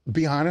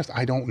 Be honest,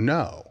 I don't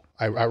know.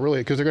 I really,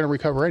 because they're going to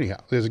recover anyhow.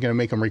 Is it going to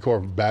make them recover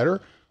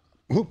better?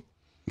 Who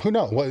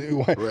knows? What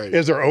Right.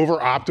 Is there over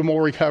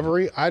optimal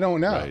recovery? I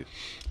don't know. Right.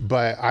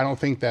 But I don't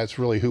think that's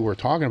really who we're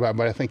talking about.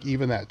 But I think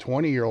even that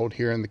 20-year-old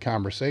here in the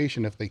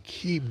conversation, if they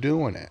keep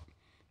doing it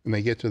and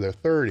they get to their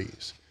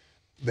 30s,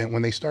 then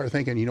when they start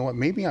thinking, you know what,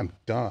 maybe I'm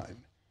done.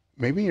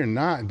 Maybe you're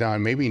not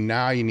done. Maybe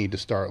now you need to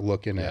start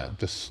looking at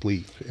the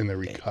sleep and the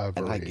recovery.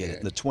 And I get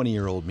it. The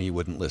 20-year-old me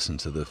wouldn't listen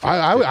to the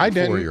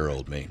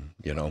 54-year-old me,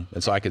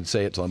 And so I could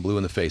say it till I'm blue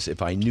in the face.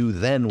 If I knew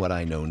then what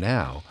I know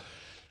now,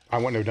 I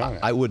wouldn't have done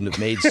it. I wouldn't have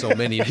made so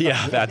many.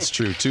 Yeah, that's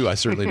true too. I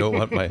certainly don't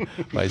want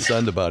my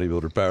son to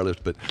bodybuild or powerlift,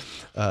 but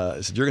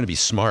so you're going to be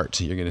smart.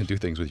 You're going to do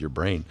things with your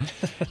brain.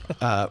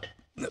 But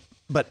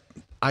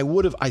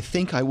I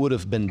think I would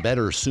have been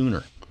better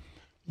sooner.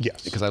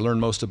 Yes. Because I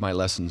learned most of my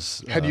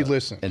lessons. Had you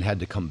listened? And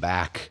had to come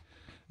back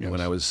when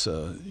I was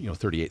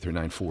 38,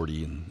 39,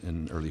 40,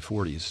 and early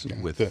 40s.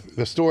 Yeah. With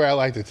the story I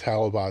like to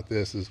tell about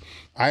this is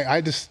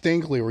I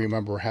distinctly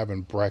remember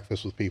having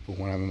breakfast with people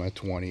when I'm in my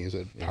 20s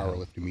at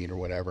powerlifting meet or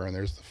whatever, and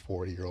there's the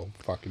 40-year-old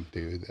fucking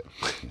dude that,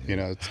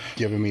 it's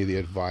giving me the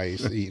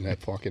advice, eating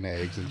that fucking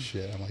eggs and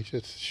shit. I'm like,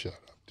 just shut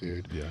up,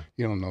 dude. Yeah.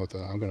 You don't know what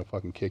I'm going to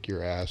fucking kick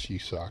your ass. You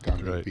suck. I'm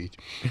going to beat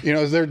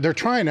you. They're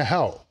trying to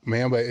help,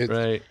 man, but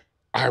it's,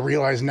 I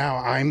realize now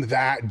I'm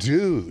that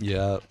dude.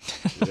 Yeah.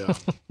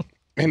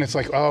 And it's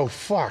like, oh,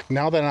 fuck.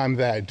 Now that I'm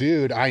that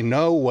dude, I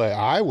know what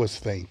I was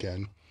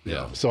thinking.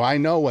 Yeah. So I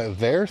know what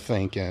they're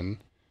thinking.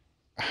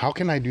 How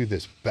can I do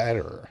this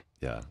better?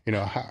 Yeah.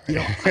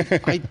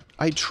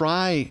 I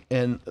try,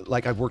 and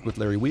like I've worked with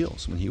Larry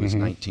Wheels when he was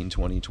 19,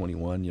 20,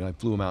 21. I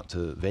flew him out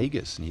to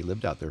Vegas, and he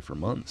lived out there for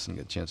months and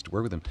got a chance to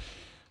work with him.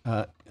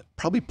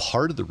 Probably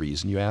part of the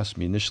reason you asked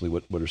me initially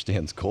what are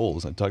Stan's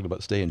goals. I talked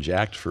about staying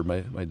jacked for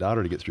my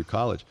daughter to get through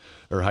college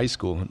or high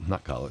school,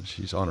 not college.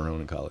 She's on her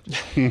own in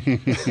college.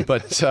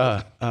 But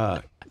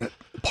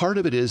part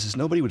of it is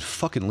nobody would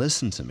fucking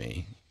listen to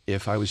me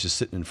if I was just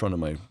sitting in front of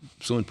my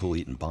swimming pool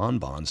eating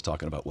bonbons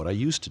talking about what I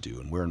used to do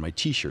and wearing my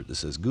T-shirt that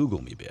says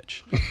 "Google me,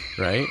 bitch,"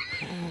 right?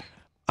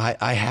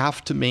 I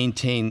have to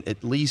maintain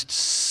at least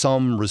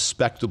some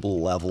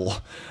respectable level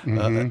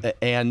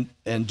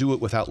and do it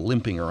without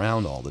limping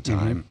around all the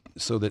time,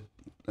 so that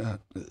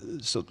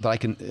I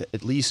can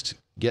at least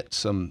get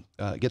them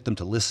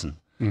to listen.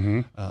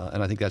 And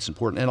I think that's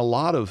important. And a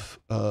lot of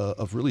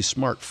really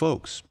smart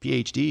folks,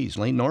 PhDs,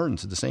 Lane Norton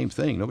said the same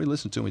thing. Nobody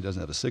listens to him. He doesn't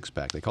have a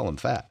six-pack. They call him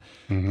fat.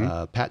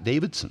 Pat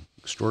Davidson,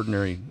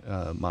 extraordinary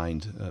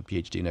mind,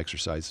 PhD in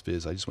exercise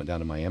phys. I just went down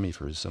to Miami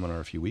for his seminar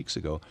a few weeks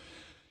ago.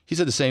 He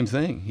said the same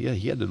thing. Yeah,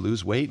 he had to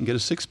lose weight and get a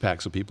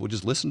six-pack so people would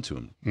just listen to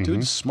him.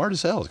 Dude's smart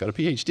as hell. He's got a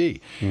PhD.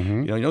 He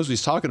knows what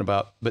he's talking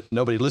about, but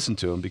nobody listened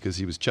to him because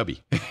he was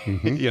chubby.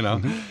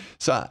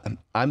 So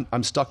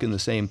I'm stuck in the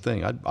same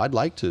thing. I'd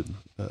like to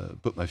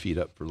put my feet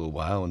up for a little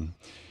while and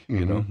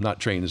not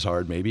train as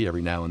hard maybe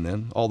every now and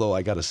then. Although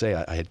I got to say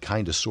I had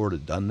kind of sort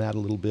of done that a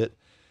little bit.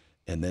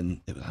 And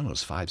then it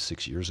was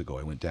 5-6 years ago.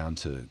 I went down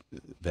to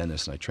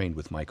Venice and I trained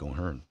with Mike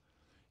O'Hearn.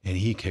 And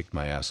he kicked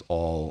my ass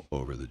all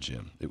over the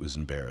gym. It was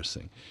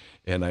embarrassing.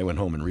 And I went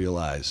home and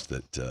realized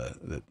that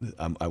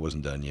I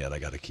wasn't done yet. I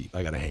got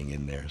to hang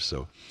in there.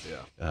 So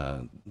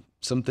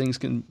some things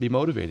can be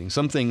motivating.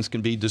 Some things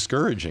can be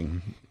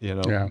discouraging,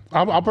 Yeah.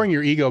 I'll bring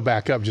your ego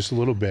back up just a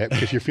little bit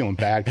because you're feeling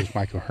bad because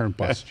Michael Hearn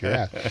busted your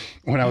ass.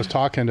 When I was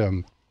talking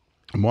to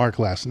Mark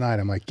last night,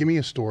 I'm like, give me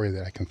a story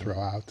that I can throw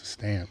out to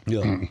Stan.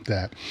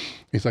 That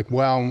he's like,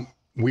 well,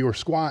 we were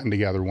squatting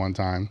together one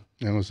time.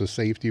 And it was a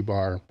safety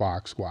bar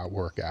box squat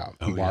workout.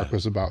 Mark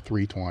was about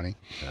 320.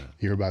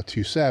 You're about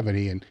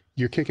 270, and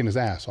you're kicking his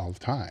ass all the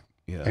time.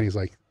 And he's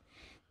like,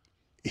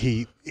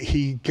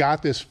 he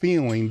got this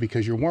feeling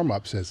because your warm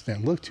up says,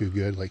 "Didn't look too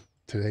good. Like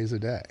today's the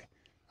day.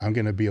 I'm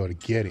going to be able to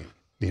get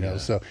him."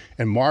 So,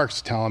 and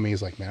Mark's telling me,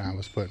 he's like, man, I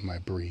was putting my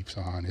briefs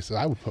on. He said,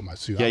 I would put my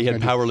suit on. Yeah, you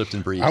had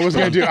powerlifting briefs. I was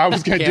going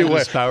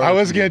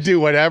to do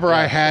whatever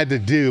I had to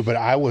do, but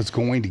I was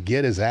going to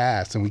get his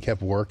ass. And we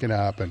kept working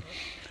up and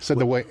said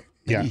the way,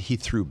 And he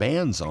threw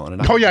bands on.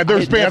 And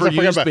there's bands. I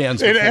forgot about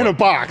bands in a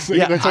box.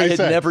 Yeah, that's what I had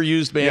never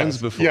used bands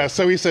before. Yeah,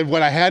 so he said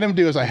what I had him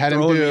do is I had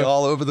him do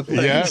all over the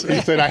place. Yeah,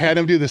 he said I had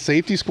him do the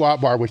safety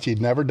squat bar, which he'd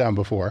never done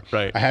before.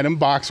 Right. I had him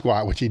box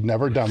squat, which he'd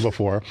never done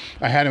before.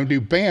 I had him do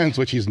bands,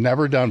 which he's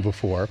never done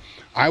before.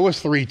 I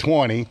was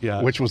 320,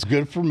 which was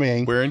good for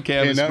me. Wearing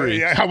canvas briefs.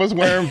 Yeah, I was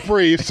wearing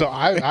briefs. So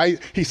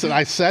he said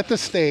I set the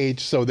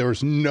stage so there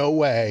was no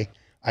way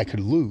I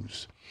could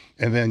lose.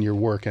 And then you're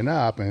working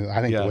up, and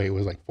I think the weight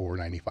was like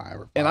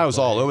 495 or. And I was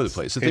all over the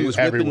place. The thing was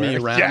whipping me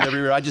around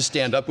everywhere. I just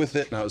stand up with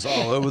it, and I was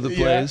all over the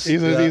place.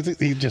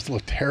 He just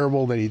looked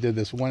terrible that he did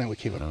this one. It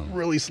came up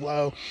really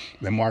slow.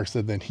 Then Mark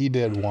said that he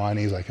did one.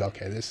 He's like,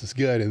 okay, this is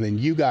good. And then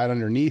you got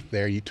underneath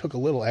there. You took a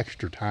little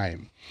extra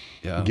time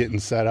getting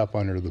set up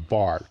under the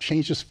bar.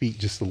 Changed his feet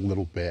just a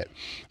little bit.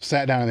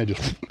 Sat down and then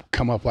just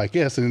come up like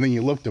this. And then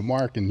you looked at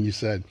Mark and you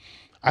said,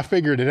 I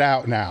figured it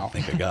out now.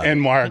 And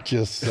Mark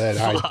just said,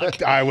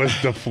 I was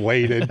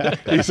deflated.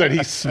 He said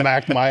he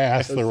smacked my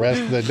ass the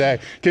rest of the day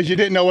because you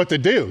didn't know what to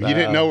do. You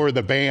didn't know where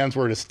the bands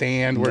were to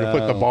stand, where to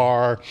put the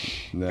bar.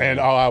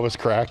 And I was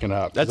cracking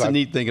up. That's a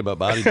neat thing about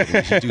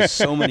bodybuilding. You do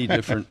so many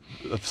different,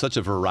 such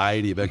a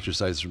variety of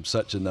exercises from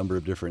such a number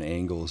of different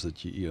angles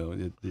that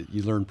you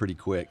learn pretty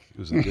quick. It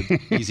was a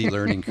good, easy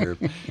learning curve.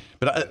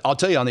 But I'll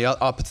tell you, on the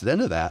opposite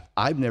end of that,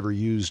 I've never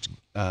used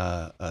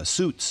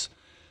suits.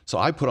 So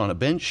I put on a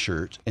bench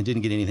shirt and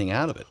didn't get anything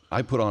out of it.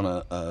 I put on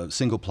a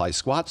single ply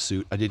squat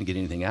suit. I didn't get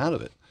anything out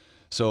of it.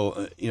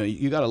 So,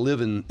 you got to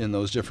live in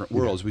those different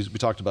worlds. We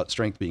talked about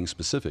strength being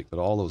specific, but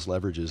all those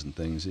leverages and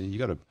things, you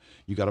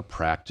got to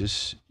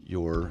practice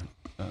your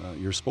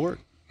sport.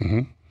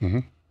 Mm-hmm. Mm-hmm.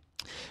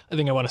 I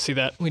think I want to see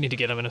that. We need to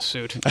get him in a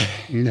suit.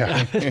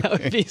 That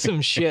would be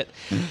some shit.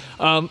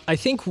 I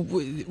think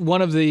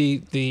one of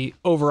the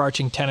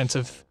overarching tenets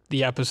of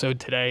the episode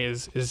today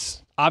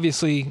is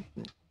obviously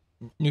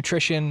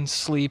nutrition,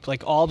 sleep,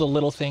 like all the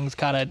little things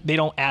they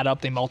don't add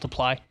up, they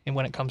multiply. And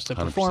when it comes to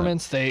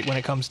performance, 100%. When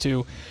it comes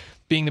to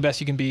being the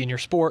best you can be in your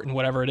sport and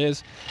whatever it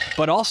is.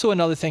 But also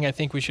another thing I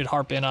think we should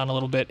harp in on a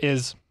little bit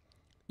is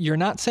you're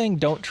not saying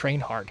don't train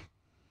hard,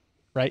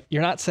 right?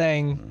 You're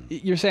saying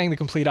the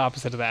complete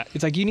opposite of that.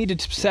 It's like you need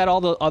to set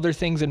all the other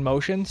things in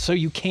motion so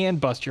you can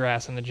bust your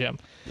ass in the gym.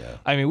 Yeah.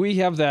 I mean, we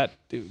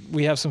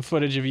have some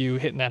footage of you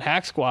hitting that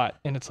hack squat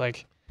and it's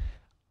like,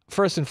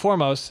 first and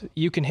foremost,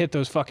 you can hit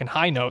those fucking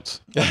high notes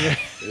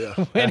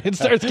when it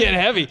starts getting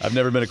heavy. I've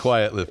never been a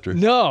quiet lifter.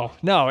 No,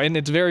 and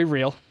it's very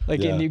real.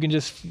 And you can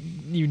just,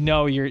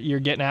 you're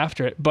getting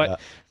after it,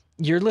 but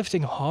you're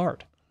lifting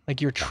hard.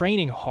 Like you're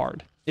training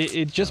hard.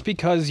 It just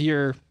because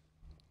you're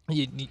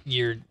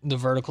the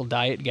vertical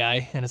diet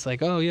guy, and it's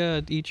like, oh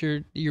yeah, eat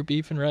your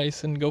beef and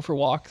rice and go for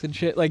walks and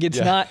shit. Like it's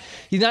not.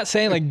 He's not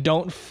saying like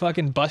don't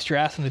fucking bust your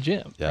ass in the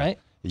gym, right?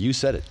 You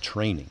said it.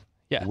 Training.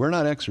 Yeah, we're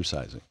not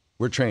exercising.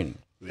 We're training.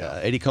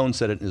 Eddie Cohn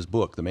said it in his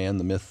book, The Man,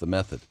 the Myth, the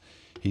Method.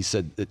 He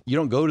said that you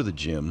don't go to the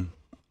gym.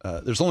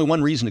 There's only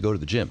one reason to go to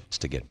the gym. It's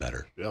to get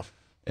better. Yeah.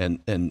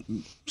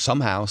 And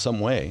somehow, some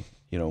way,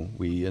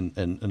 we,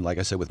 and like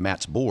I said, with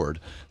Matt's board,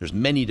 there's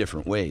many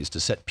different ways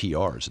to set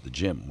PRs at the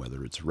gym,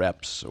 whether it's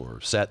reps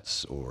or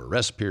sets or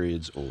rest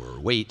periods or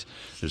weight.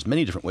 There's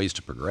many different ways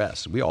to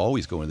progress. We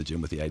always go into the gym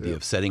with the idea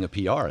of setting a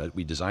PR.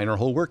 We design our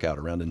whole workout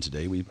around, and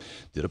today we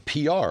did a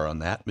PR on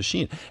that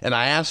machine. And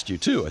I asked you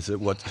too, I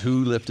said,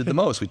 who lifted the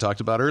most? We talked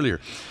about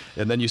earlier.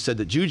 And then you said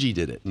that Juji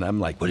did it. And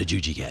I'm like, what did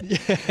Juji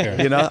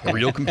get?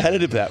 Real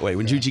competitive that way.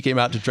 When Juji came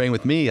out to train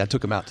with me, I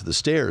took him out to the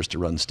stairs to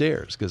run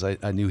stairs because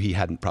I knew he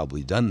hadn't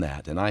probably done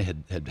that. And I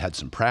had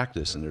some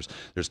practice, and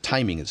there's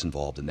timing that's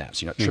involved in that,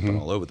 so you're not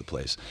tripping all over the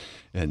place.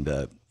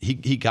 And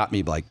he got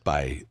me like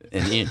by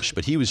an inch,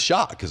 but he was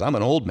shocked because I'm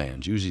an old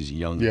man. Juji's a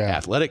young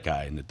athletic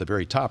guy, and at the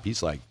very top,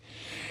 he's like,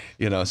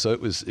 so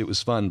it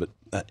was fun.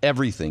 But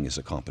everything is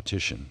a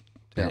competition,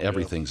 and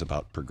everything's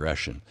about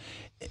progression.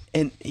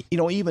 And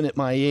even at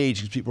my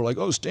age, people are like,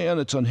 "Oh, Stan,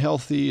 it's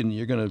unhealthy, and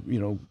you're gonna,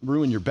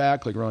 ruin your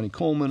back like Ronnie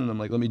Coleman." And I'm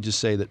like, let me just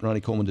say that Ronnie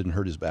Coleman didn't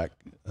hurt his back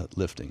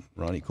lifting.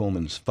 Ronnie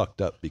Coleman's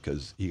fucked up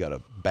because he got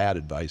a bad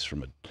advice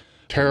from a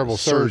terrible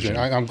surgeon.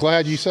 I'm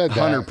glad you said that.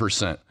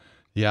 100%.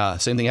 Yeah,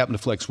 same thing happened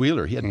to Flex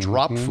Wheeler. He had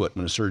drop foot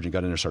when a surgeon got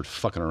in there and started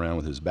fucking around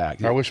with his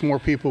back. I wish more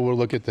people would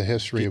look at the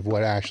history of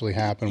what actually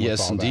happened with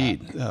all that. Yes,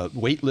 indeed.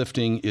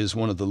 Weightlifting is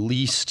one of the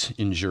least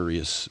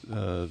injurious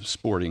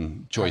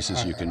sporting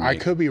choices you can make. I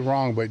could be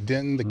wrong, but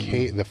didn't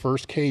the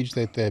first cage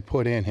that they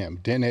put in him,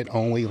 didn't it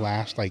only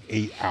last like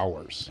 8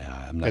 hours?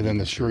 Yeah, I'm not and then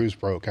the screws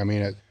broke. I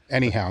mean,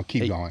 anyhow,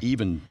 keep going.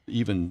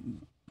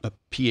 Even a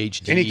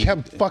PhD. And he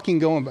kept fucking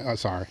going.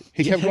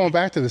 He kept going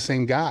back to the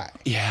same guy.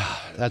 Yeah,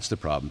 that's the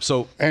problem.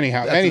 So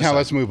anyhow,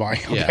 let's move on.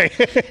 Okay.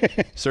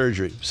 Yeah.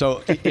 Surgery.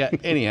 So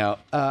anyhow,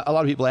 a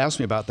lot of people ask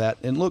me about that.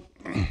 And look,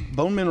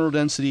 bone mineral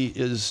density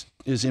is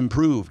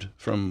improved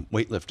from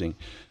weightlifting.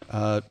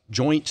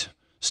 Joint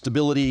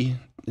stability,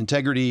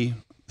 integrity,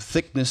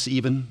 thickness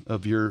even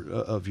of your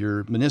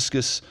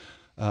meniscus.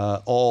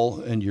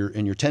 And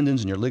your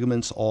tendons and your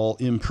ligaments all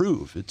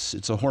improve. It's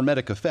a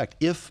hormetic effect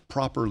if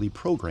properly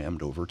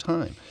programmed over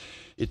time.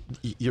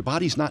 your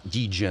body's not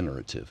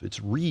degenerative,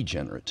 it's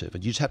regenerative.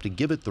 And you just have to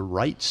give it the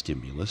right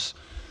stimulus,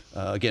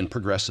 again,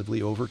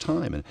 progressively over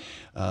time.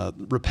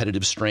 And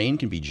repetitive strain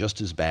can be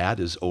just as bad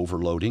as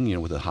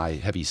overloading, with a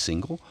heavy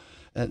single.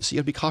 And so you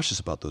have to be cautious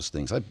about those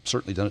things. I've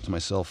certainly done it to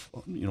myself,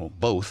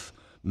 both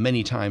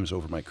many times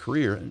over my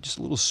career, and just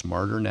a little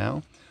smarter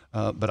now.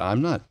 But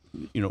I'm not,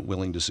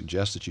 willing to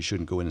suggest that you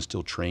shouldn't go in and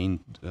still train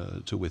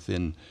to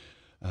within,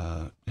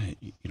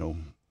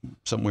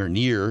 somewhere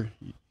near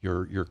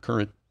your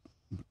current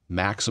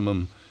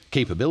maximum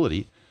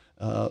capability,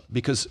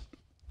 because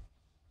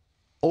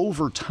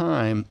over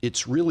time,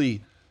 it's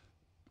really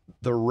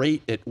the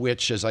rate at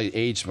which, as I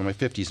age from my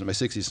 50s and my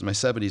 60s and my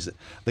 70s,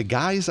 the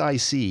guys I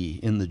see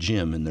in the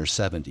gym in their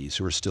 70s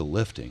who are still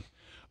lifting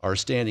are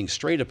standing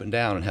straight up and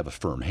down and have a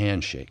firm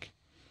handshake.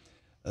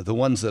 The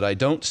ones that I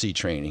don't see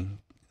training,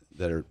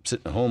 that are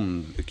sitting at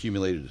home and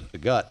accumulated a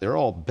gut, they're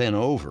all bent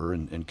over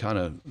and kind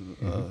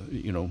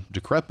of,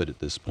 decrepit at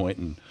this point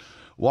and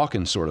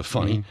walking sort of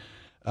funny.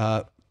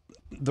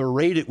 The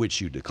rate at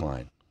which you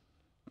decline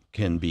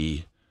can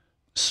be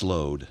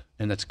slowed.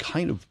 And that's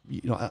kind of,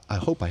 I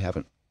hope I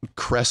haven't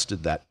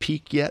crested that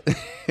peak yet,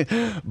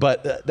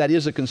 but that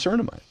is a concern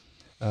of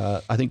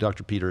mine. I think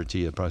Dr. Peter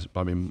Attia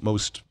probably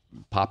most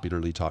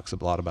popularly talks a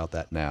lot about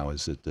that now,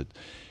 is that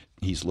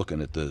he's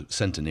looking at the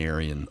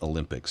centenarian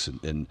Olympics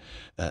and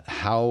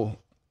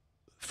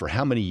for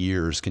how many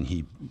years can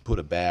he put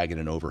a bag in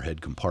an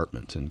overhead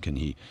compartment, and can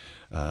he,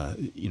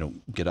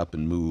 get up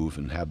and move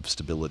and have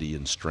stability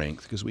and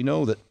strength? Because we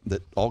know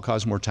that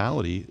all-cause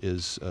mortality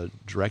is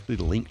directly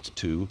linked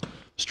to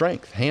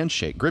strength,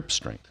 handshake, grip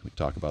strength. We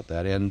talk about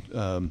that,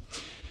 and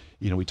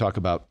we talk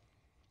about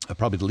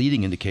probably the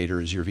leading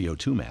indicator is your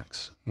VO2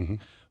 max.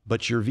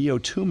 But your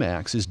VO2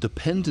 max is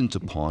dependent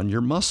upon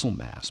your muscle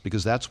mass,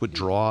 because that's what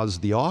draws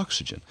the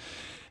oxygen.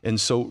 And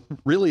so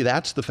really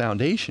that's the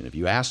foundation. If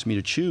you ask me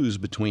to choose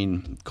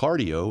between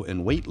cardio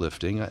and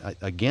weightlifting,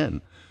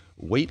 again,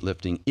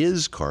 weightlifting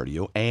is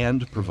cardio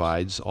and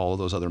provides all of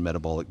those other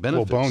metabolic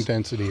benefits. Well, bone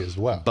density as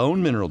well.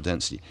 Bone mineral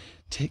density.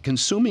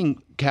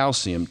 Consuming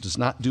calcium does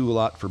not do a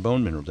lot for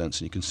bone mineral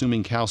density.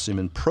 Consuming calcium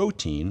and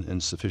protein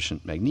and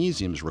sufficient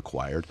magnesium is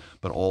required,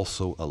 but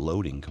also a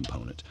loading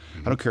component.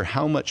 I don't care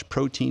how much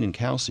protein and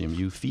calcium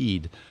you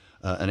feed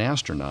an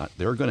astronaut,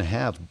 they're going to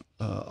have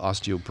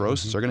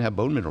osteoporosis, they're going to have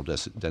bone mineral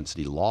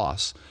density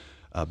loss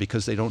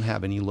because they don't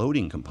have any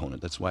loading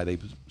component. That's why they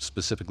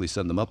specifically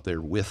send them up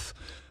there with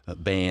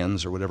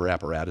bands or whatever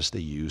apparatus they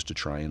use to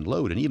try and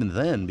load. And even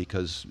then,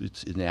 because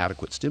it's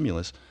inadequate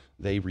stimulus,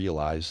 they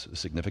realize a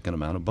significant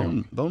amount of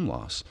bone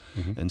loss.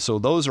 And so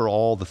those are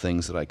all the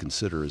things that I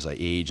consider as I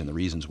age, and the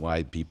reasons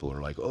why people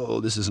are like,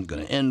 oh, this isn't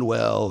going to end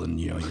well, and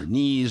your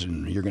knees,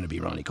 and you're going to be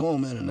Ronnie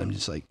Coleman. And I'm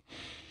just like,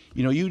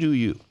 you do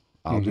you.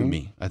 I'll do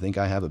me. I think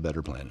I have a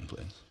better plan in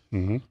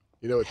place.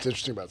 It's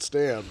interesting about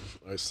Stan.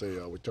 I say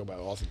we talk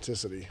about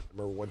authenticity. I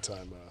remember one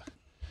time,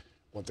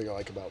 one thing I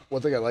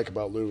like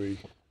about Louis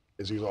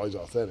is he's always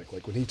authentic.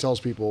 Like when he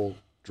tells people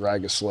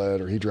drag a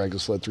sled, or he drags a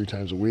sled 3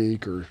 times a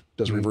week, or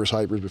does reverse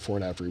hypers before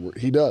and after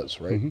he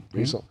does, right?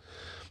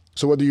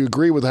 So whether you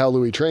agree with how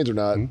Louis trains or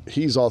not,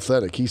 he's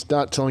authentic. He's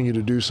not telling you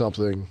to do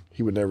something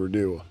he would never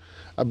do.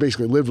 I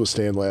basically lived with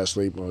Stan last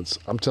 8 months.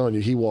 I'm telling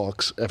you, he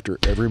walks after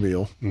every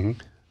meal.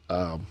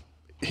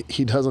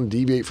 He doesn't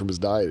deviate from his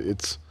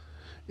diet.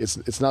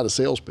 It's not a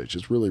sales pitch.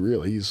 It's really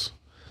real. He's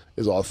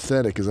as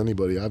authentic as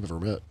anybody I've ever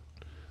met.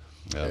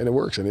 And it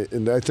works.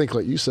 And I think,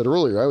 like you said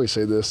earlier, I always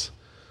say this,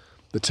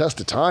 the test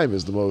of time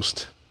is the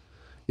most,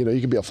 you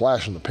can be a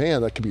flash in the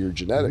pan. That could be your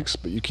genetics,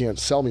 but you can't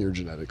sell me your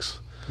genetics.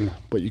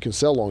 But you can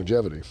sell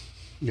longevity.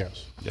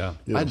 Yes. Yeah.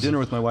 I had dinner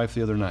with my wife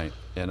the other night,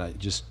 and I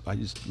just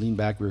leaned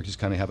back. We were just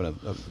kind of having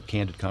a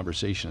candid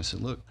conversation. I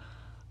said, look,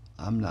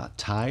 I'm not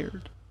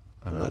tired.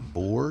 I'm not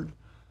bored.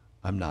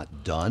 I'm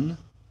not done.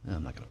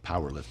 I'm not going to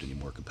power lift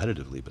anymore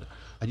competitively, but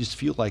I just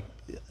feel like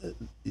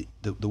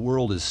the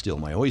world is still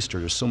my oyster.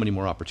 There's so many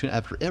more opportunities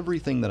after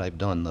everything that I've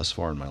done thus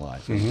far in my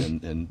life.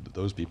 And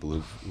those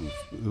people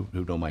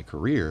who know my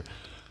career,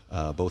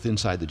 both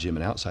inside the gym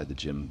and outside the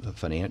gym,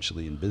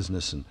 financially and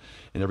business and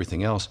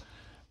everything else,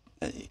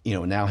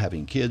 now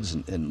having kids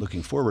and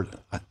looking forward,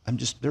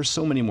 there's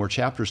so many more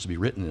chapters to be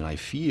written, and I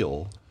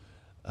feel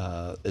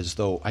as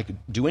though I could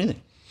do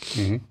anything.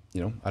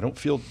 I don't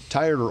feel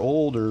tired or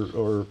old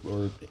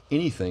or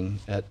anything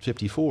at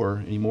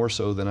 54 any more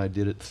so than I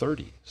did at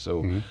 30.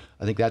 So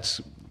I think that's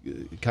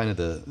kind of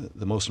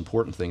the most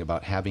important thing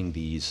about having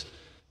these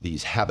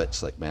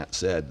habits, like Matt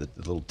said, the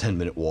little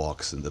 10-minute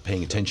walks and the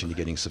paying attention to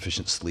getting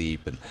sufficient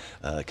sleep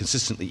and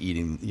consistently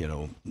eating,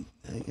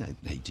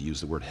 I hate to use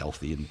the word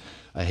healthy, and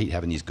I hate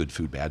having these good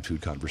food, bad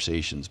food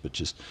conversations, but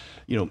just,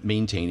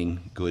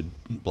 maintaining good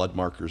blood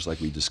markers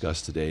like we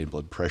discussed today, and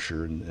blood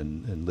pressure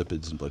and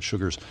lipids and blood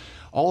sugars.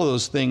 All of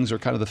those things are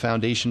kind of the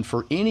foundation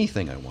for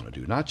anything I want to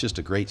do, not just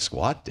a great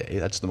squat day.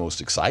 That's the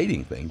most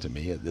exciting thing to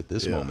me at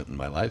this moment in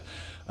my life.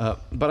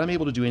 But I'm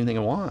able to do anything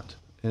I want.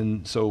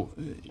 And so,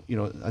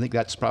 I think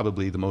that's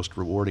probably the most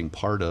rewarding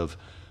part of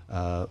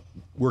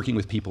working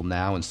with people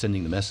now and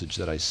sending the message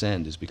that I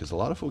send is because a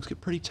lot of folks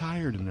get pretty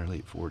tired in their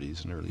late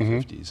 40s and early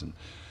 50s,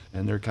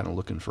 and they're kind of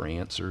looking for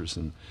answers.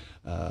 And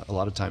a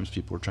lot of times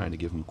people are trying to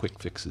give them quick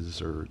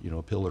fixes or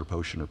a pill or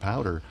potion or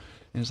powder.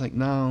 And it's like,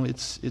 no,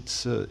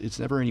 it's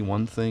never any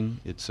one thing.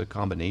 It's a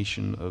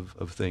combination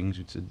of things.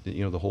 It's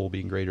the whole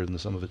being greater than the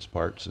sum of its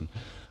parts, and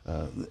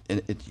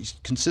it's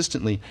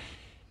consistently.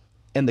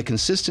 And the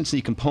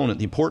consistency component,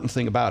 the important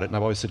thing about it, and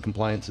I've always said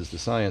compliance is the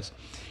science,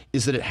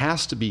 is that it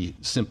has to be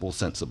simple,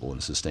 sensible,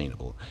 and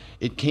sustainable.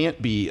 It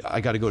can't be,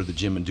 I got to go to the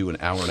gym and do an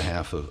hour and a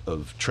half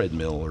of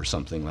treadmill or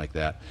something like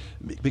that,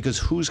 because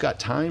who's got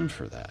time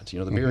for that?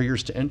 The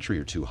barriers to entry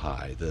are too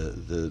high.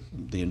 The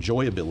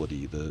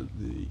enjoyability,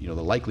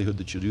 the likelihood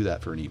that you'll do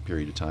that for any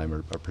period of time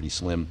are pretty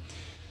slim.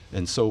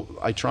 And so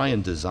I try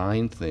and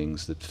design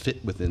things that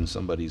fit within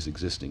somebody's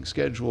existing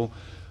schedule,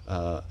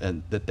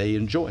 and that they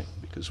enjoy,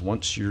 because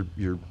once your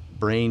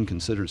brain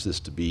considers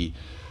this to be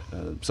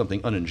something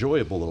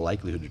unenjoyable, the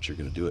likelihood that you're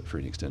going to do it for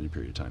an extended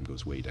period of time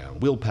goes way down.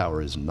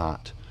 Willpower is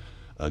not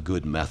a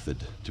good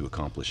method to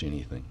accomplish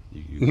anything.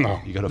 You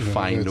got to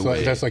find a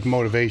way. That's like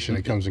motivation.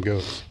 It comes and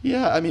goes.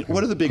 Yeah, I mean,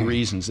 what are the big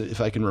reasons, if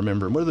I can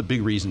remember, what are the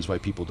big reasons why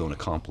people don't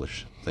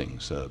accomplish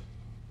things?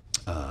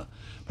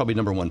 Probably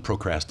number one,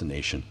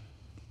 procrastination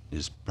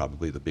is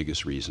probably the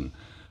biggest reason.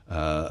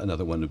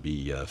 Another one would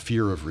be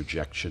fear of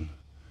rejection.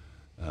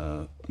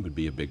 Would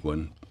be a big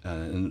one,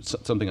 and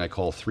something I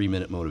call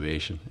 3-minute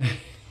motivation,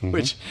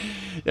 which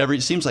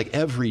it seems like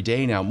every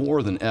day now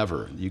more than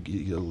ever.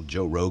 You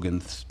Joe Rogan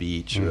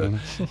speech,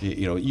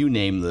 you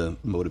name the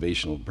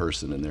motivational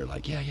person, and they're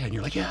like, yeah, and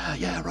you're like,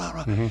 yeah, rah,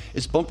 rah.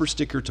 It's bumper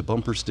sticker to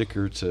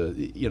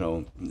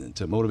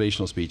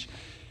motivational speech,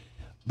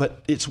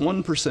 but it's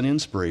 1%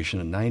 inspiration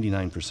and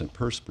 99%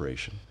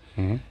 perspiration,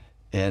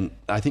 and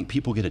I think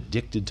people get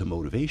addicted to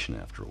motivation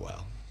after a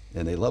while.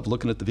 And they love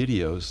looking at the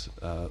videos,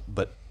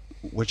 but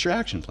what's your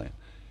action plan?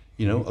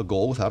 A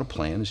goal without a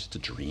plan is just a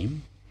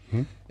dream.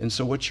 And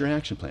so what's your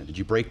action plan? Did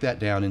you break that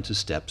down into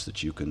steps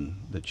that you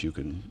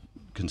can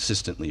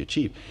consistently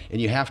achieve? And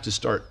you have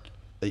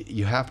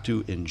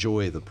to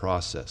enjoy the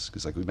process,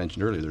 because like we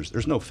mentioned earlier,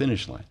 there's no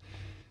finish line.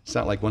 It's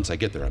not like once I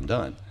get there, I'm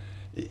done.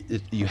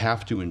 You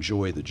have to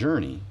enjoy the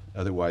journey.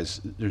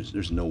 Otherwise,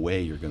 there's no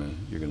way you're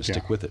gonna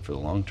stick with it for the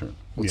long term.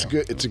 Well,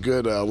 it's a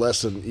good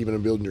lesson even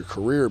in building your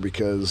career,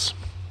 because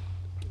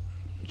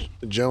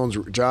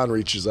John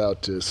reaches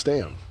out to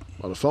Stan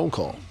on a phone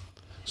call.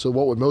 So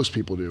what would most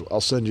people do?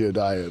 I'll send you a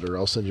diet, or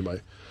I'll send you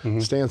my.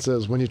 Stan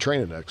says, when you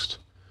training next?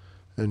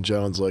 And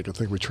John's like, I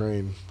think we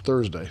train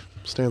Thursday.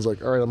 Stan's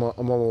like, all right, I'm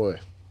on my way.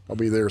 I'll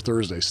be there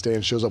Thursday.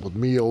 Stan shows up with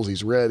meals.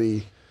 He's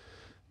ready.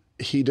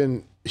 He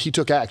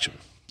took action.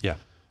 Yeah.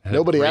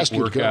 Nobody asked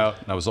you to go.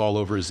 I was all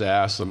over his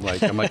ass. I'm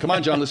like, come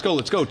on, John, let's go.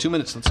 2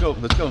 minutes, let's go.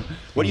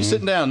 What are you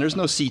sitting down? There's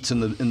no seats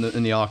in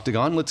the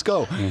octagon. Let's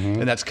go.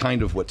 And that's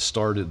kind of what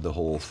started the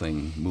whole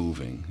thing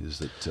moving. Is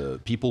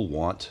that people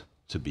want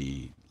to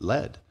be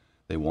led.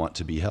 They want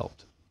to be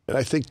helped. And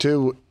I think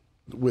too,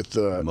 with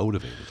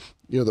motivated.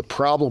 The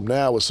problem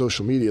now with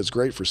social media is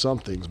great for some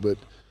things, but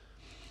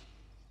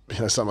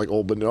I sound like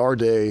old. But in our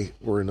day,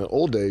 or in the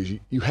old days,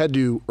 you had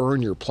to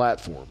earn your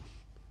platform.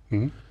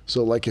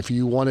 So like if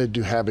you wanted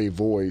to have a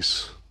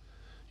voice,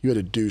 you had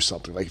to do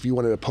something. Like if you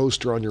wanted a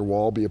poster on your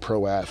wall, be a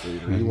pro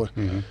athlete. Or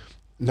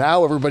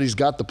now everybody's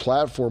got the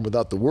platform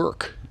without the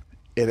work.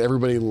 And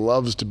everybody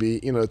loves to be,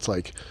 it's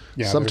like,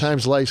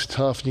 sometimes life's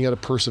tough and you got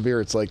to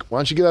persevere. It's like, why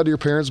don't you get out of your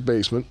parents'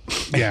 basement?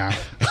 Yeah.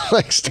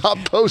 Like, stop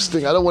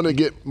posting. I don't want to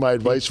get my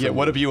advice from you.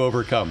 What have you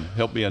overcome?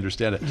 Help me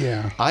understand it.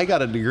 Yeah. I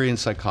got a degree in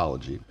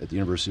psychology at the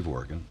University of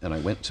Oregon, and I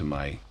went to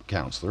my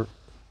counselor,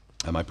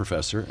 my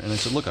professor, and I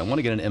said, look, I want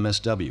to get an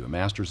MSW, a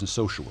master's in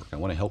social work. I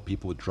want to help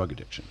people with drug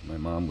addiction. My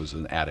mom was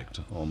an addict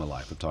all my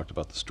life. I've talked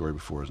about the story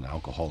before as an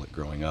alcoholic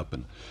growing up,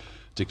 and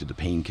addicted to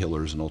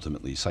painkillers and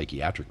ultimately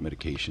psychiatric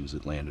medications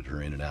that landed her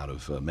in and out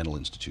of mental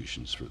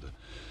institutions for the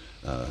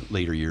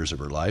later years of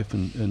her life,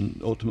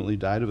 and ultimately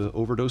died of an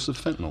overdose of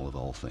fentanyl, of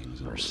all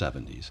things, in her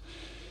 70s.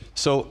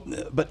 So,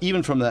 but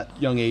even from that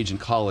young age in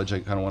college, I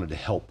kind of wanted to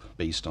help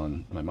based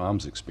on my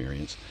mom's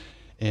experience.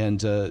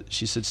 And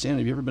she said, Stan,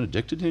 have you ever been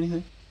addicted to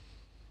anything?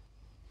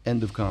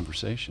 End of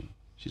conversation.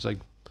 She's like,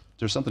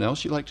 there's something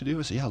else you like to do?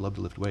 I said, yeah, I love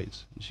to lift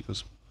weights. And she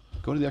goes,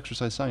 go to the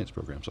exercise science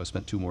program. So I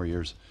spent 2 more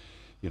years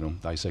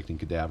dissecting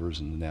cadavers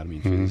and anatomy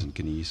and phys and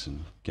kinese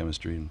and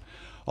chemistry and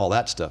all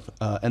that stuff.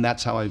 And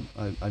that's how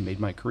I made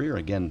my career.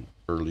 Again,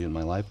 early in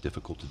my life,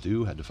 difficult to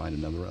do, had to find a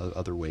number of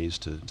other ways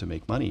to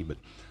make money. But,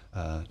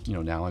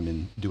 now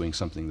I'm doing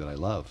something that I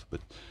love.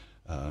 But,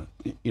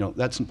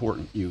 that's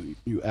important. You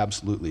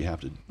absolutely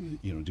have to,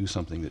 do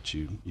something that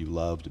you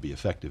love to be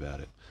effective at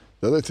it.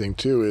 The other thing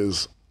too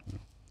is,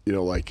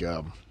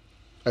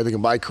 I think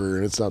in my career,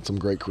 and it's not some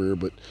great career,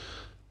 but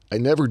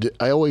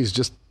I always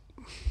just,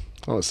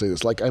 I want to say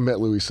this, like I met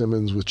Louis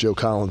Simmons with Joe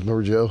Collins.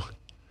 Remember Joe?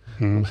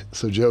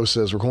 So Joe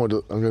says, I'm going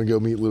to go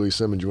meet Louis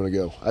Simmons. You want to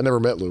go? I never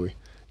met Louis.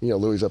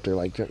 Louis up there,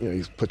 like,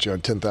 he's put you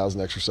on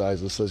 10,000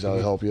 exercises, says how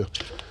to help you.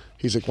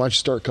 He's like, why don't you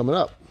start coming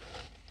up?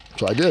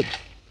 So I did.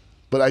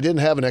 But I didn't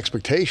have an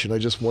expectation. I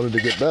just wanted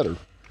to get better.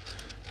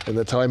 And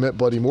that's how I met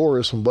Buddy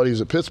Morris. When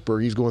Buddy's at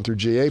Pittsburgh, he's going through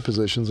GA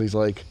positions. He's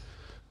like,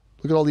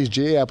 look at all these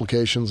GA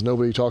applications.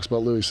 Nobody talks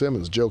about Louis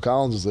Simmons. Joe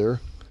Collins is there.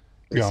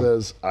 He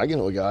says, I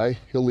know a guy.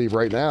 He'll leave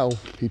right now.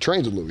 He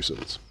trains with Louis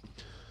Simmons.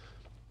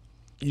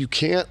 You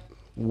can't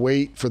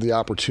wait for the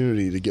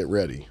opportunity to get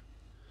ready.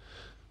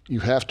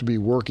 You have to be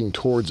working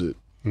towards it.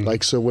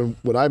 Like, so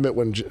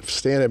when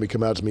Stan had me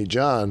come out to meet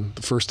John,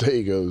 the first day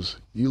he goes,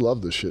 you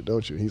love this shit,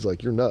 don't you? He's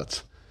like, you're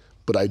nuts.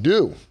 But I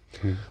do.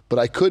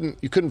 But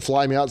you couldn't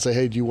fly me out and say,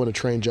 hey, do you want to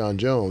train John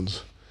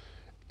Jones?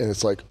 And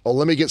it's like, oh,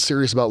 let me get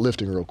serious about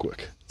lifting real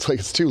quick. It's like,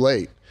 it's too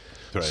late.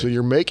 Right. So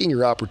you're making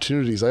your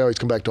opportunities. I always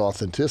come back to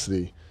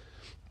authenticity.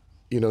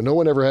 No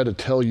one ever had to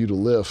tell you to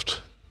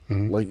lift.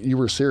 Like, you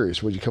were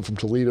serious. When you come from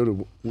Toledo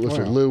to lift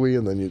with Louis,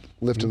 and then you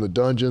lift in the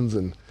dungeons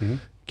and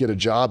get a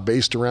job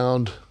based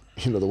around,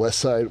 the West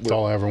Side. That's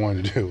all I ever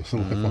wanted to do was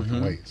lift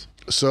fucking weights.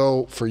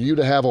 So for you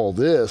to have all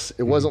this,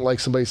 it wasn't like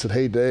somebody said,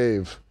 hey,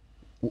 Dave,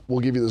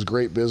 we'll give you this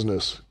great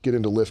business. Get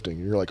into lifting.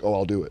 And you're like, oh,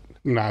 I'll do it.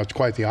 No, it's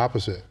quite the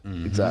opposite.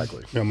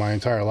 Exactly. My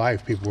entire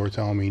life, people were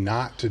telling me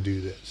not to do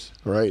this.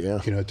 Right, yeah.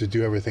 To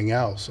do everything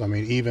else. I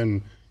mean,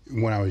 even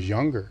when I was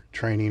younger,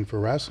 training for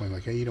wrestling,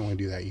 like, hey, you don't want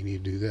to do that. You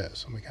need to do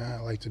this. I'm like, I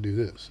like to do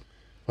this.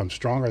 If I'm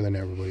stronger than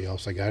everybody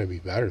else, I got to be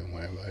better than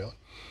everybody else.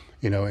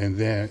 And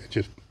then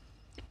just,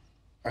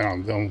 I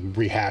don't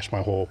rehash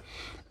my whole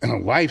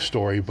life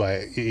story,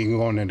 but even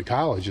going into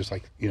college, just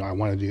like, I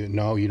want to do it.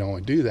 No, you don't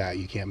want to do that.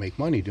 You can't make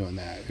money doing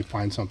that. You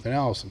find something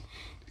else. And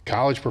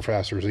college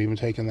professors, even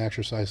taking the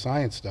exercise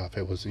science stuff,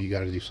 it was, you got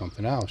to do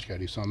something else. You got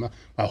to do something else.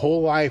 My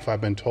whole life, I've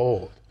been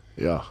told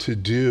to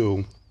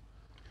do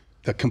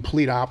the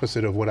complete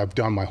opposite of what I've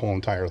done my whole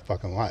entire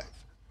fucking life.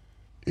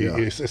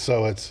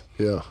 So it's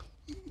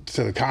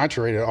to the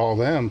contrary to all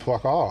them,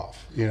 fuck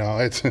off.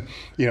 It's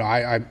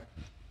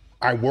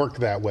I work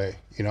that way.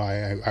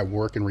 I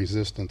work in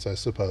resistance, I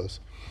suppose,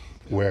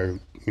 where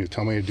you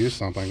tell me to do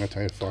something, I'm gonna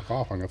tell you to fuck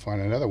off. I'm gonna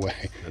find another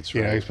way. That's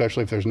right.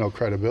 Especially if there's no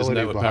credibility.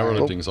 Isn't that what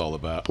powerlifting's all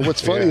about? But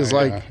what's funny is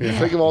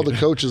think of all the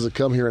coaches that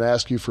come here and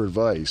ask you for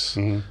advice.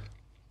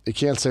 You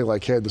can't say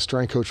like, hey, the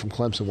strength coach from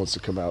Clemson wants to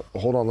come out.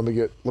 Well, hold on,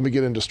 let me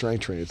get into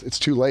strength training. It's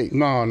too late.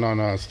 No,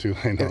 it's too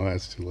late. No,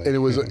 that's too late.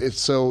 And it's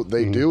so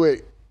they do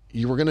it.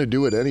 You were gonna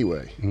do it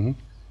anyway.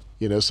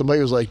 Somebody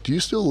was like, do you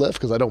still lift?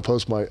 Because I don't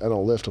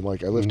lift. I'm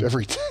like, I lift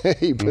every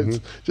day, but it's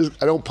just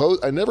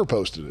I never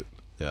posted it.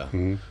 Yeah.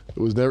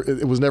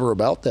 It was never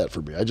about that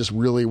for me. I just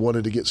really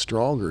wanted to get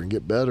stronger and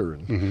get better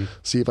and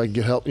see if I could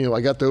get help.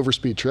 I got the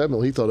Overspeed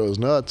treadmill. He thought it was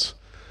nuts.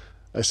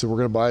 I said, we're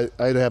going to buy it.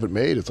 I had to have it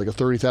made. It's like a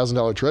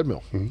 $30,000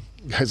 treadmill.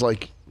 Guy's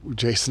like,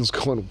 Jason's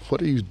going,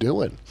 what are you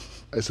doing?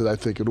 I said, I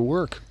think it'll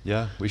work.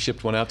 Yeah, we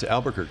shipped one out to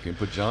Albuquerque and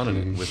put John in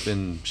it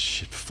within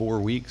 4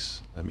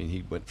 weeks. I mean,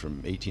 he went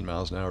from 18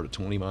 miles an hour to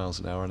 20 miles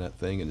an hour on that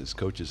thing, and his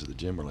coaches at the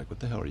gym were like, what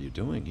the hell are you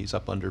doing? He's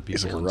up under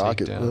people like on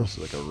takedowns.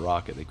 Like a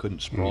rocket. They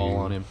couldn't sprawl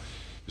on him.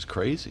 It was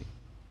crazy.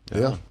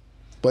 Yeah.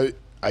 But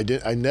I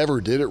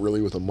never did it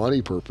really with a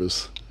money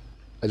purpose.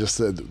 I just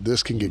said,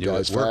 this can get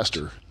guys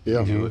faster.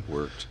 Yeah. You knew it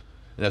worked.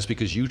 And that's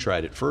because you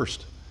tried it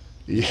first.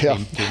 Yeah.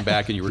 Came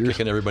back and you were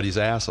kicking everybody's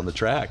ass on the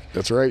track.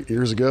 That's right.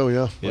 Years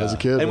ago, as a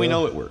kid. And we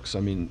know it works.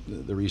 I mean,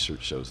 the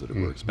research shows that it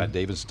works. Matt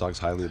Davidson talks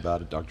highly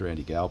about it. Dr.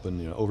 Andy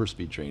Galpin,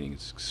 overspeed training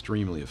is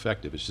extremely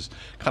effective. It's just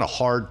kind of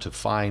hard to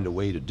find a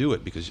way to do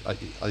it because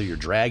either you're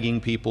dragging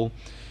people,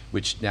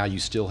 which now you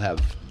still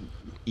have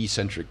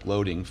eccentric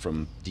loading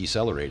from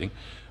decelerating,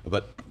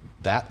 but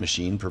that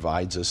machine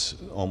provides us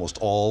almost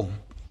all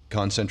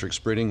concentric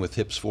sprinting with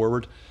hips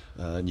forward.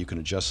 And you can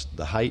adjust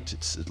the height.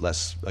 It's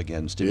less,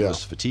 again,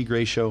 stimulus fatigue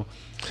ratio.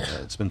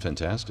 It's been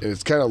fantastic. And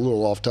it's kind of a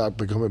little off topic,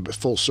 becoming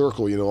full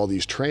circle. All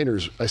these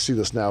trainers, I see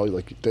this now,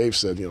 like Dave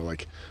said,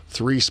 like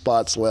 3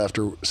 spots left.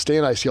 Or Stan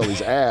and I see all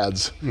these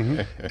ads.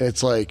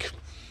 It's like,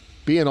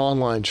 be an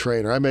online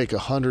trainer. I make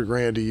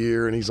 $100,000 a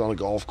year, and he's on a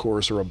golf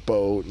course or a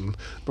boat. And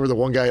remember the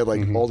one guy had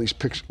like all these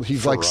pictures.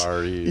 He's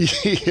Ferrari.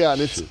 Like, yeah.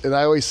 And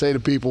I always say to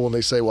people when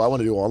they say, well, I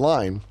want to do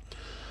online,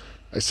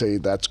 I say,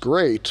 that's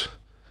great.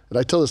 And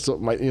I tell this to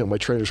my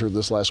trainers heard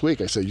this last week.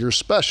 I say, you're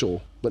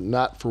special, but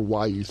not for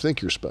why you think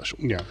you're special.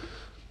 Yeah.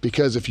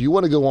 Because if you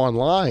want to go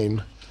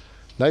online,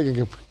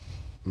 now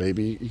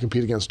maybe you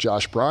compete against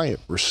Josh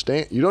Bryant or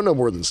Stan. You don't know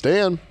more than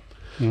Stan.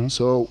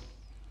 So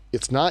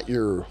it's not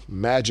your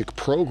magic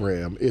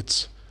program.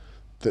 It's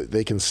that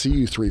they can see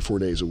you 3-4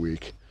 days a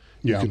week.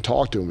 You can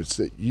talk to them. It's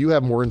that you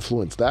have more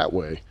influence that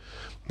way.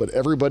 But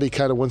everybody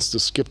kind of wants to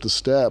skip the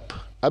step.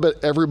 I bet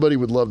everybody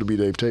would love to be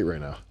Dave Tate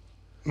right now.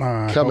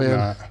 Come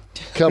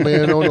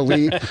in on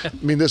Elite. I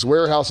mean, this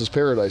warehouse is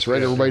paradise,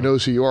 right? Everybody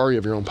knows who you are. You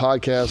have your own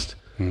podcast.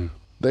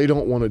 They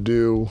don't want to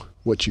do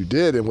what you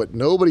did. And what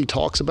nobody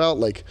talks about,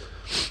 like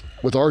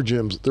with our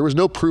gyms, there was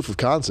no proof of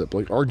concept.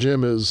 Like our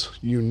gym is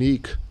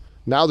unique.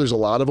 Now there's a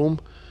lot of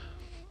them.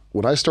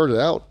 When I started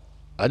out,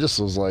 I just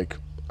was like,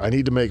 I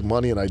need to make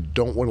money and I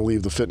don't want to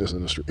leave the fitness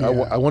industry.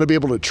 I want to be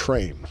able to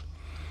train.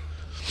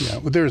 Yeah,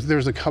 but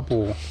there's a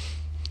couple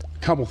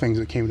things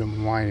that came to my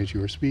mind as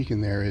you were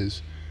speaking there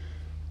is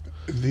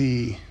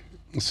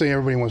say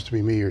everybody wants to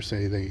be me or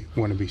say they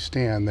want to be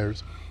Stan,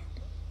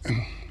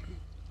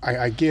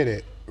 I get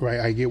it, right?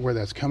 I get where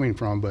that's coming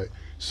from, but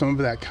some of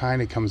that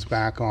kind of comes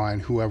back on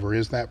whoever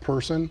is that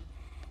person,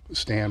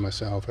 Stan,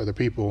 myself, other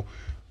people,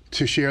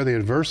 to share the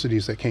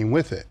adversities that came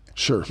with it.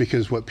 Sure.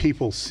 Because what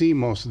people see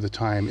most of the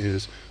time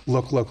is,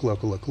 look,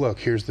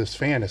 here's this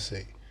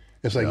fantasy.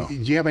 It's like, do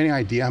you have any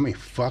idea how many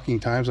fucking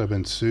times I've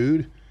been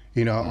sued?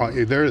 You know,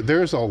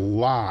 there's a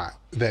lot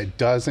that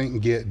doesn't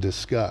get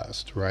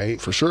discussed,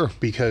 right? For sure.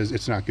 Because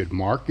it's not good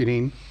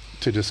marketing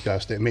to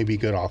discuss it. It may be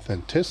good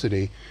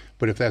authenticity,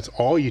 but if that's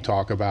all you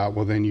talk about,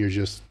 well, then you're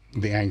just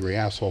the angry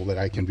asshole that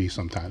I can be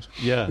sometimes.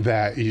 Yeah.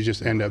 That you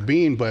just end up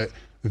being, but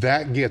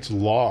that gets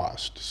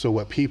lost. So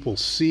what people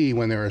see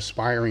when they're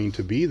aspiring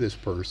to be this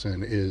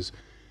person is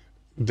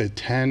the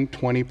 10,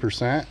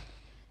 20%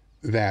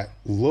 that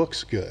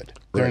looks good.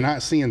 They're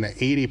not seeing the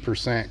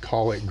 80%,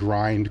 call it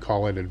grind,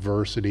 call it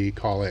adversity,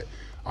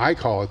 I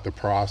call it the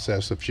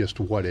process of just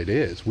what it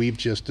is. We've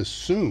just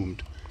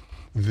assumed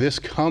this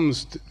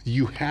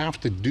you have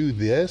to do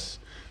this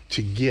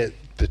to get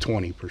the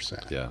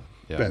 20%. Yeah.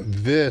 But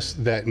this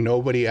that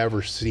nobody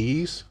ever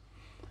sees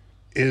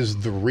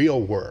is the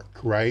real work,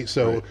 right?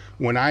 So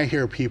when I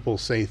hear people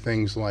say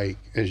things like,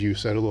 as you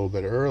said a little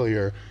bit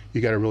earlier,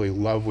 you got to really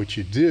love what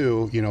you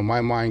do, you know,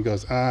 my mind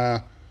goes,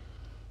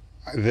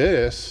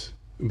 this,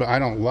 but I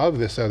don't love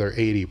this other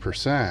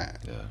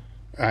 80%. Yeah.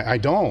 I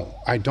don't.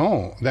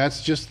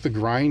 That's just the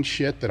grind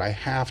shit that I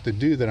have to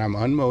do, that I'm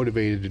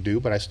unmotivated to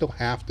do, but I still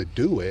have to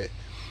do it.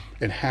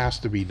 It has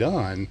to be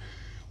done,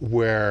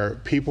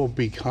 where people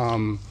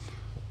become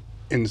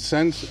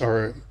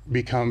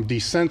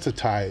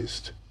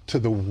desensitized to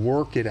the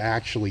work it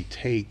actually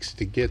takes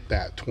to get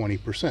that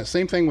 20%.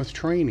 Same thing with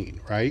training,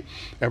 right?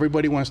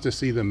 Everybody wants to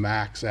see the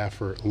max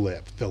effort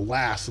lift, the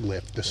last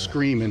lift, the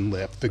screaming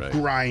lift, the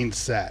grind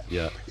set.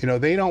 Yeah. You know,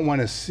 they don't want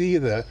to see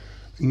the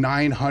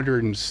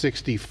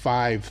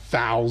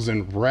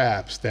 965,000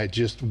 reps that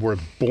just were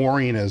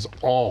boring as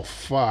all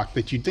fuck,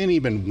 that you didn't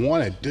even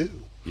want to do.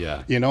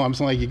 Yeah. You know, I'm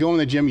saying, like, you go in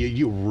the gym,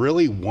 you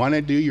really want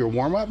to do your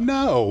warm up?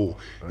 No,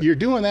 you're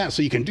doing that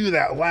so you can do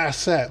that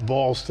last set,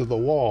 balls to the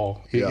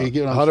wall. You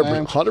get what I'm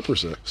saying?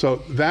 100%.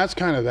 So that's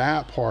kind of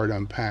that part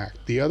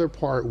unpacked. The other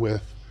part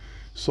with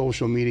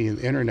social media and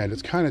the internet,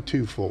 it's kind of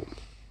twofold.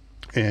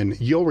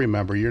 And you'll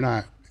remember, you're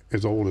not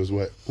as old as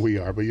what we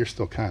are, but you're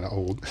still kind of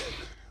old.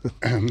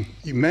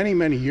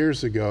 Many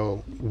years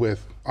ago,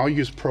 I'll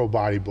use pro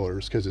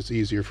bodybuilders because it's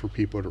easier for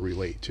people to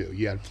relate to.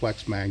 You had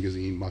Flex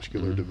Magazine,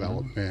 Muscular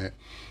Development,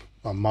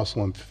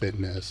 Muscle and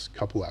Fitness, a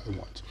couple other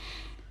ones.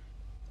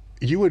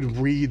 You would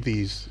read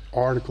these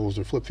articles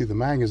or flip through the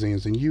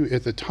magazines, and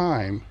at the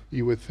time,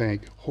 you would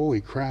think,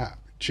 holy crap,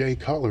 Jay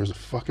Cutler's a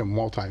fucking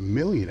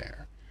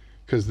multi-millionaire.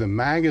 Because the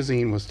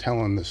magazine was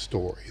telling the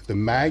story. The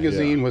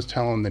magazine was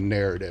telling the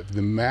narrative.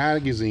 The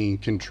magazine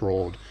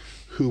controlled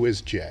who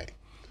is Jay,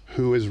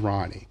 who is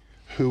Ronnie,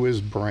 who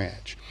is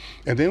Branch.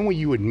 And then when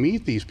you would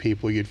meet these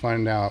people, you'd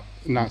find out,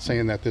 not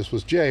saying that this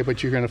was Jay,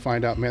 but you're going to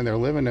find out, man, they're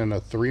living in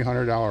a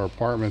 $300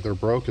 apartment. They're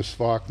broke as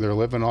fuck. They're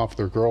living off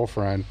their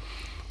girlfriend.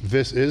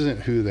 This isn't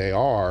who they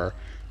are,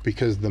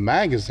 because the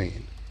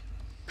magazine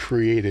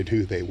created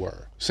who they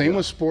were. Same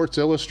with Sports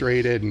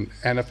Illustrated and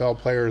NFL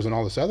players and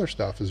all this other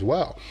stuff as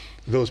well.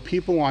 Those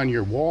people on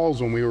your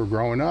walls when we were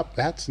growing up,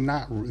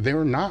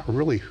 they're not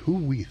really who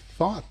we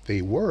thought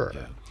they were,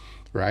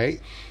 right?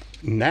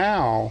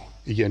 Now,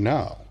 you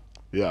know.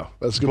 Yeah,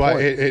 that's a good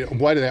point. But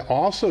what it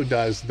also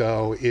does,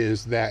 though,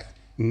 is that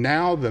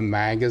now the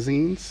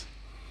magazines,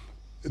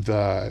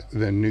 the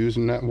news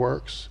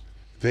networks,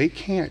 they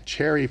can't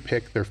cherry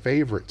pick their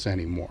favorites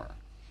anymore.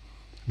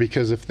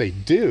 Because if they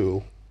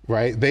do,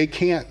 right, they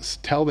can't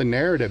tell the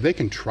narrative. They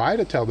can try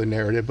to tell the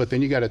narrative, but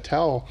then you got to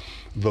tell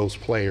those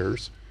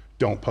players,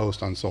 don't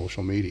post on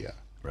social media.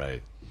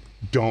 Right.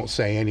 Don't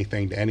say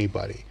anything to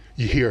anybody.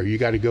 You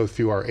got to go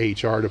through our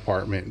HR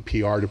department and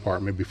PR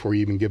department before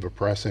you even give a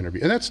press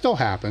interview. And that still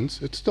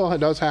happens. It still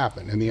does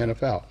happen in the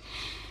NFL.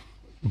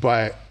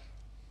 But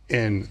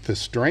in the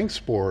strength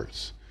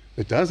sports,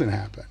 it doesn't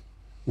happen,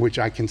 which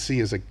I can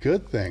see as a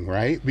good thing,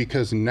 right?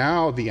 Because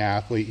now the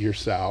athlete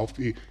yourself,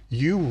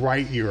 you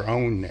write your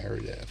own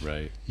narrative.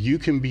 Right. You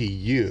can be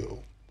you,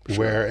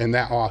 and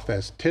that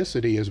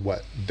authenticity is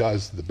what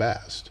does the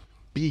best.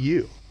 Be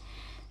you.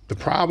 The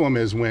problem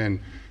is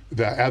when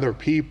the other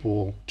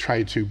people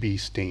try to be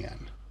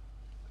Stan,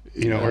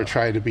 or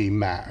try to be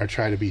Matt, or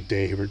try to be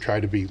Dave, or try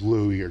to be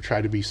Louie, or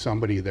try to be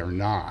somebody they're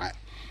not.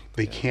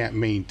 They can't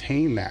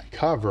maintain that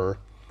cover,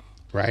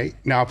 right?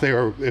 Now,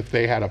 if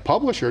they had a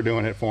publisher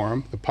doing it for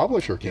them, the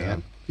publisher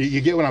can. You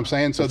get what I'm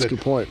saying? So that's a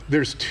good point.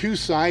 There's two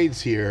sides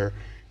here,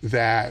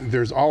 that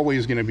there's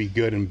always going to be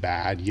good and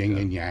bad, yin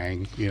and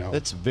yang.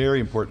 That's a very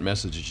important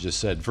message that you just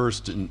said.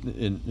 First,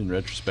 in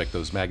retrospect,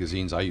 those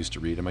magazines, I used to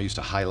read them. I used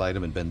to highlight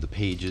them and bend the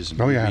pages and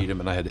read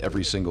them, and I had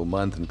every single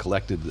month and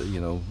collected,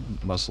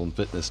 Muscle and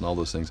Fitness and all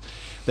those things.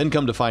 Then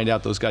come to find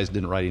out, those guys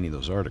didn't write any of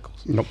those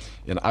articles. Nope.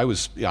 And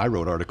I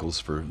wrote articles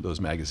for those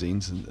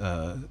magazines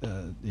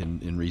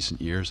in recent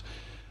years.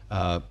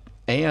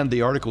 And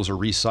the articles are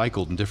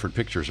recycled and different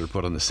pictures are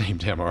put on the same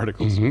damn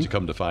articles, which you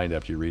come to find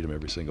after you read them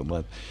every single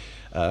month.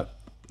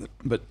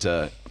 But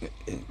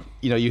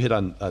you hit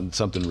on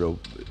something real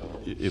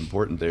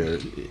important there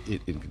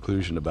in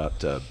conclusion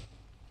about,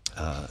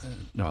 I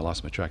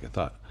lost my track of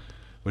thought.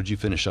 What did you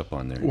finish up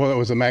on there? Well, it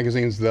was the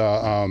magazine's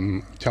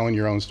telling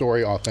your own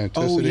story,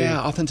 authenticity. Oh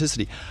yeah,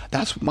 authenticity.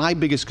 That's my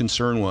biggest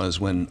concern was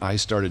when I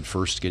started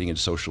first getting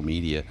into social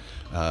media.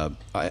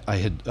 I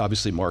had,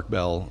 obviously Mark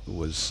Bell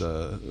was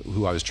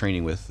who I was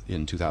training with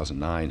in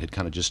 2009, had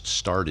kind of just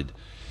started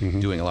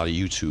doing a lot of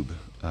YouTube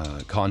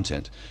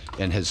content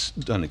and has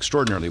done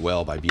extraordinarily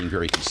well by being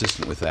very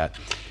consistent with that.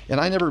 And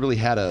I never really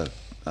had a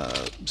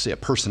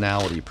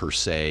personality per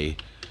se.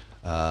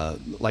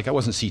 Like I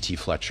wasn't C.T.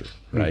 Fletcher,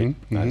 right?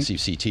 I see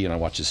C.T. and I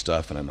watch his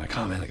stuff and I'm like,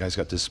 oh man, that guy's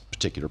got this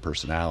particular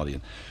personality.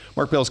 And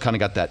Mark Bell's kind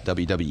of got that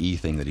WWE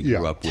thing that he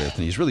grew up with,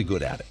 and he's really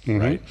good at it,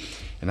 right?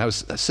 And I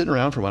was sitting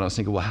around for a while, I was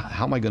thinking, well,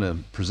 how am I going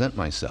to present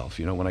myself,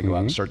 when I go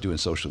out and start doing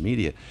social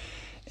media?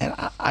 And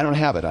I don't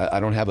have it. I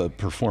don't have a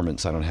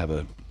performance. I don't have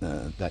a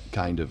that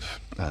kind of,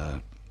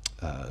 I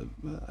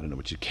don't know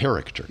what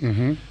character.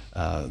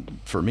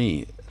 For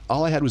me,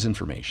 all I had was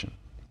information.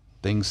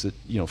 Things that,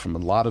 from a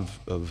lot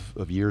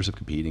of years of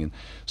competing. And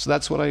so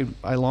that's what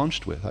I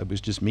launched with. I was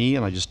just me,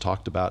 and I just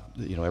talked about,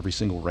 every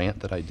single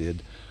rant that I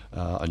did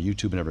on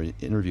YouTube and every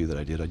interview that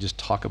I did. I just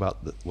talk about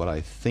what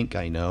I think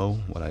I know,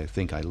 what I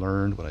think I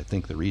learned, what I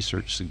think the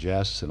research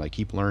suggests, and I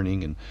keep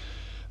learning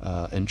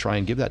and try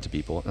and give that to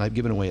people. And I've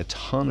given away a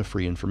ton of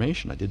free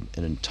information. I did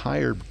an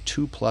entire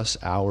 2+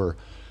 hour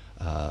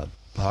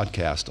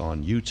podcast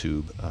on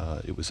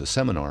YouTube. It was a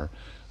seminar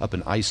up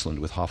in Iceland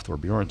with Hafthor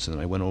Bjornsson, and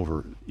I went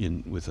over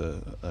with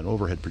an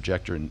overhead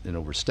projector and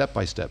over step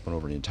by step, went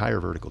over an entire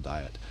vertical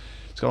diet.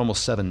 It's got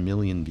almost 7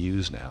 million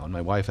views now. And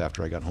my wife,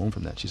 after I got home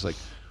from that, she's like,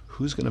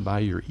 "Who's going to buy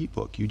your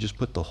ebook? You just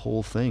put the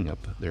whole thing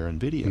up there in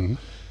video."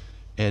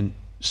 And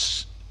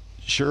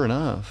sure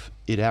enough,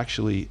 it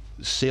actually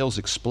sales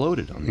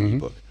exploded on the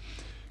ebook.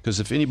 Because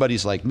if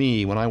anybody's like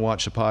me, when I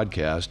watch a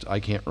podcast,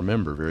 I can't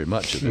remember very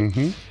much of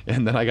it.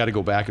 And then I got to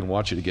go back and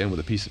watch it again with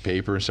a piece of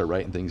paper and start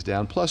writing things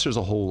down. Plus there's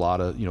a whole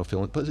lot of,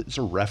 filling, but it's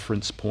a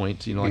reference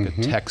point, like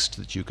a text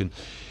that you can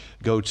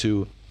go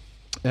to.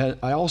 And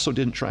I also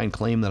didn't try and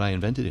claim that I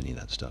invented any of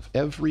that stuff.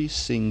 Every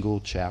single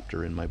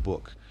chapter in my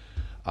book,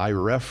 I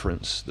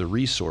reference the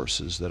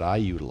resources that I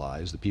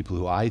utilize, the people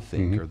who I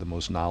think are the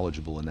most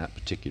knowledgeable in that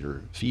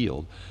particular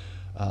field.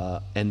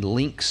 And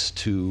links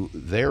to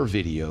their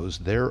videos,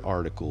 their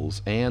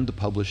articles, and the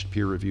published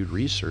peer-reviewed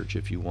research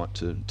if you want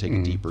to take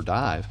a deeper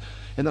dive.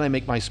 And then I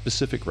make my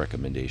specific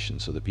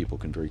recommendations so that people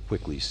can very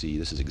quickly see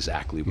this is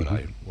exactly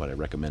what I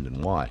recommend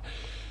and why.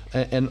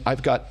 And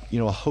I've got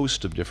a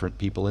host of different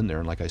people in there.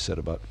 And like I said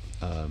about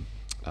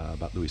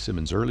Louis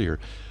Simmons earlier,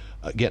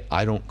 again,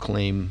 I don't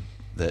claim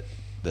that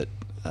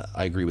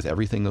I agree with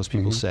everything those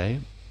people say.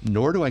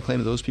 Nor do I claim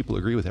that those people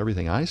agree with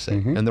everything I say.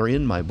 And they're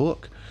in my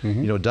book.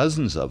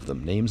 Dozens of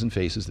them, names and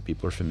faces that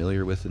people are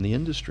familiar with in the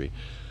industry.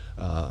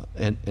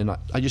 And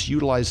I just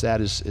utilize that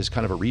as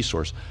kind of a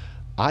resource.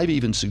 I've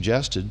even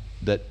suggested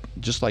that,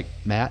 just like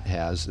Matt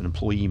has an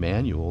employee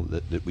manual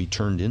that we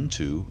turned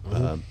into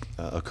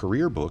a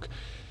career book,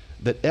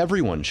 that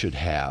everyone should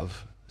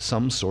have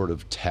some sort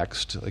of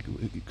text,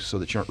 so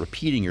that you aren't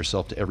repeating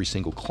yourself to every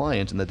single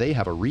client, and that they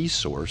have a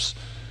resource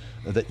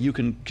that you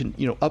can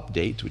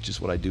update, which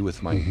is what I do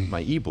with my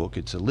ebook.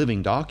 It's a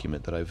living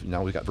document that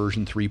we've got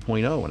version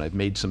 3.0, and I've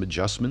made some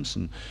adjustments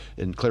and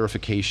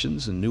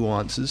clarifications and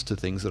nuances to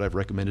things that I've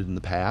recommended in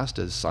the past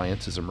as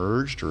science has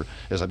emerged, or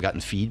as I've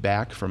gotten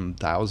feedback from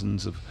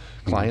thousands of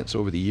clients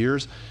over the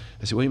years.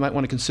 I said, well, you might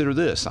want to consider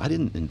this. I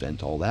didn't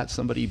invent all that.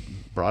 Somebody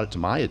brought it to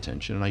my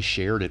attention, and I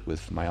shared it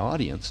with my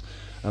audience.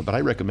 But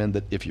I recommend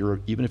that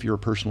even if you're a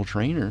personal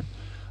trainer,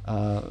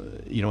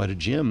 at a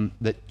gym,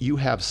 that you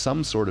have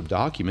some sort of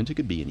document. It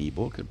could be an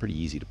ebook. They're pretty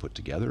easy to put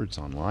together. It's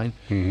online,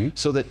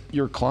 so that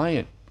your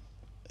client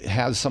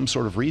has some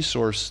sort of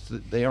resource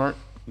that they aren't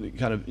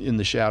kind of in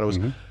the shadows,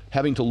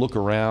 having to look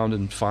around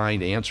and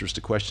find answers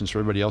to questions for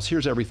everybody else.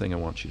 Here's everything I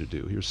want you to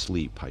do. Here's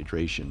sleep,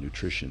 hydration,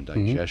 nutrition,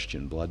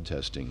 digestion, blood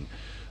testing,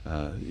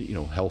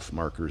 health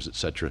markers,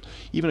 etc.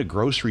 Even a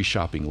grocery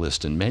shopping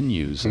list and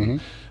menus,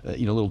 and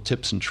little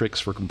tips and tricks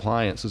for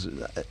compliance.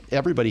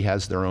 Everybody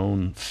has their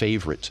own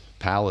favorite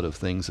palette of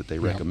things that they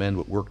recommend,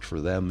 what worked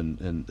for them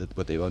and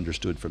what they've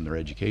understood from their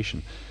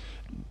education.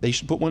 They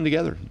should put one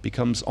together. It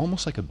becomes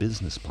almost like a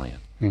business plan.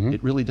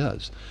 It really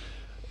does.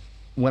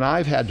 When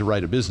I've had to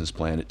write a business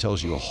plan, it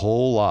tells you a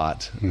whole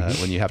lot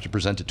when you have to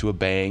present it to a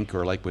bank,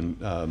 or like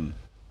when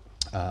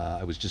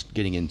I was just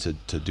getting into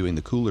doing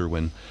the cooler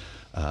when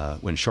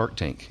Shark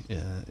Tank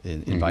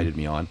invited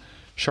me on.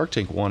 Shark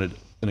Tank wanted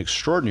an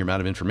extraordinary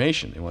amount of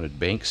information. They wanted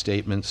bank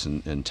statements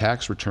and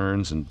tax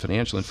returns and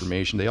financial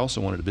information. They also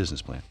wanted a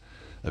business plan,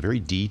 a very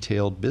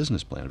detailed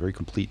business plan, a very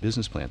complete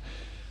business plan.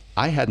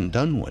 I hadn't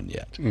done one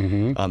yet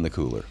on the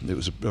cooler. It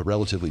was a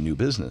relatively new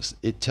business.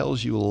 It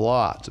tells you a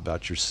lot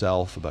about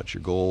yourself, about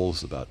your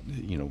goals, about,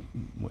 you know,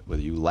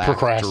 whether you lack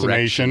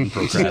procrastination,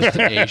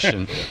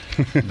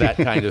 that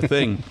kind of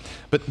thing.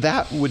 But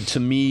that would, to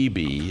me,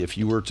 be, if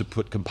you were to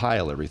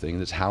compile everything,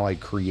 and it's how I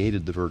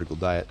created the Vertical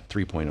Diet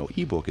 3.0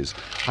 ebook, is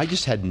I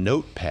just had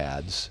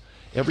notepads.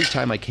 Every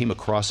time I came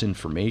across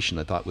information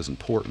I thought was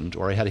important,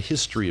 or I had a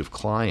history of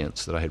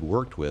clients that I had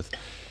worked with,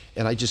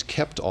 and I just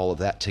kept all of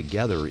that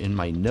together in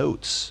my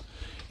notes.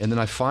 And then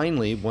I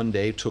finally, one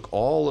day, took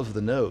all of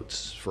the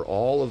notes for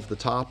all of the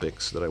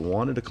topics that I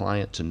wanted a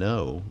client to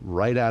know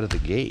right out of the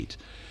gate,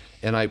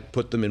 and I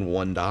put them in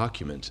one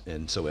document.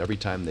 And so every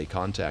time they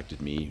contacted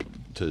me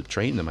to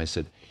train them, I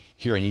said,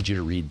 here, I need you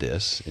to read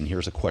this, and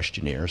here's a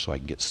questionnaire so I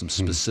can get some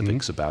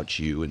specifics about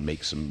you and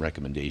make some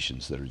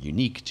recommendations that are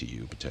unique to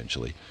you,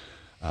 potentially.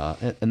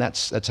 And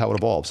that's how it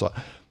evolved. So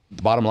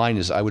the bottom line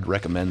is I would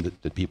recommend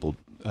that people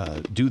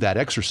do that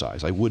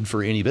exercise. I would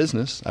for any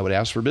business. I would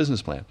ask for a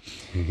business plan.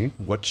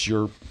 What's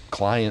your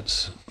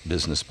client's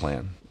business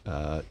plan?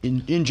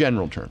 In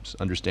general terms,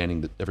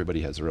 understanding that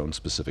everybody has their own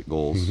specific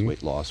goals,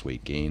 weight loss,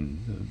 weight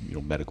gain, you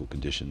know, medical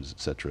conditions,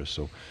 etc.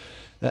 So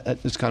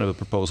it's kind of a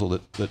proposal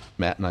that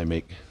Matt and I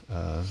make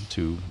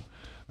to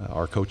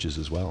our coaches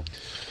as well.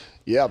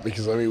 Yeah,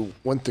 because I mean,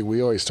 one thing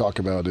we always talk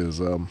about is,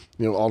 you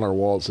know, on our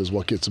wall it says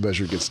what gets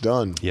measured gets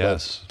done.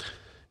 Yes. But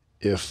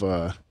if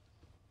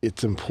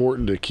it's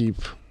important to keep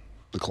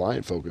the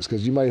client focused,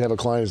 because you might have a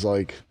client who's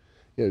like,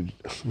 you know,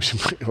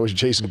 I wish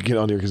Jason could get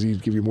on here because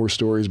he'd give you more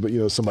stories, but, you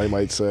know, somebody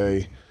might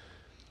say,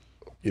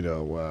 you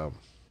know,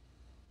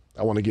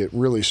 I want to get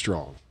really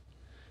strong.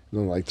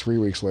 And then like 3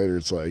 weeks later,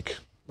 it's like,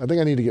 I think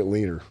I need to get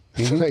leaner.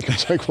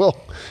 It's like, well,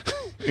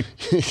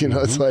 you know,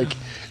 it's like,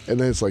 and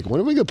then it's like,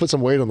 when are we going to put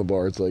some weight on the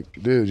bar? It's like,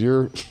 dude,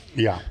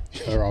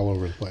 they're all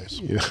over the place.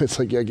 You know, it's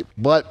like, yeah,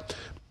 but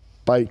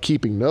by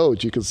keeping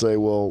notes, you can say,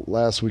 well,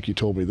 last week you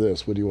told me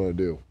this. What do you want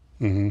to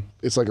do?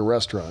 It's like a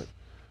restaurant.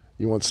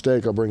 You want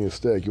steak, I'll bring you a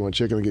steak. You want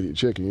chicken, I'll get you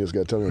chicken. You just got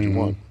to tell me what you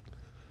want.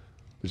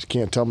 But you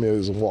can't tell me I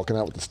was walking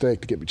out with the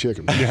steak to get me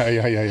chicken.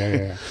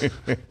 Yeah.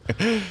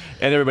 And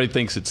everybody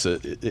thinks it's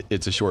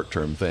a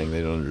short-term thing.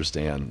 They don't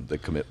understand the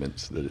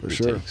commitments that it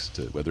takes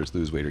to, whether it's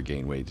lose weight or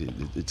gain weight.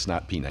 It's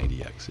not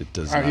P90X. It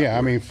does not. Yeah, work.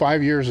 I mean,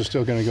 5 years is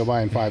still going to go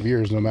by in 5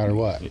 years, no matter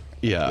what.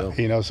 Yeah.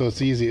 You know, so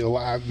it's easy.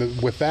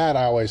 With that,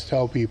 I always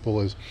tell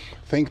people is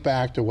think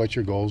back to what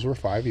your goals were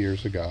 5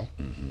 years ago.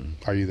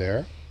 Are you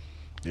there?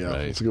 Yeah,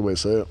 that's a good way to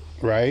say it.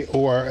 Right?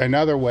 Or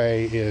another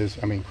way is,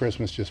 I mean,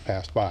 Christmas just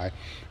passed by,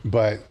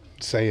 but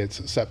say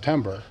it's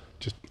September.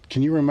 Just,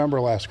 can you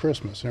remember last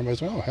Christmas? And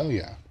everybody's like, oh, hell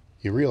yeah.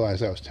 You realize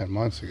that was 10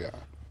 months ago.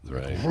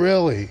 Right.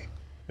 Really?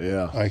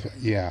 Yeah. Like,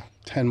 yeah,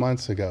 10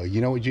 months ago.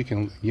 You know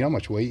how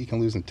much weight you can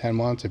lose in 10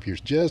 months if you're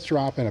just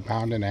dropping 1.5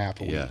 pounds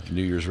a week. Yeah,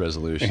 New Year's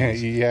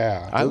resolutions.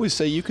 Yeah. I always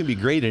say you can be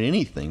great at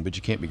anything, but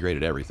you can't be great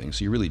at everything.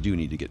 So you really do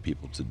need to get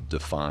people to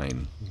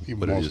define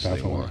what it is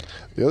they want.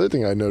 The other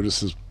thing I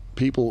notice is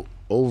people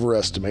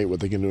overestimate what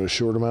they can do in a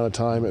short amount of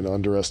time and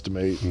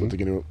underestimate what they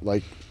can do.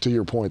 Like, to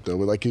your point though,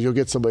 like, cause you'll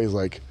get somebody who's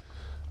like,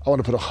 I want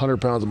to put 100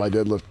 pounds on my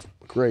deadlift.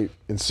 Great.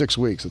 In 6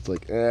 weeks, it's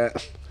like,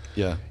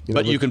 Yeah,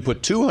 but you can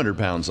put 200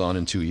 pounds on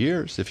in 2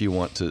 years if you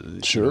want to.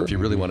 Sure. If you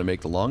really want to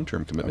make the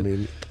long-term commitment. I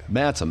mean,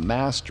 Matt's a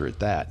master at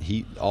that.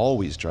 He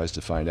always tries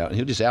to find out, and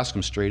he'll just ask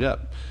them straight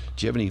up,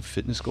 do you have any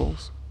fitness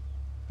goals?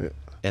 Yeah.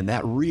 And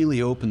that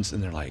really opens,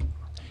 and they're like,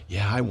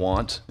 yeah, I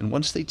want. And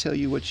once they tell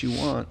you what you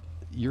want,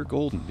 you're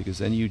golden, because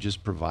then you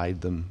just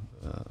provide them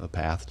a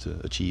path to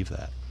achieve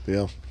that.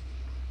 Yeah.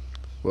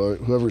 Well,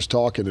 whoever's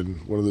talking in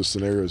one of those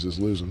scenarios is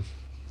losing.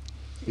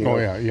 You know,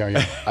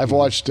 yeah. I've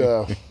watched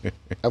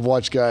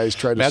guys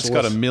try to. Matt's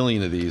got 1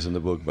 million of these in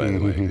the book, by the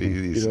way.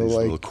 These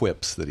little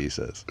quips that he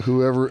says.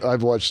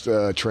 I've watched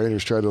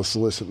trainers try to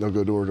solicit, and they'll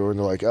go door to door, and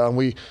they're like,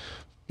 we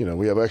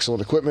have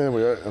excellent equipment.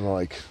 And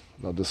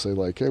I'll just say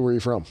like, hey, where are you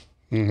from?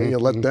 And you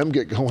let them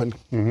get going,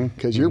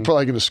 because you're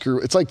probably going to screw.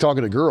 It's like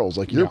talking to girls.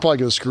 Like, you're probably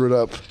going to screw it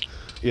up.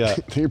 Yeah,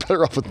 you're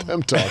better off with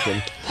them talking.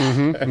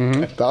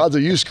 The odds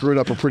of you screwing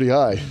up are pretty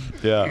high.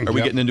 Yeah. Are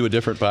we getting into a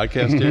different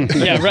podcast here?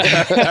 Yeah,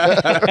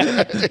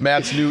 right.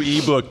 Matt's new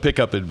ebook,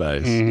 Pickup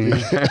Advice.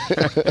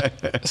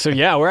 So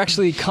yeah, we're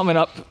actually coming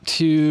up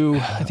to,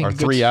 I think, our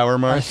 3 hour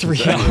mark. Our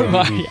 3 hour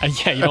mark.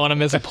 Yeah, you don't want to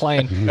miss a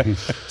plane.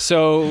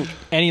 So,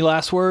 any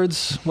last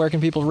words? Where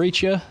can people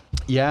reach you?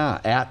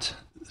 Yeah, at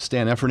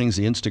Stan Efferding's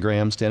the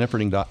Instagram.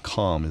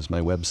 StanEfferding.com is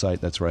my website.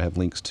 That's where I have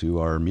links to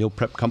our meal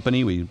prep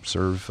company. We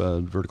serve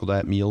vertical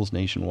diet meals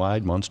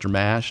nationwide. Monster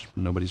Mash.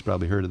 Nobody's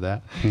probably heard of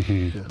that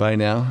by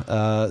now.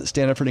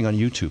 Stan Efferding on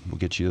YouTube will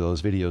get you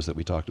those videos that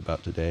we talked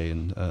about today.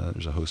 And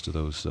there's a host of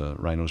those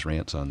Rhinos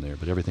rants on there.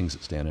 But everything's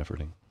at Stan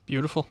Efferding.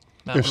 Beautiful.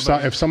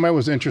 If somebody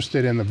was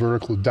interested in the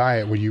vertical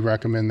diet, would you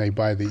recommend they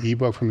buy the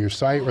ebook from your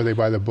site or they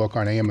buy the book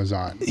on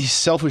Amazon?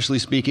 Selfishly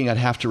speaking, I'd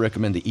have to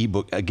recommend the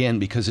ebook again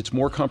because it's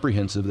more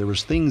comprehensive. There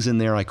was things in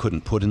there I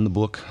couldn't put in the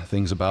book,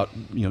 things about,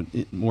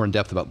 more in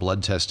depth about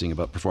blood testing,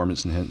 about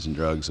performance enhancing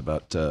drugs,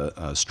 about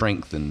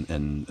strength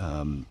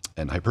and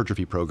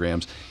hypertrophy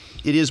programs.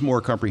 It is more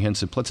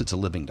comprehensive, plus it's a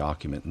living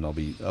document, and I'll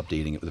be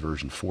updating it with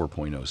version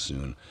 4.0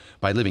 soon.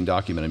 By living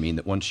document, I mean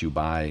that once you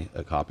buy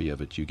a copy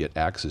of it, you get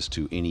access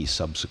to any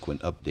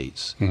subsequent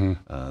updates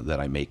that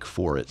I make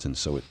for it, and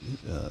so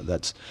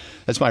that's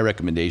my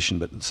recommendation.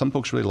 But some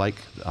folks really like,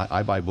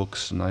 I buy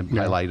books and I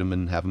highlight them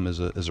and have them as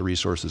a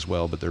resource as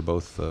well, but they're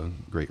both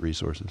great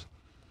resources.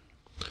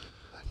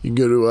 You can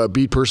go to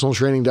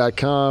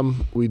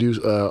beatpersonaltraining.com. We do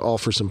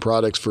offer some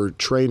products for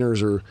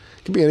trainers, or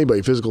it can be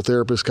anybody, physical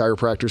therapist,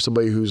 chiropractor,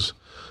 somebody who's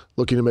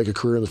looking to make a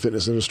career in the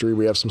fitness industry.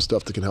 We have some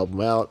stuff that can help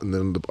them out. And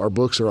then our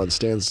books are on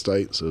Stan's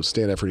site, so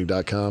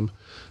stanefferding.com.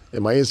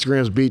 And my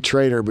Instagram is Beat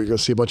Trainer, but you're going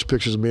to see a bunch of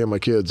pictures of me and my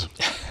kids.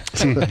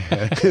 I'm not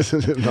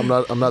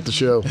the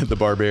show. The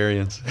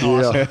Barbarians.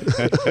 Yeah.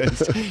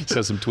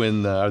 So some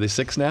twin, are they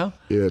 6 now?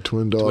 Yeah,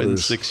 twin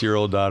daughters. Twin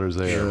 6-year-old daughters.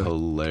 They are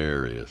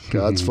hilarious.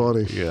 God's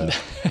funny. Yeah.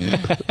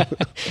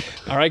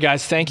 All right,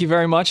 guys. Thank you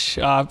very much.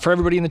 For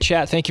everybody in the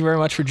chat, thank you very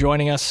much for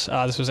joining us.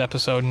 This was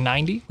episode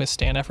 90 with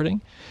Stan Efferding.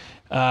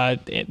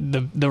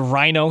 The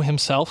Rhino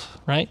himself,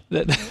 right?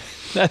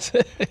 That's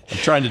it. I'm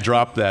trying to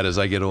drop that as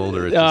I get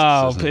older.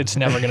 It's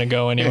never going to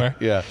go anywhere.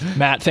 Yeah.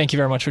 Matt, thank you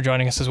very much for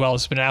joining us as well.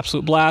 It's been an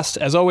absolute blast.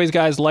 As always,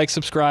 guys, like,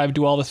 subscribe,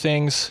 do all the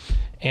things,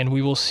 and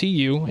we will see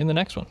you in the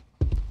next one.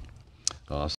 Awesome.